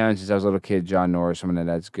man I've known since I was a little kid, John Norris, one of my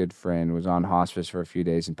dad's good friend, was on hospice for a few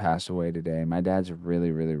days and passed away today. My dad's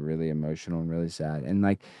really, really, really emotional and really sad. And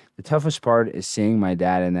like the toughest part is seeing my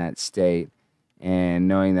dad in that state and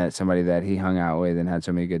knowing that somebody that he hung out with and had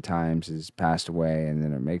so many good times has passed away, and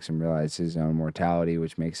then it makes him realize his own mortality,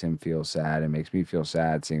 which makes him feel sad and makes me feel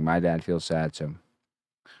sad seeing my dad feel sad. So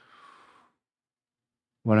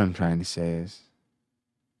what I'm trying to say is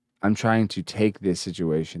I'm trying to take this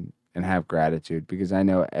situation and have gratitude, because I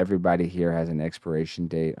know everybody here has an expiration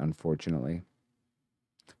date, unfortunately.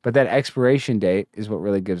 But that expiration date is what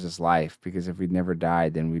really gives us life, because if we'd never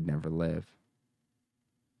died, then we'd never live.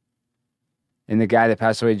 And the guy that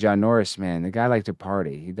passed away, John Norris, man, the guy liked to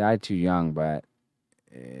party. He died too young, but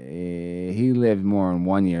he lived more in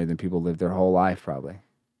 1 year than people lived their whole life, probably.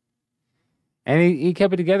 And he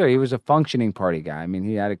kept it together. He was a functioning party guy. I mean,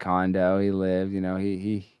 he had a condo. He lived,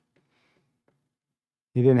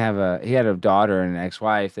 he didn't have he had a daughter and an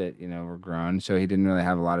ex-wife that, were grown. So he didn't really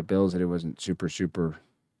have a lot of bills that it wasn't super,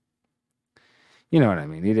 you know what I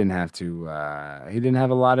mean? He didn't have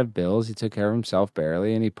a lot of bills. He took care of himself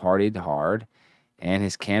barely, and he partied hard, and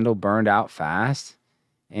his candle burned out fast.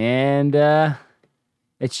 And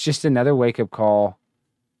it's just another wake-up call.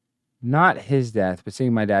 Not his death, but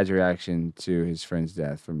seeing my dad's reaction to his friend's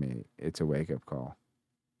death, for me, it's a wake-up call.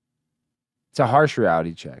 It's a harsh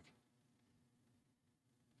reality check.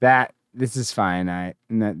 That this is finite,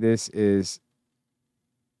 and that this is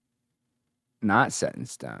not set in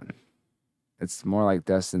stone. It's more like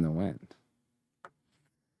dust in the wind.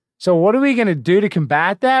 So what are we going to do to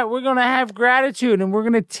combat that? We're going to have gratitude, and we're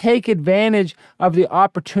going to take advantage of the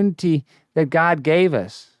opportunity that God gave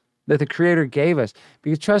us, that the Creator gave us.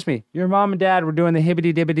 Because trust me, your mom and dad were doing the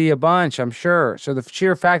hibbity-dibbity a bunch, I'm sure. So the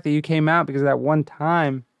sheer fact that you came out because of that one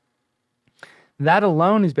time, that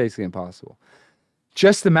alone is basically impossible.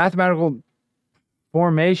 Just the mathematical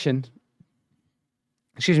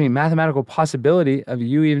possibility of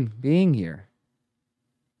you even being here.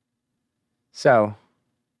 So,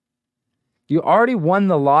 you already won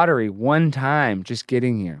the lottery one time just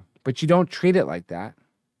getting here, but you don't treat it like that.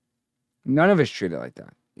 None of us treat it like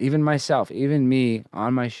that. Even myself, even me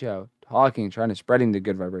on my show, talking, spreading the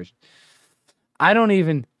good vibration. I don't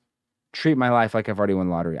even treat my life like I've already won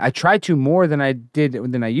the lottery. I try to more than I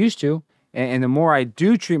used to. And the more I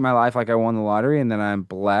do treat my life like I won the lottery, and then I'm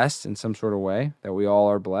blessed in some sort of way, that we all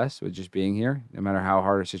are blessed with just being here, no matter how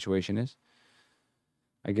hard a situation is.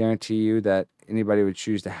 I guarantee you that anybody would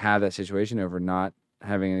choose to have that situation over not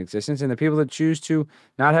having an existence. And the people that choose to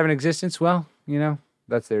not have an existence, well,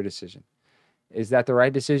 that's their decision. Is that the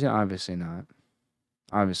right decision? Obviously not.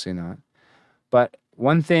 Obviously not. But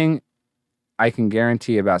one thing I can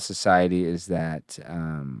guarantee about society is that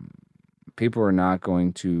people are not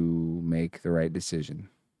going to make the right decision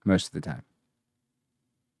most of the time.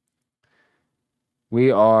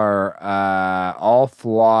 We are all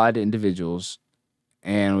flawed individuals,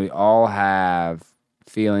 and we all have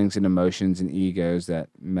feelings and emotions and egos that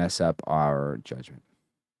mess up our judgment.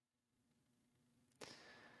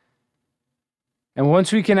 And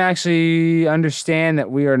once we can actually understand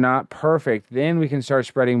that we are not perfect, then we can start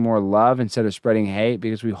spreading more love instead of spreading hate,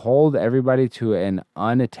 because we hold everybody to an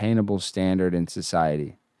unattainable standard in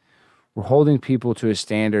society. We're holding people to a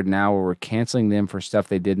standard now where we're canceling them for stuff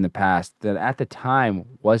they did in the past that at the time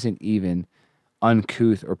wasn't even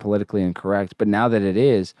uncouth or politically incorrect, but now that it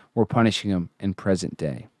is, we're punishing them in present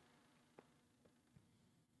day.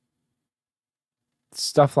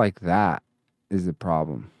 Stuff like that is the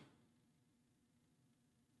problem.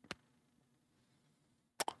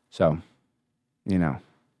 So,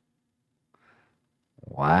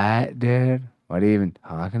 what, dude? What are you even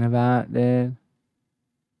talking about, dude?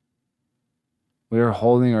 We are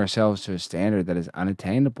holding ourselves to a standard that is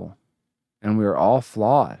unattainable, and we are all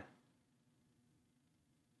flawed.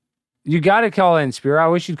 You got to call in, Spiro. I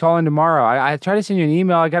wish you'd call in tomorrow. I tried to send you an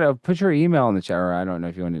email. I got to put your email in the chat. Or I don't know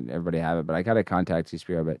if you want everybody to have it, but I got to contact you,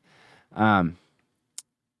 Spiro. But,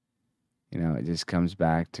 it just comes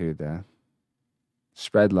back to the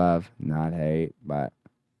spread love, not hate. But,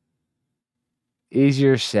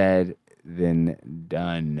 Easier said than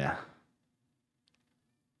done.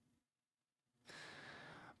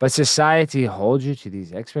 But society holds you to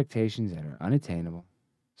these expectations that are unattainable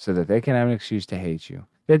so that they can have an excuse to hate you.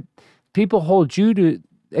 That people hold you to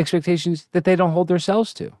expectations that they don't hold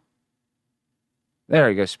themselves to. There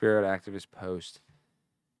we go,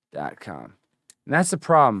 spiritactivistpost.com. And that's the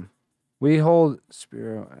problem. We hold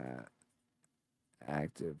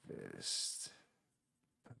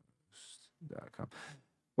spiritactivistpost.com.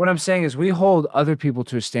 What I'm saying is we hold other people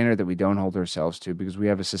to a standard that we don't hold ourselves to because we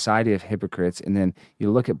have a society of hypocrites. And then you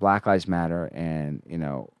look at Black Lives Matter and,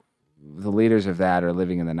 the leaders of that are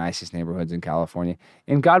living in the nicest neighborhoods in California.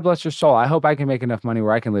 And God bless your soul. I hope I can make enough money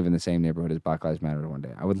where I can live in the same neighborhood as Black Lives Matter one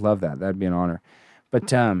day. I would love that. That'd be an honor.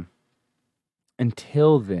 But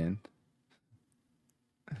until then,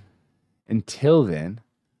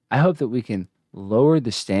 I hope that we can lower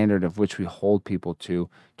the standard of which we hold people to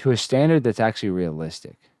a standard that's actually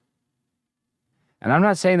realistic. And I'm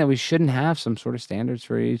not saying that we shouldn't have some sort of standards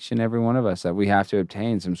for each and every one of us, that we have to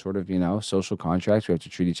obtain some sort of, social contracts. We have to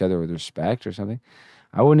treat each other with respect or something.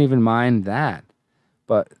 I wouldn't even mind that.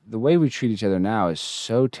 But the way we treat each other now is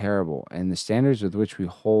so terrible. And the standards with which we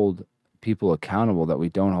hold people accountable that we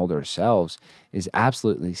don't hold ourselves is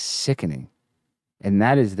absolutely sickening. And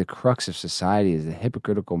that is the crux of society, is the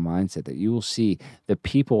hypocritical mindset that you will see the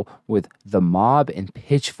people with the mob and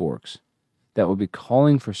pitchforks that will be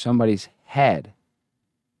calling for somebody's head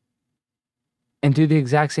and do the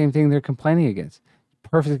exact same thing they're complaining against.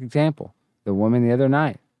 Perfect example. The woman the other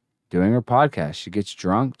night doing her podcast. She gets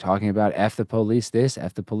drunk talking about F the police this,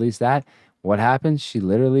 F the police that. What happens? She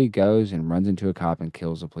literally goes and runs into a cop and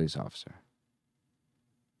kills a police officer.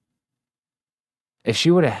 If she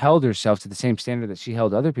would have held herself to the same standard that she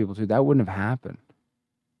held other people to, that wouldn't have happened.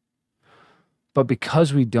 But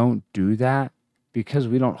because we don't do that, because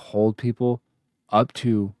we don't hold people up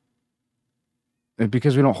to,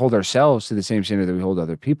 because we don't hold ourselves to the same standard that we hold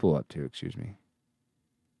other people up to,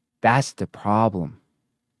 that's the problem.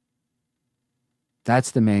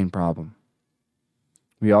 That's the main problem.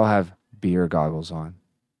 We all have beer goggles on.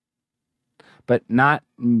 But not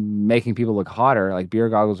making people look hotter. Like beer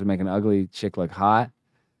goggles would make an ugly chick look hot.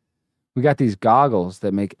 We got these goggles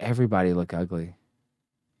that make everybody look ugly.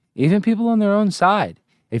 Even people on their own side.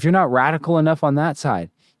 If you're not radical enough on that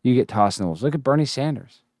side, you get tossed in the wolves. Look at Bernie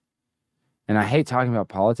Sanders. And I hate talking about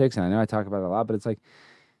politics, and I know I talk about it a lot, but it's like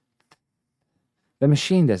the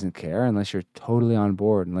machine doesn't care unless you're totally on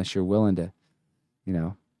board, unless you're willing to,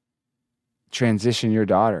 transition your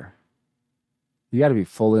daughter. You got to be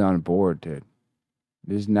fully on board, dude.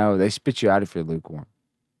 They spit you out if you're lukewarm.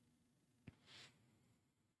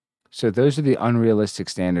 So those are the unrealistic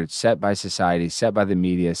standards set by society, set by the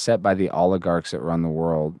media, set by the oligarchs that run the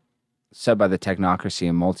world, set by the technocracy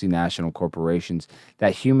and multinational corporations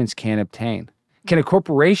that humans can't obtain. Can a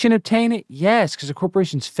corporation obtain it? Yes, because a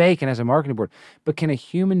corporation's fake and has a marketing board. But can a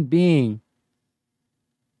human being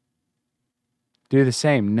do the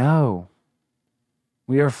same? No.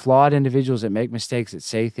 We are flawed individuals that make mistakes, that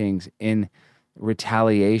say things in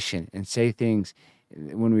retaliation and say things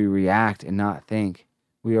when we react and not think.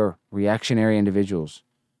 We are reactionary individuals.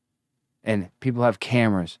 And people have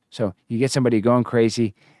cameras. So you get somebody going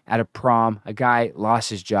crazy at a prom. A guy lost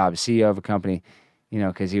his job, CEO of a company,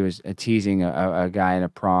 because he was teasing a guy at a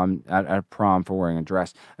prom for wearing a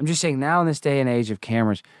dress. I'm just saying, now in this day and age of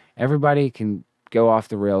cameras, everybody can go off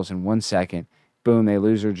the rails in 1 second. Boom, they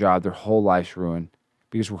lose their job. Their whole life's ruined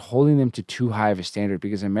because we're holding them to too high of a standard,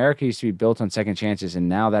 because America used to be built on second chances, and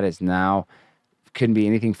now that is couldn't be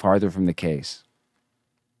anything farther from the case.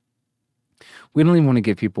 We don't even want to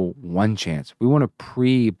give people one chance. We want to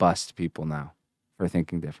pre-bust people now for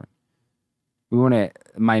thinking different. We want a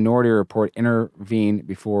Minority Report intervene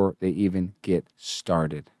before they even get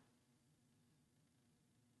started.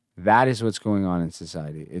 That is what's going on in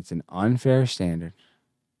society. It's an unfair standard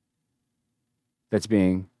that's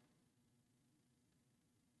being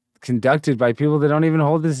conducted by people that don't even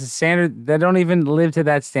hold this standard, that don't even live to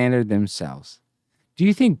that standard themselves. Do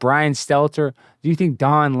you think Brian Stelter, do you think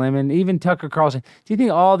Don Lemon, even Tucker Carlson, do you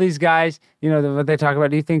think all these guys, what they talk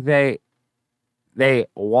about, do you think they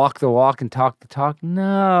walk the walk and talk the talk?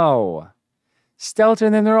 No. Stelter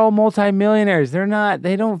and them, they're all multimillionaires.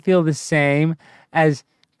 They don't feel the same as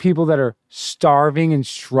people that are starving and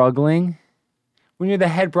struggling. When you're the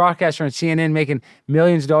head broadcaster on CNN making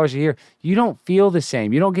millions of dollars a year, you don't feel the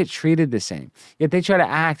same. You don't get treated the same. Yet they try to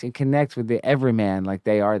act and connect with the everyman like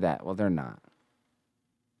they are that. Well, they're not.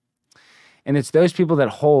 And it's those people that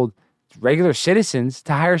hold regular citizens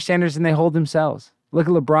to higher standards than they hold themselves. Look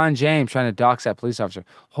at LeBron James trying to dox that police officer,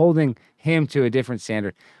 holding him to a different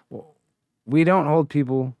standard. Well, we don't hold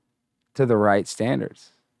people to the right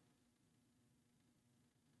standards.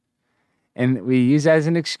 And we use that as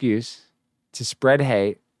an excuse to spread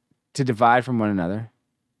hate, to divide from one another,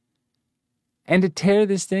 and to tear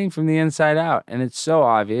this thing from the inside out. And it's so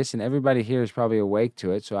obvious, and everybody here is probably awake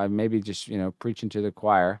to it, so I may be just, preaching to the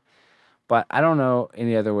choir. But I don't know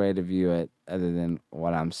any other way to view it other than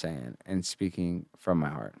what I'm saying and speaking from my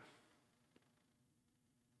heart.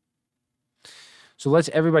 So let's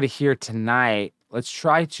everybody here tonight, let's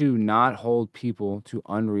try to not hold people to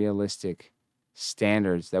unrealistic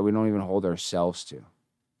standards that we don't even hold ourselves to.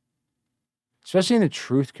 Especially in the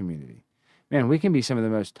truth community. Man, we can be some of the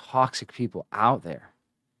most toxic people out there.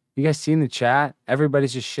 You guys see in the chat?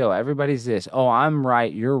 Everybody's just chill. Everybody's this. Oh, I'm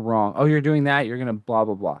right. You're wrong. Oh, you're doing that. You're going to blah,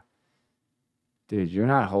 blah, blah. Dude, you're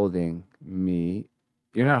not holding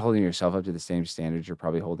yourself up to the same standards you're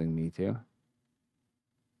probably holding me to.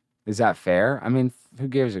 Is that fair? I mean, who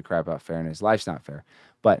gives a crap about fairness? Life's not fair.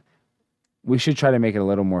 But we should try to make it a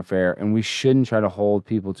little more fair, and we shouldn't try to hold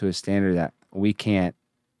people to a standard that we can't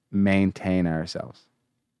maintain ourselves.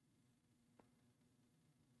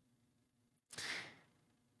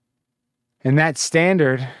 And that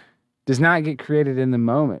standard does not get created in the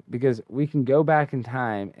moment, because we can go back in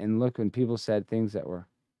time and look when people said things that were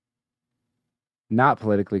not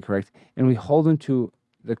politically correct, and we hold them to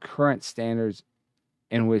the current standards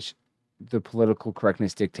in which the political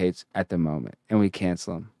correctness dictates at the moment, and we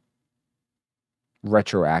cancel them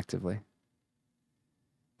retroactively.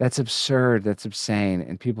 That's absurd. That's insane.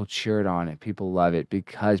 And people cheered on it. People love it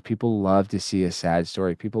because people love to see a sad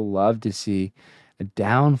story. People love to see a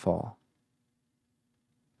downfall.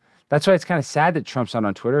 That's why it's kind of sad that Trump's not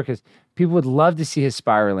on Twitter, because people would love to see his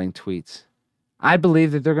spiraling tweets. I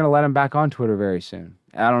believe that they're going to let him back on Twitter very soon.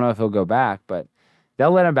 I don't know if he'll go back, but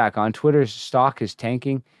they'll let him back on. Twitter's stock is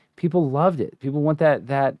tanking. People loved it. People want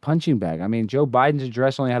that punching bag. I mean, Joe Biden's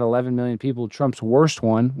address only had 11 million people. Trump's worst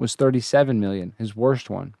one was 37 million, his worst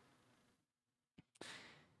one.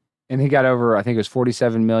 And he got over, I think it was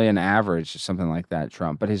 47 million average, something like that,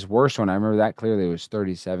 Trump. But his worst one, I remember that clearly, was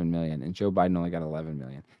 37 million. And Joe Biden only got 11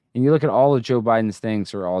 million. And you look at all of Joe Biden's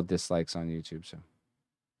things are all dislikes on YouTube. So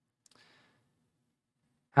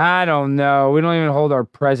I don't know. We don't even hold our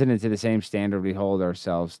president to the same standard we hold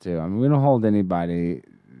ourselves to. I mean, we don't hold anybody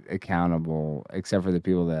accountable except for the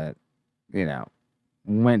people that,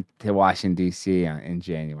 went to Washington, D.C. in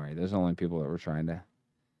January. Those are the only people that we're trying to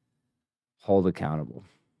hold accountable.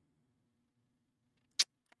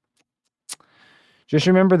 Just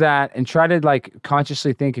remember that and try to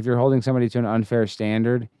consciously think if you're holding somebody to an unfair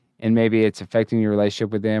standard and maybe it's affecting your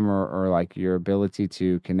relationship with them or your ability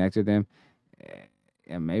to connect with them.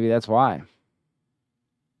 And maybe that's why.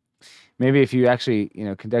 Maybe if you actually,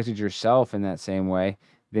 conducted yourself in that same way,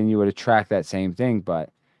 then you would attract that same thing.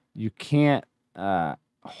 But you can't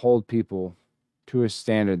hold people to a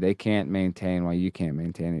standard they can't maintain while you can't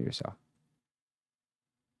maintain it yourself.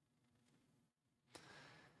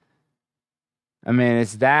 I mean,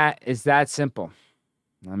 it's that simple.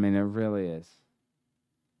 I mean, it really is.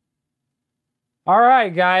 All right,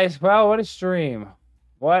 guys. Well, what a stream.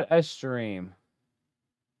 What a stream.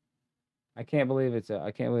 I can't believe it's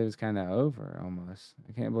kind of over almost.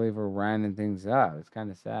 I can't believe we're rounding things up. It's kind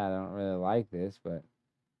of sad. I don't really like this, but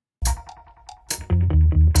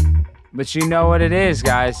you know what it is,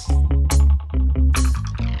 guys.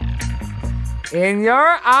 In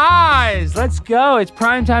your eyes. Let's go. It's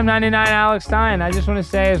Primetime 99 Alex Stein. I just want to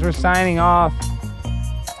say as we're signing off,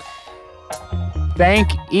 thank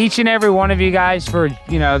each and every one of you guys for,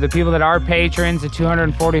 the people that are patrons, the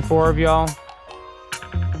 244 of y'all.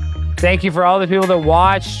 Thank you for all the people that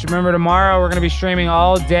watched. Remember, tomorrow we're going to be streaming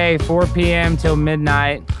all day, 4 p.m. till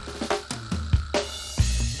midnight.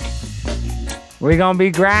 We're going to be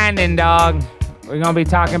grinding, dog. We're going to be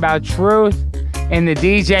talking about truth in the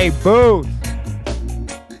DJ booth.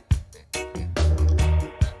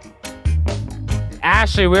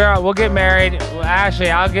 Ashley, we'll get married. Ashley,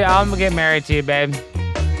 I'm gonna get married to you, babe.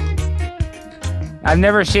 I've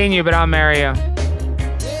never seen you, but I'll marry you.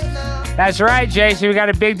 That's right, Jason. We got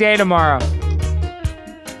a big day tomorrow.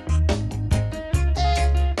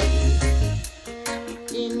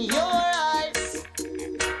 In your eyes,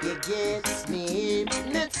 it gets me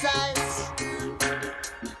hypnotized.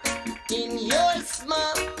 In your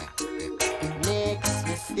smile, makes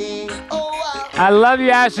me stay a while. I love you,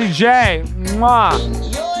 Ashley J. Mwah. In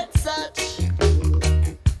your touch,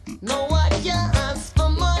 no one can ask for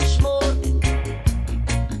much more.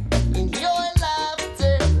 In your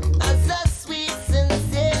laughter, as a sweet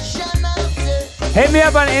sensation after. Hit me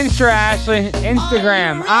up on Insta, Ashley.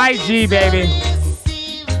 Instagram, IG, baby.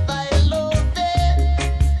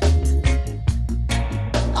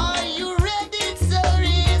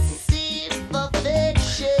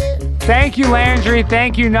 Thank you, Landry.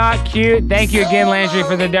 Thank you, Not Cute. Thank you again, Landry,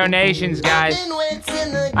 for the donations, guys.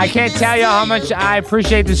 I can't tell you how much I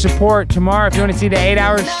appreciate the support. Tomorrow, if you want to see the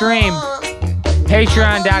 8-hour stream,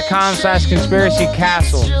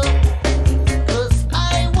 patreon.com/conspiracycastle.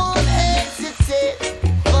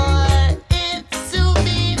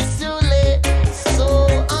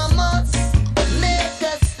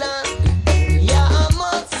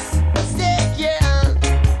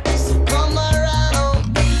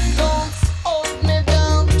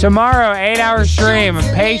 Tomorrow, 8-hour stream, a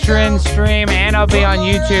Patreon stream, and I'll be on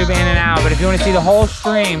YouTube in and out. But if you want to see the whole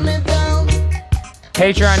stream,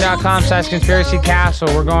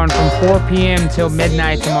 patreon.com/conspiracycastle. We're going from 4 p.m. till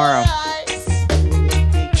midnight tomorrow.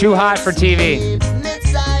 Too hot for TV.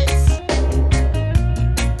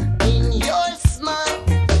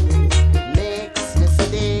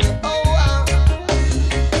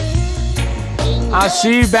 I'll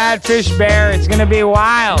see you, Bad Fish Bear. It's going to be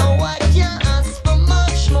wild.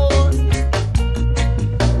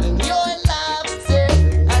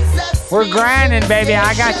 We're grinding, baby.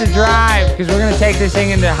 I got to drive because we're going to take this thing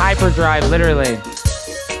into hyperdrive, literally.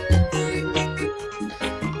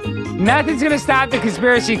 Nothing's going to stop the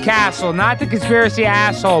Conspiracy Castle, not the Conspiracy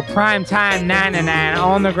Asshole, prime time 9 to 9,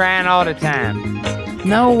 on the grind all the time.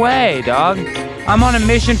 No way, dog. I'm on a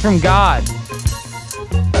mission from God.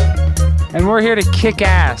 And we're here to kick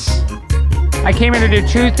ass. I came here to do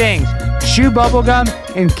 2 things. Chew bubblegum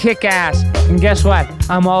and kick ass. And guess what?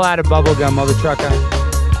 I'm all out of bubblegum, mother trucker.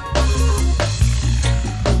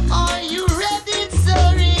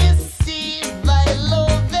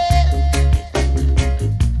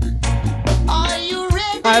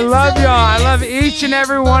 I love y'all. I love each and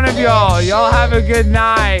every one of y'all. Y'all have a good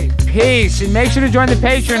night. Peace. And make sure to join the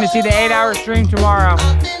Patreon to see the 8-hour stream tomorrow.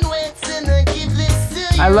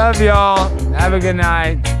 I love y'all. Have a good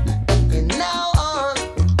night.